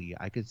Smiley.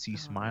 I could see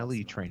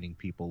Smiley training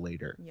people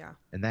later. Yeah.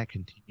 And that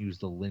continues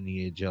the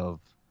lineage of,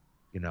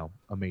 you know,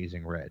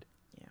 Amazing Red.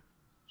 Yeah.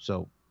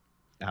 So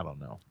I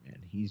don't know, man.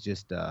 He's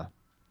just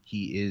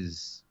he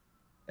is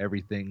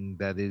everything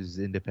that is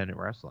independent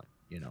wrestling,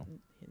 you know.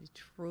 He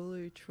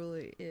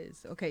truly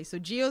is. Okay, so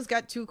Gio's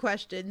got 2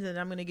 questions, and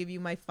I'm going to give you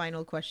my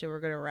final question. We're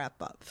going to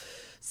wrap up.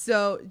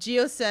 So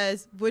Gio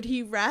says, would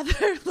he rather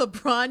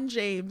LeBron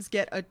James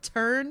get a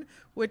turn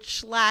with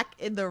Schlack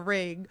in the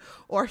ring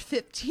or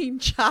 15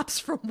 chops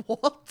from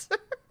Walter?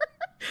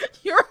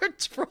 You're a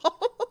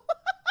troll.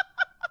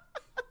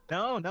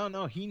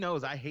 No. He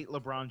knows I hate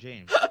LeBron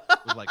James.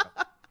 With like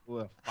a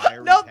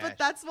fiery no, passion. but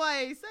that's why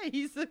I say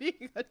he's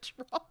being a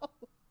troll.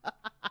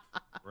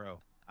 Bro,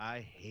 I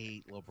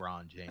hate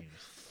LeBron James.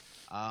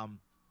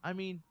 I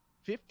mean,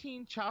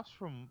 15 chops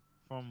from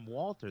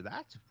Walter,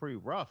 that's pretty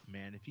rough,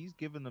 man. If he's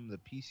giving them the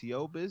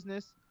PCO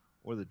business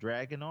or the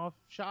dragging off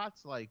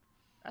shots, like,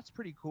 that's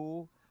pretty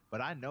cool.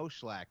 But I know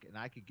Schlack, and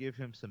I could give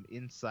him some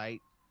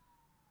insight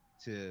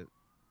to...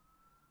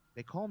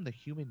 They call him the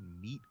human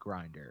meat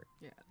grinder.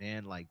 Yeah.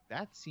 Man, like,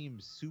 that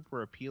seems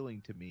super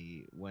appealing to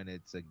me when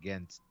it's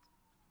against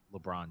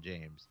LeBron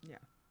James. Yeah.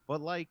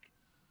 But, like,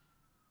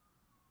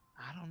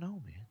 I don't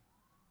know, man.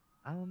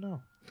 I don't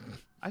know.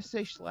 I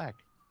say Schlack.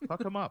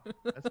 Fuck him up.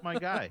 That's my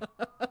guy.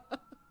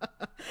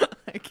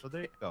 So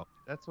there you go.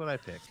 That's what I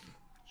picked.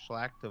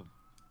 Schlack to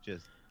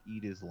just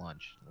eat his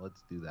lunch.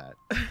 Let's do that.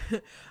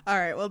 All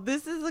right. Well,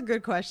 this is a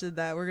good question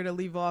that we're going to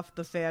leave off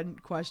the fan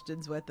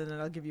questions with, and then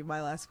I'll give you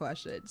my last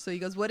question. So he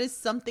goes, what is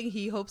something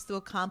he hopes to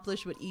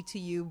accomplish with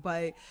ETU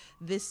by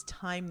this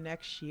time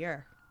next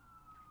year?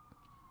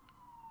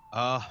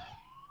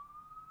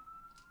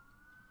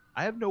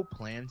 I have no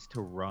plans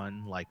to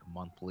run like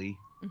monthly.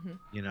 Hmm.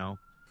 You know,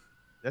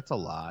 that's a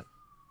lot.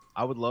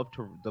 I would love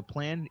to. The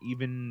plan,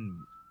 even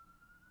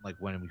like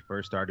when we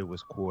first started,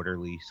 was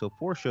quarterly, so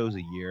 4 shows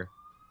a year.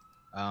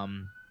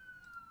 Um,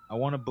 I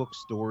want to book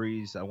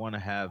stories. I want to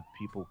have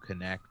people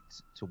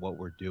connect to what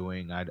we're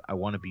doing. I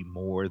want to be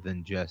more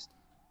than just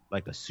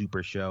like a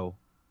super show.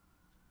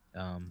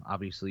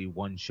 Obviously,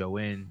 one show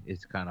in,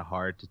 it's kind of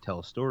hard to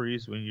tell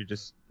stories when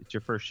it's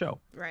your first show.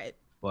 Right.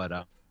 But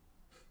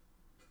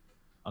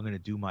I'm gonna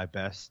do my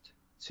best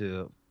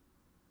to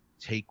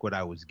take what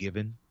I was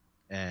given,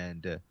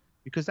 and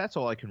because that's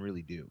all I can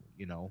really do,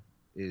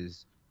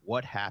 is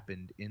what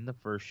happened in the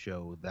first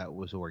show that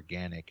was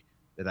organic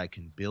that I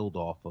can build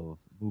off of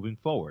moving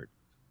forward.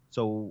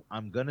 So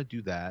I'm gonna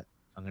do that.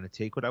 I'm gonna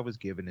take what I was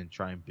given and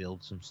try and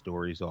build some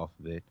stories off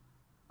of it.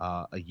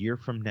 A year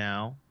from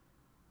now,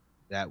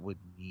 that would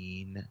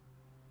mean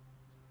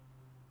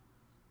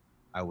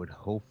I would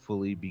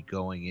hopefully be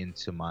going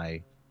into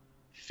my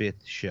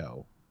 5th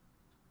show.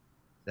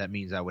 That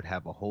means I would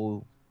have a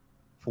whole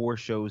 4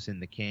 shows in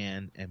the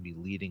can and be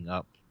leading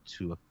up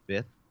to a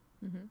 5th.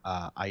 Hmm.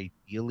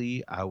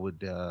 Ideally, I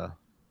would.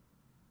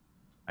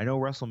 I know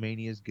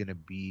WrestleMania is gonna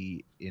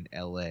be in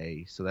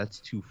LA, so that's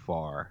too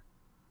far.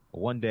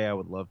 But one day I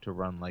would love to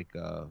run like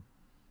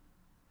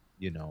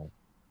you know,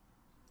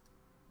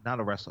 not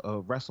a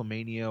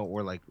WrestleMania,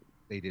 or like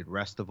they did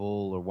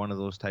Restival or one of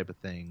those type of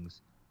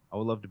things. I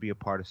would love to be a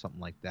part of something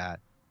like that.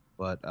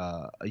 But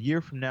a year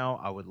from now,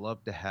 I would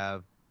love to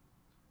have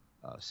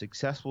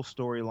successful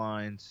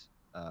storylines,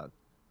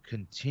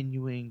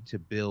 continuing to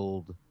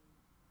building,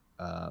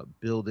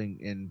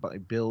 and by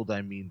build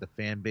I mean the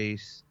fan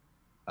base,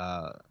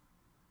 uh,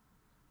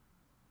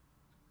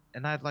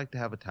 and I'd like to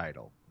have a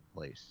title in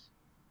place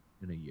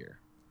in a year,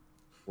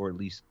 or at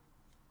least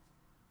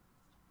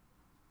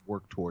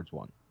work towards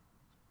one.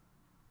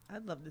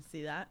 I'd love to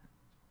see that.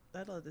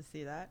 I'd love to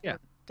see that. Yeah.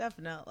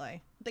 Definitely.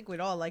 I think we'd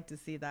all like to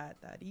see that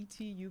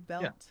ETU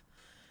belt. Yeah.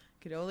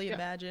 Could only Yeah.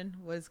 imagine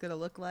what it's gonna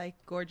look like.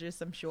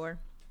 Gorgeous, I'm sure.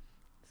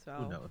 So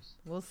Who knows?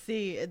 we'll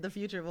see in the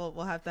future.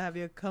 We'll have to have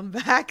you come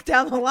back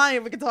down the line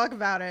and we can talk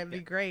about it. It'd be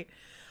great.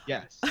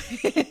 Yes.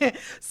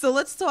 So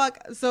let's talk.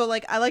 So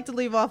like I like to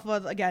leave off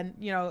with, again,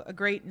 a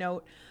great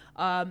note.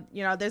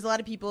 There's a lot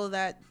of people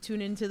that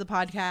tune into the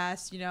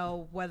podcast,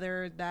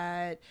 whether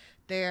that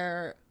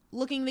they're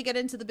looking to get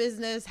into the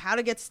business, how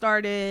to get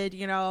started,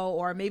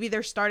 or maybe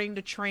they're starting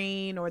to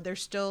train, or they're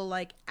still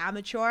like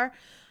amateur.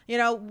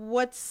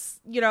 What's,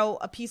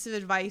 a piece of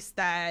advice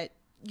that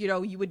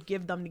you would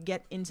give them to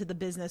get into the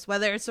business,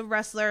 whether it's a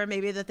wrestler,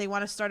 maybe that they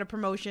want to start a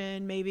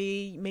promotion,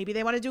 maybe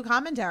they want to do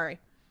commentary.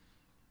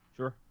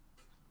 Sure.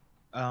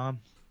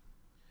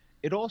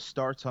 It all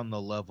starts on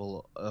the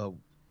level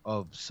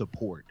of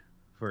support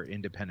for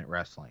independent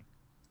wrestling.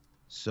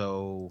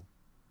 So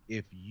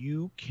if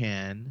you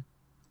can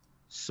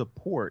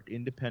support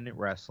independent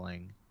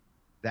wrestling,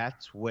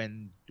 that's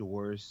when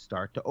doors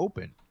start to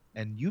open.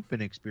 And you've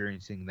been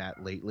experiencing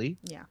that lately.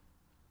 Yeah.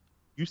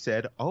 You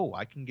said, "Oh,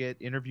 I can get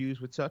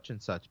interviews with such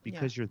and such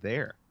because you're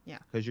there." Yeah.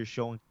 Because you're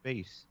showing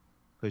face,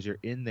 because you're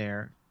in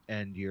there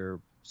and you're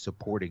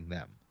supporting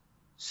them.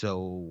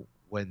 So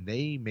when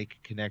they make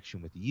a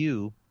connection with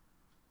you,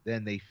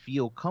 then they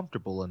feel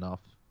comfortable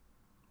enough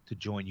to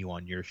join you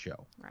on your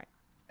show. Right.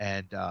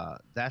 And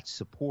that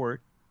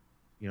support,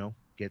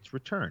 gets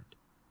returned.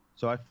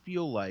 So I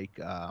feel like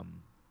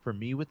for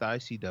me with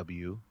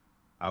ICW,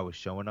 I was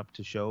showing up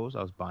to shows,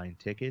 I was buying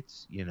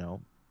tickets,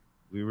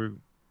 we were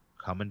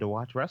coming to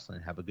watch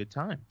wrestling, have a good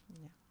time.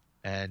 Yeah.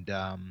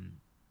 And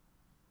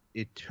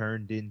it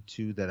turned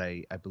into that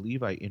I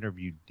believe I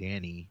interviewed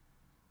Danny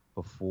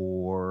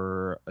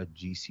before a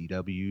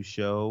GCW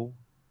show,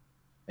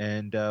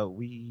 and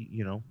we,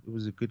 it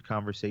was a good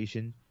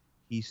conversation.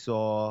 He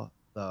saw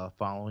the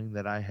following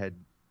that I had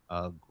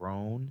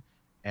grown,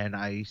 and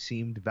I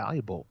seemed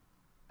valuable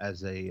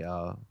as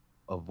a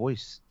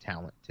voice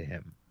talent to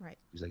him. Right.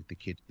 He's like, the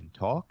kid can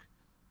talk,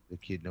 the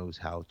kid knows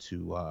how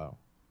to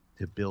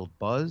build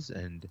buzz,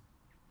 and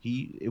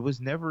it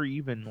was never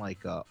even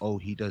like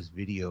he does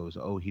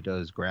videos, he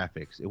does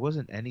graphics. It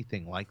wasn't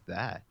anything like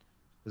that,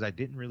 because I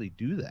didn't really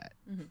do that.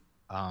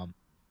 Mm-hmm.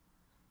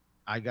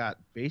 I got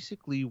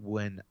basically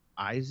when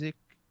Isaac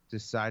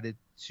decided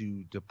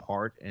to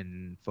depart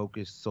and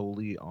focus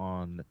solely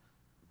on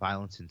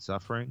violence and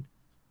suffering,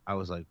 I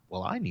was like,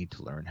 well, I need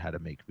to learn how to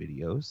make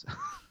videos.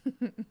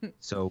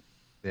 So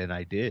then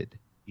I did.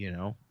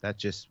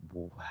 That's just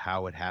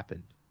how it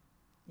happened.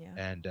 Yeah.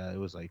 And it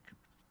was like,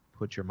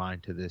 put your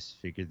mind to this,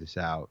 figure this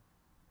out,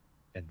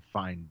 and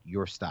find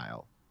your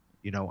style.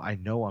 I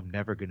know I'm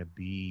never going to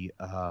be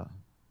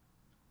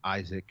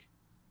Isaac.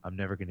 I'm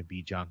never going to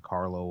be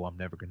Giancarlo. I'm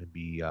never going to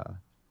be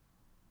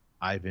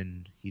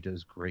Ivan. He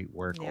does great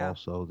work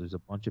also. There's a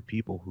bunch of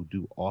people who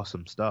do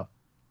awesome stuff.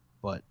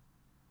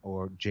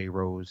 Or J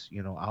Rose,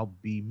 I'll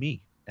be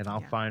me, and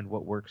I'll find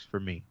what works for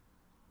me.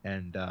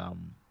 And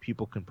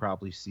people can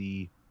probably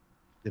see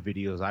the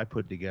videos I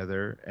put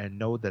together and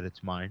know that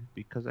it's mine,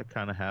 because I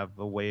kind of have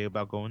a way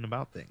about going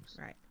about things.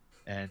 Right.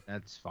 And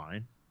that's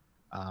fine.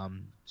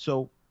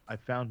 So I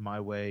found my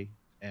way,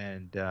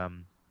 and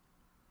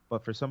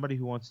but for somebody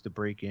who wants to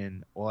break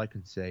in, all I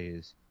can say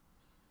is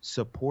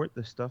support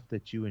the stuff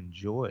that you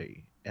enjoy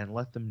and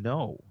let them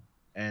know.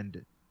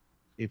 And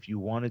if you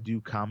want to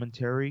do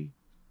commentary,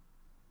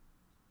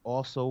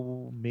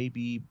 also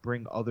maybe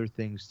bring other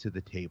things to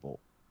the table.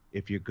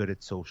 If you're good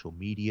at social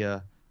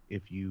media,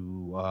 if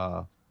you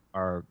are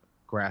a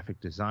graphic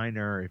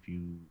designer, if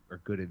you are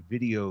good at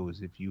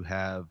videos, if you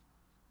have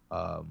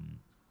um,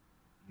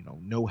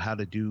 know how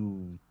to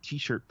do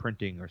t-shirt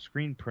printing or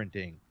screen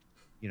printing,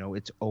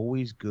 it's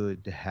always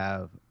good to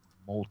have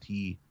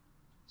multi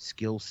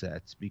skill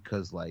sets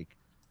because like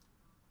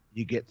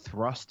you get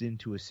thrust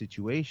into a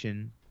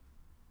situation,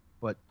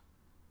 but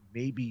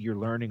maybe you're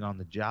learning on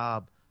the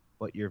job,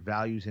 but your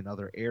values in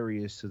other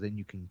areas, so then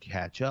you can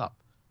catch up.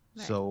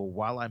 Right. So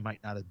while I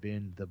might not have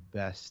been the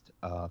best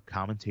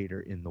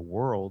commentator in the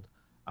world,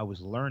 I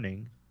was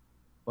learning,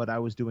 but I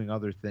was doing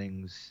other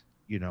things,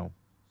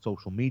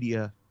 social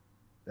media.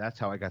 That's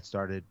how I got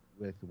started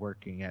with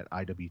working at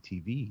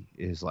IWTV.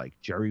 Is like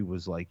Jerry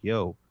was like,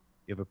 "Yo,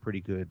 you have a pretty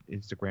good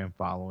Instagram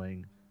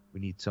following. We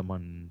need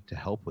someone to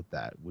help with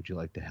that. Would you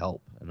like to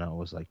help?" And I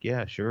was like,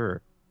 "Yeah,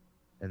 sure."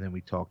 And then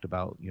we talked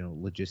about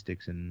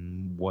logistics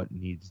and what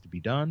needs to be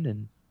done,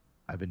 and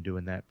I've been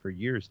doing that for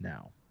years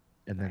now.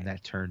 And then Right.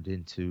 that turned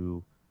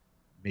into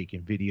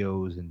making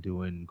videos and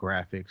doing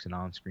graphics and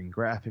on-screen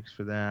graphics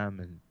for them,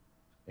 and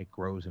it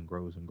grows and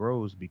grows and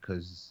grows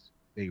because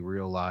they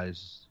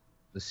realize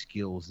the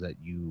skills that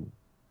you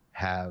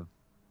have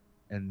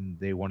and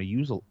they want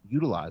to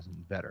utilize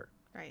them better.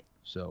 Right.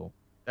 So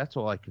that's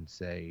all I can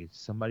say.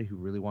 Somebody who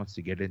really wants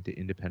to get into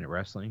independent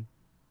wrestling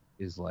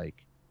is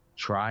like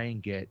try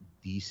and get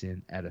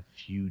decent at a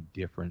few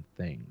different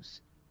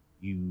things.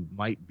 You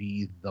might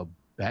be the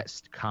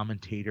best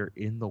commentator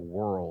in the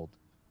world,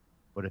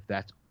 but if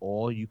that's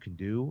all you can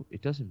do,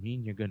 it doesn't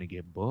mean you're going to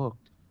get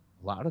booked.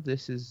 A lot of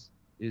this is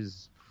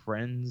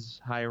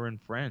friends hiring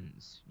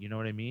friends. You know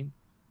what I mean?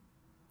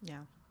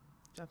 Yeah.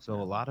 So a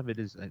Definitely. lot of it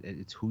is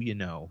it's who you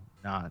know,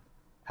 not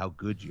how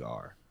good you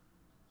are.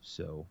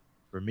 So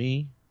for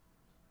me,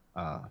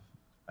 uh,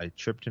 I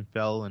tripped and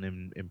fell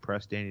and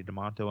impressed Danny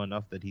DeMonto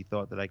enough that he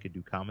thought that I could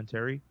do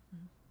commentary,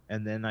 Mhm.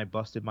 and then I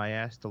busted my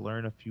ass to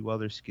learn a few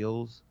other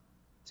skills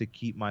to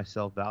keep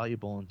myself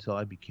valuable until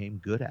I became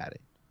good at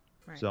it.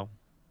 Right. So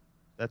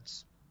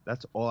that's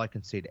that's all I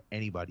can say to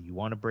anybody. You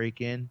want to break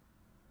in,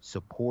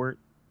 support,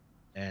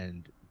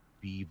 and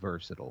be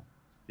versatile.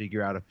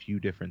 Figure out a few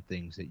different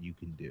things that you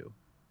can do.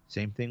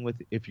 Same thing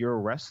with if you're a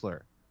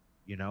wrestler.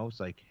 It's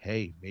like,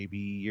 hey, maybe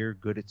you're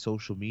good at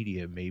social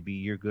media, maybe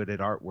you're good at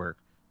artwork,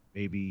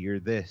 maybe you're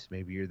this,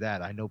 maybe you're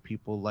that. I know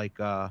people like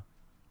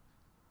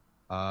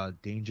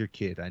Danger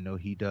Kid. I know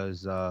he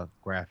does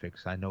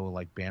graphics. I know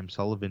like Bam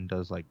Sullivan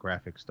does like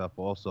graphic stuff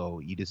also.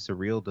 Edith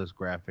Surreal does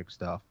graphic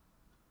stuff.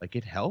 Like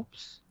it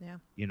helps, Yeah.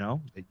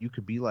 that you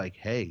could be like,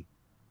 hey,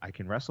 I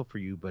can wrestle for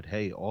you, but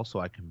hey, also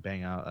I can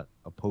bang out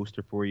a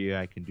poster for you.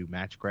 I can do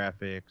match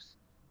graphics.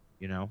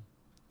 You know,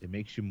 it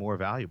makes you more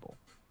valuable.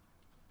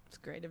 It's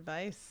great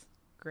advice.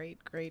 Great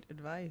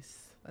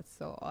advice. That's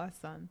so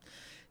awesome.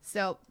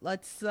 So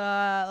let's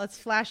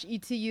flash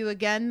ETU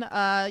again.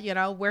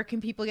 Where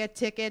can people get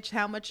tickets?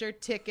 How much are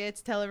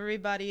tickets? Tell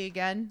everybody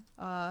again.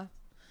 A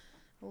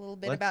little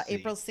bit Let's about see.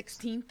 April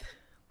 16th.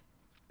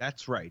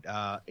 That's right.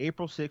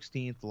 April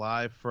 16th,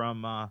 live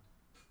from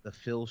the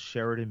Phil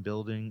Sheridan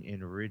building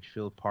in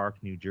Ridgefield Park,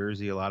 New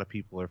Jersey. A lot of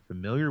people are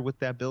familiar with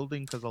that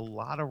building because a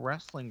lot of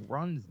wrestling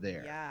runs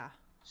there. Yeah.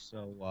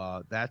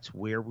 So that's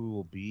where we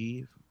will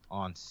be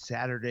on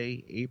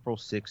Saturday, April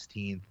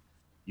 16th.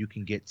 You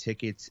can get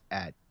tickets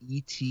at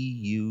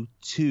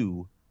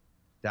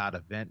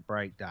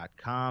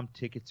etu2.eventbrite.com.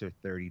 Tickets are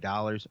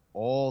 $30.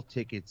 All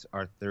tickets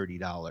are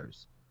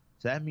 $30.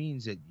 So that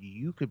means that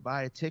you could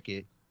buy a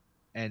ticket,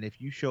 and if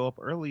you show up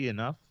early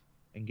enough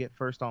and get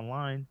first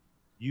online,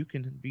 you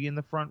can be in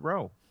the front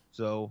row.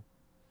 So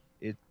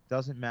it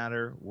doesn't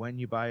matter when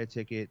you buy a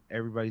ticket.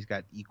 Everybody's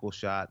got equal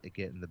shot at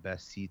getting the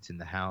best seats in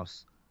the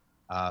house.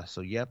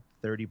 So yep,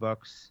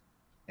 $30,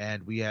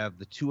 and we have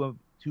the two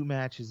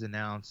matches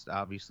announced.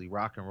 Obviously,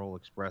 Rock and Roll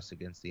Express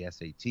against the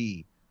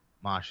SAT,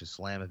 Masha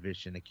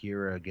Slamovich and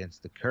Akira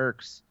against the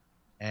Kirks.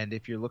 And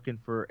if you're looking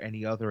for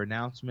any other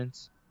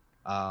announcements,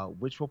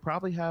 which we'll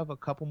probably have a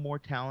couple more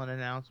talent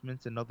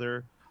announcements and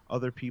other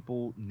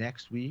people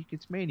next week.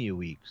 It's Mania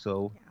week,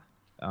 so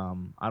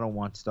I don't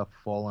want stuff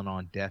falling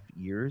on deaf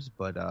ears.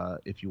 But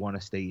if you want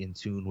to stay in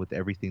tune with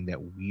everything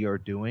that we are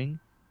doing,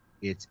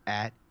 it's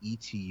at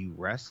ETU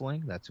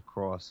Wrestling. That's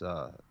across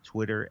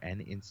Twitter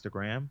and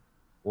Instagram,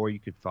 or you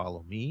could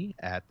follow me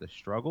at The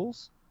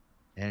Struggles.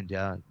 And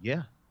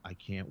yeah, I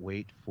can't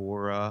wait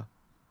for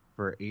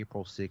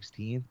April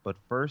 16th. But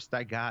first,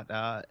 I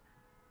got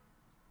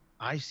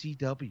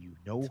ICW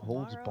No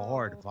Holds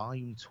Barred Tomorrow.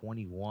 Volume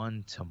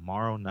 21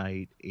 tomorrow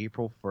night,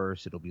 April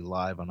 1st. It'll be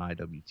live on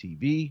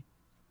IWTV.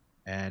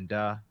 And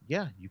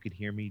yeah, you can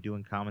hear me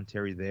doing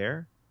commentary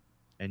there.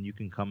 And you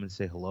can come and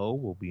say hello.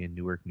 We'll be in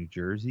Newark, New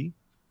Jersey.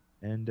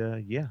 And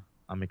yeah,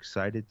 I'm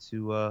excited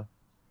to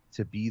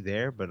to be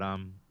there, but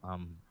I'm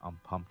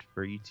pumped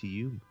for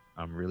you.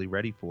 I'm really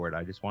ready for it.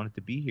 I just wanted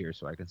to be here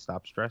so I can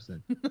stop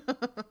stressing.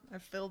 I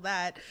feel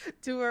that.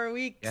 2 more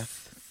weeks. Yeah.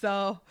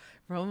 So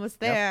we're almost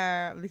Yep.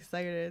 there. I'm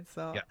excited.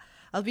 So Yep.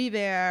 I'll be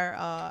there.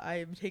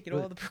 I'm taking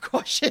all Good. the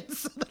precautions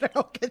so that I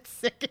don't get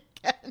sick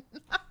again.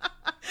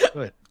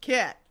 Good.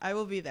 Can't. I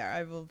will be there.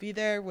 I will be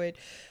there with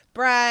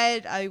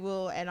Brad. We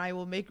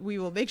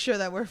will make sure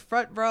that we're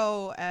front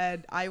row,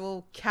 and I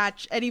will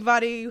catch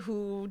anybody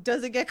who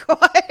doesn't get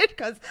caught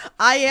because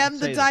I am the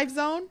say that. dive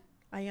zone.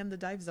 I am the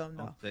dive zone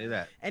though. Don't say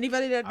that.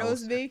 Anybody that I will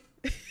knows me,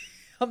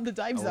 I'm the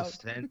dive I will zone.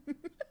 send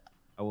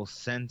I will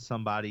send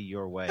somebody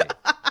your way.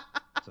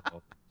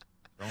 So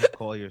don't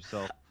call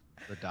yourself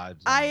the dive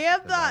zone. I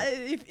am because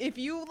the if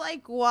you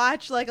like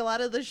watch like a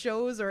lot of the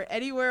shows or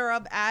anywhere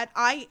I'm at,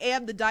 I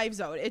am the dive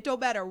zone. It don't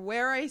matter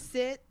where I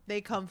sit, they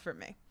come for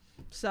me.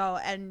 So,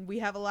 and we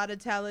have a lot of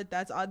talent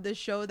that's on this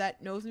show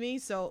that knows me.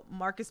 So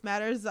Marcus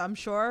Matters, I'm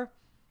sure,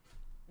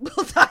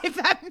 will dive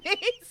at me.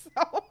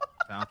 So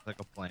Sounds like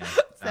a plan.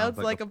 Sounds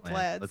like a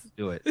plan. Let's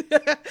do it.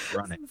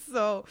 Run it.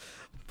 So,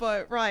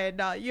 but Ryan,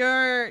 no,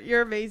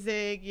 you're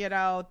amazing. You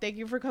know, thank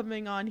you for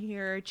coming on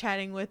here,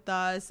 chatting with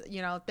us.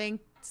 You know,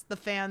 thanks the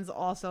fans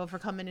also for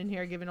coming in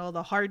here, giving all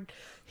the hard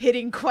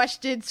hitting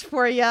questions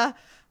for you.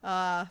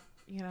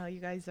 You know, you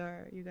guys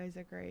are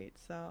great.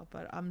 So,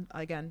 but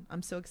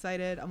I'm so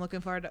excited. I'm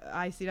looking forward to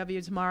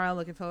ICW tomorrow.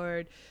 Looking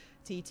forward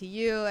to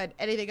ETU and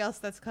anything else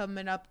that's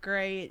coming up.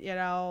 Great, you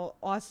know,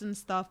 awesome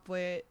stuff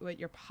with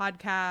your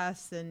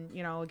podcast, and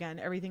you know, again,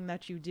 everything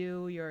that you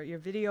do, your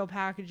video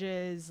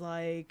packages.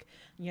 Like,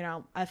 you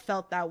know, I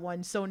felt that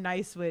one so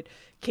nice with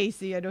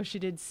Casey. I know she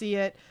didn't see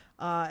it.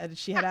 And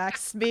she had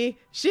asked me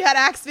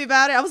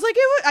about it. I was like,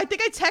 I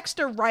think I texted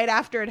her right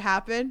after it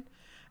happened.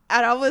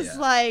 And I was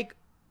like,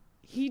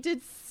 he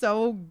did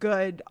so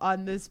good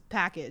on this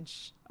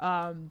package.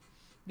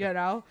 You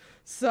know?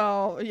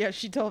 So yeah,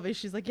 she told me,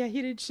 she's like, yeah,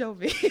 he didn't show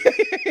me.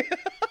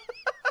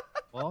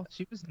 Well,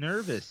 she was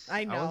nervous.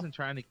 I know. I wasn't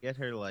trying to get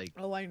her like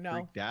Oh, I know.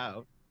 freaked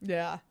out.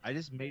 Yeah. I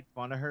just made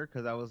fun of her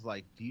because I was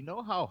like, do you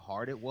know how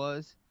hard it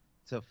was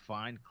to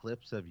find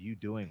clips of you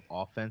doing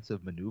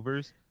offensive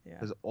maneuvers? Yeah.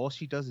 Because all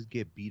she does is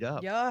get beat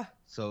up. Yeah.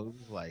 So it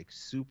was like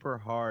super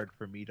hard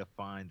for me to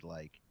find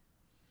like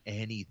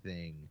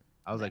anything.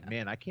 I was like,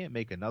 man, I can't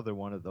make another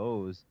one of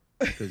those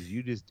because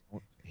you just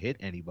don't hit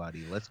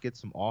anybody. Let's get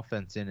some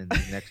offense in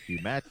the next few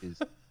matches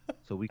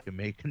so we can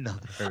make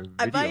another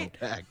video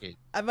package.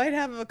 I might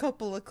have a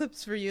couple of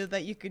clips for you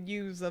that you could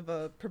use of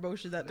a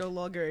promotion that no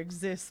longer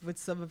exists with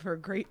some of her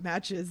great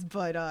matches.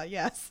 But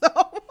yeah, so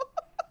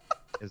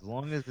As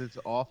long as it's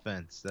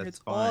offense, that's it's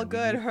fine. all We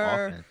good. need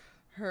offense.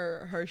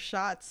 Her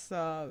shots,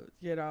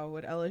 you know,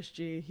 with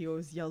LSG, he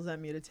always yells at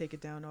me to take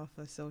it down off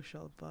of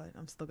social, but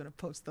I'm still gonna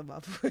post them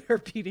up with her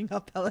beating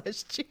up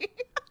LSG.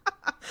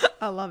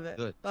 I love it.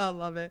 Good. I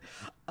love it.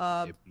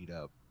 Get beat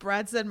up.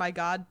 Brad said my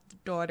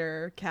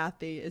goddaughter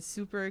Kathy is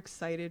super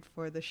excited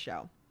for the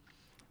show.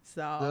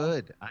 So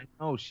Good. I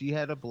know she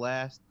had a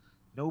blast.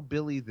 No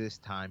Billy this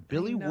time.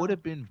 Billy know. would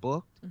have been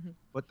booked, Mhm.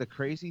 but the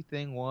crazy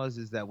thing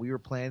is that we were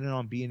planning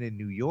on being in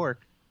New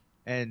York,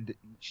 and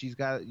you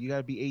got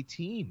to be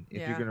 18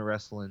 if Yeah. you're gonna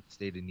wrestle in the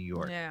state of New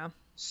York. Yeah.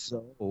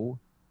 So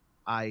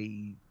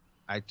I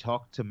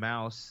talked to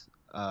Mouse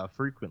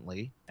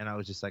frequently, and I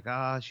was just like,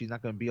 she's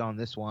not gonna be on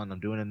this one. I'm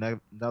doing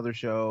another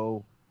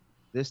show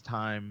this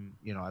time.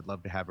 You know, I'd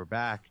love to have her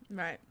back.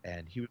 Right.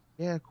 And he was,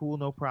 yeah, cool,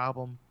 no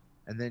problem.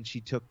 And then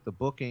she took the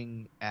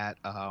booking at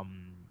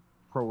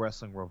Pro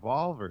Wrestling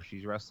Revolver.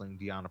 She's wrestling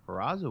Deonna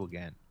Purrazzo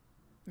again.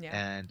 Yeah.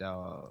 And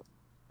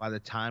by the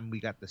time we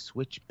got the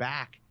switch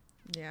back,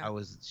 Yeah.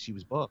 she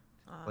was booked.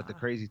 But the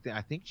crazy thing,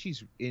 I think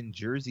she's in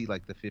Jersey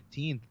like the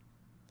 15th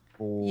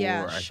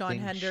for Sean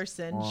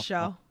Henderson Sean-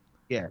 show.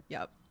 Yeah,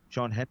 Yep.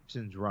 Sean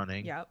Henderson's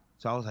running. Yep.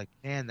 So I was like,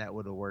 man, that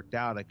would have worked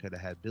out. I could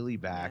have had Billy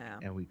back, Yeah.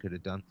 and we could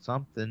have done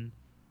something.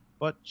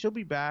 But she'll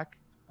be back.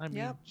 I mean,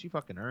 Yep. she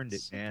fucking earned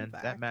it, She'll be man.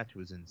 back. That match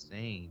was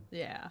insane.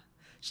 Yeah.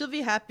 She'll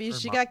be happy. Her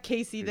She mom- got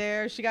Casey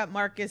there. She got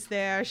Marcus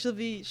there. She'll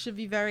be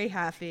very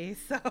happy.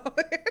 So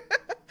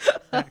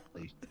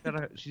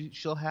Exactly.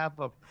 She'll have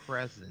a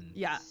presence.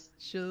 yeah,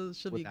 she'll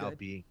be without good.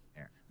 being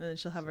there. And then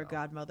she'll have her So.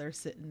 godmother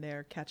sitting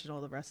there catching all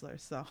the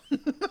wrestlers. So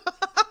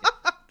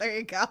there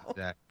you go.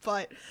 Exactly.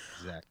 But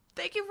Exactly.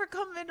 thank you for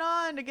coming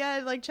on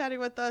again, like chatting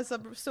with us.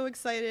 I'm so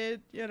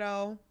excited. You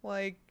know,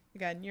 like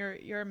again,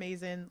 you're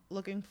amazing.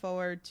 Looking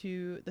forward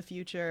to the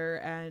future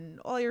and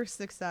all your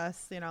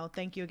success. You know,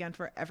 thank you again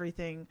for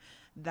everything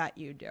that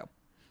you do.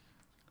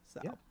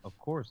 So Yeah, of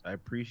course. I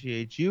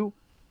appreciate you.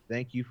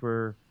 Thank you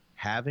for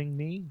having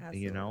me. Absolutely.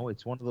 You know,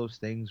 it's one of those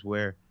things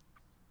where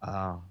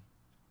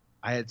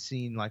I had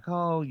seen like,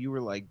 oh, you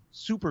were like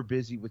super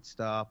busy with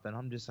stuff, and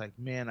I'm just like,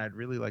 man, I'd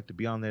really like to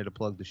be on there to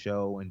plug the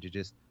show and to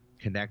just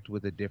connect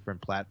with a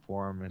different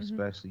platform, and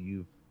especially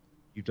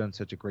you've done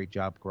such a great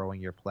job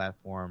growing your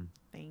platform.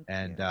 thank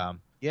And you.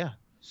 yeah,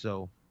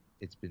 so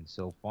it's been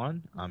so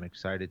fun. I'm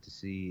excited to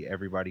see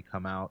everybody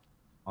come out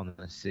on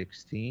the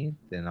 16th,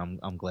 and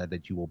I'm glad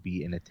that you will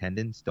be in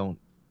attendance. Don't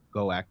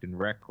go acting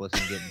reckless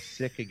and getting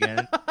sick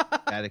again.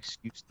 That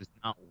excuse does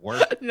not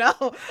work. No,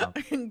 Um,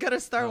 I'm gonna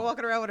start no.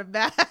 walking around with a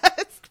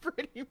mask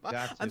pretty much.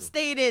 Got I'm to.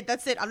 staying in.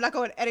 That's it. I'm not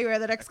going anywhere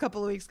the next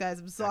couple of weeks, guys.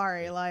 I'm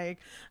sorry. Exactly. Like,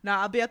 no,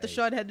 I'll be at the Hey.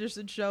 Sean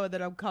Henderson show and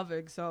then I'm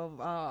coming.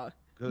 So,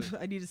 Good.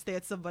 I need to stay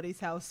at somebody's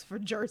house for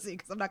Jersey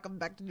because I'm not coming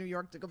back to New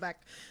York to go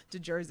back to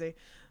Jersey.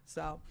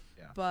 So,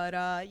 Yeah.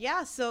 but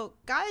yeah. So,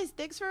 guys,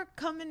 thanks for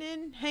coming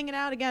in, hanging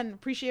out again.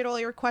 Appreciate all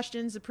your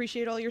questions.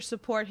 Appreciate all your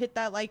support. Hit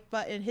that like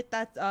button. Hit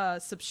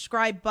that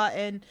subscribe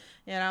button.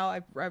 You know,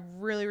 I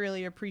really,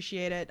 really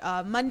appreciate it.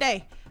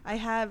 Monday, I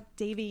have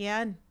Davey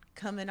Yan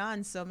coming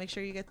on, so make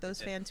sure you get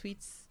those fan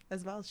tweets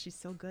as well. She's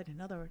so good.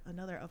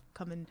 Another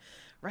upcoming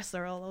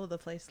wrestler all over the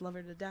place. Love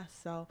her to death.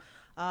 So,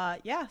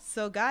 yeah.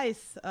 So,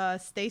 guys,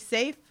 stay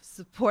safe,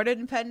 support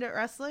independent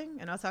wrestling,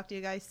 and I'll talk to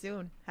you guys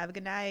soon. Have a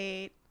good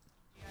night.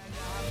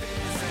 I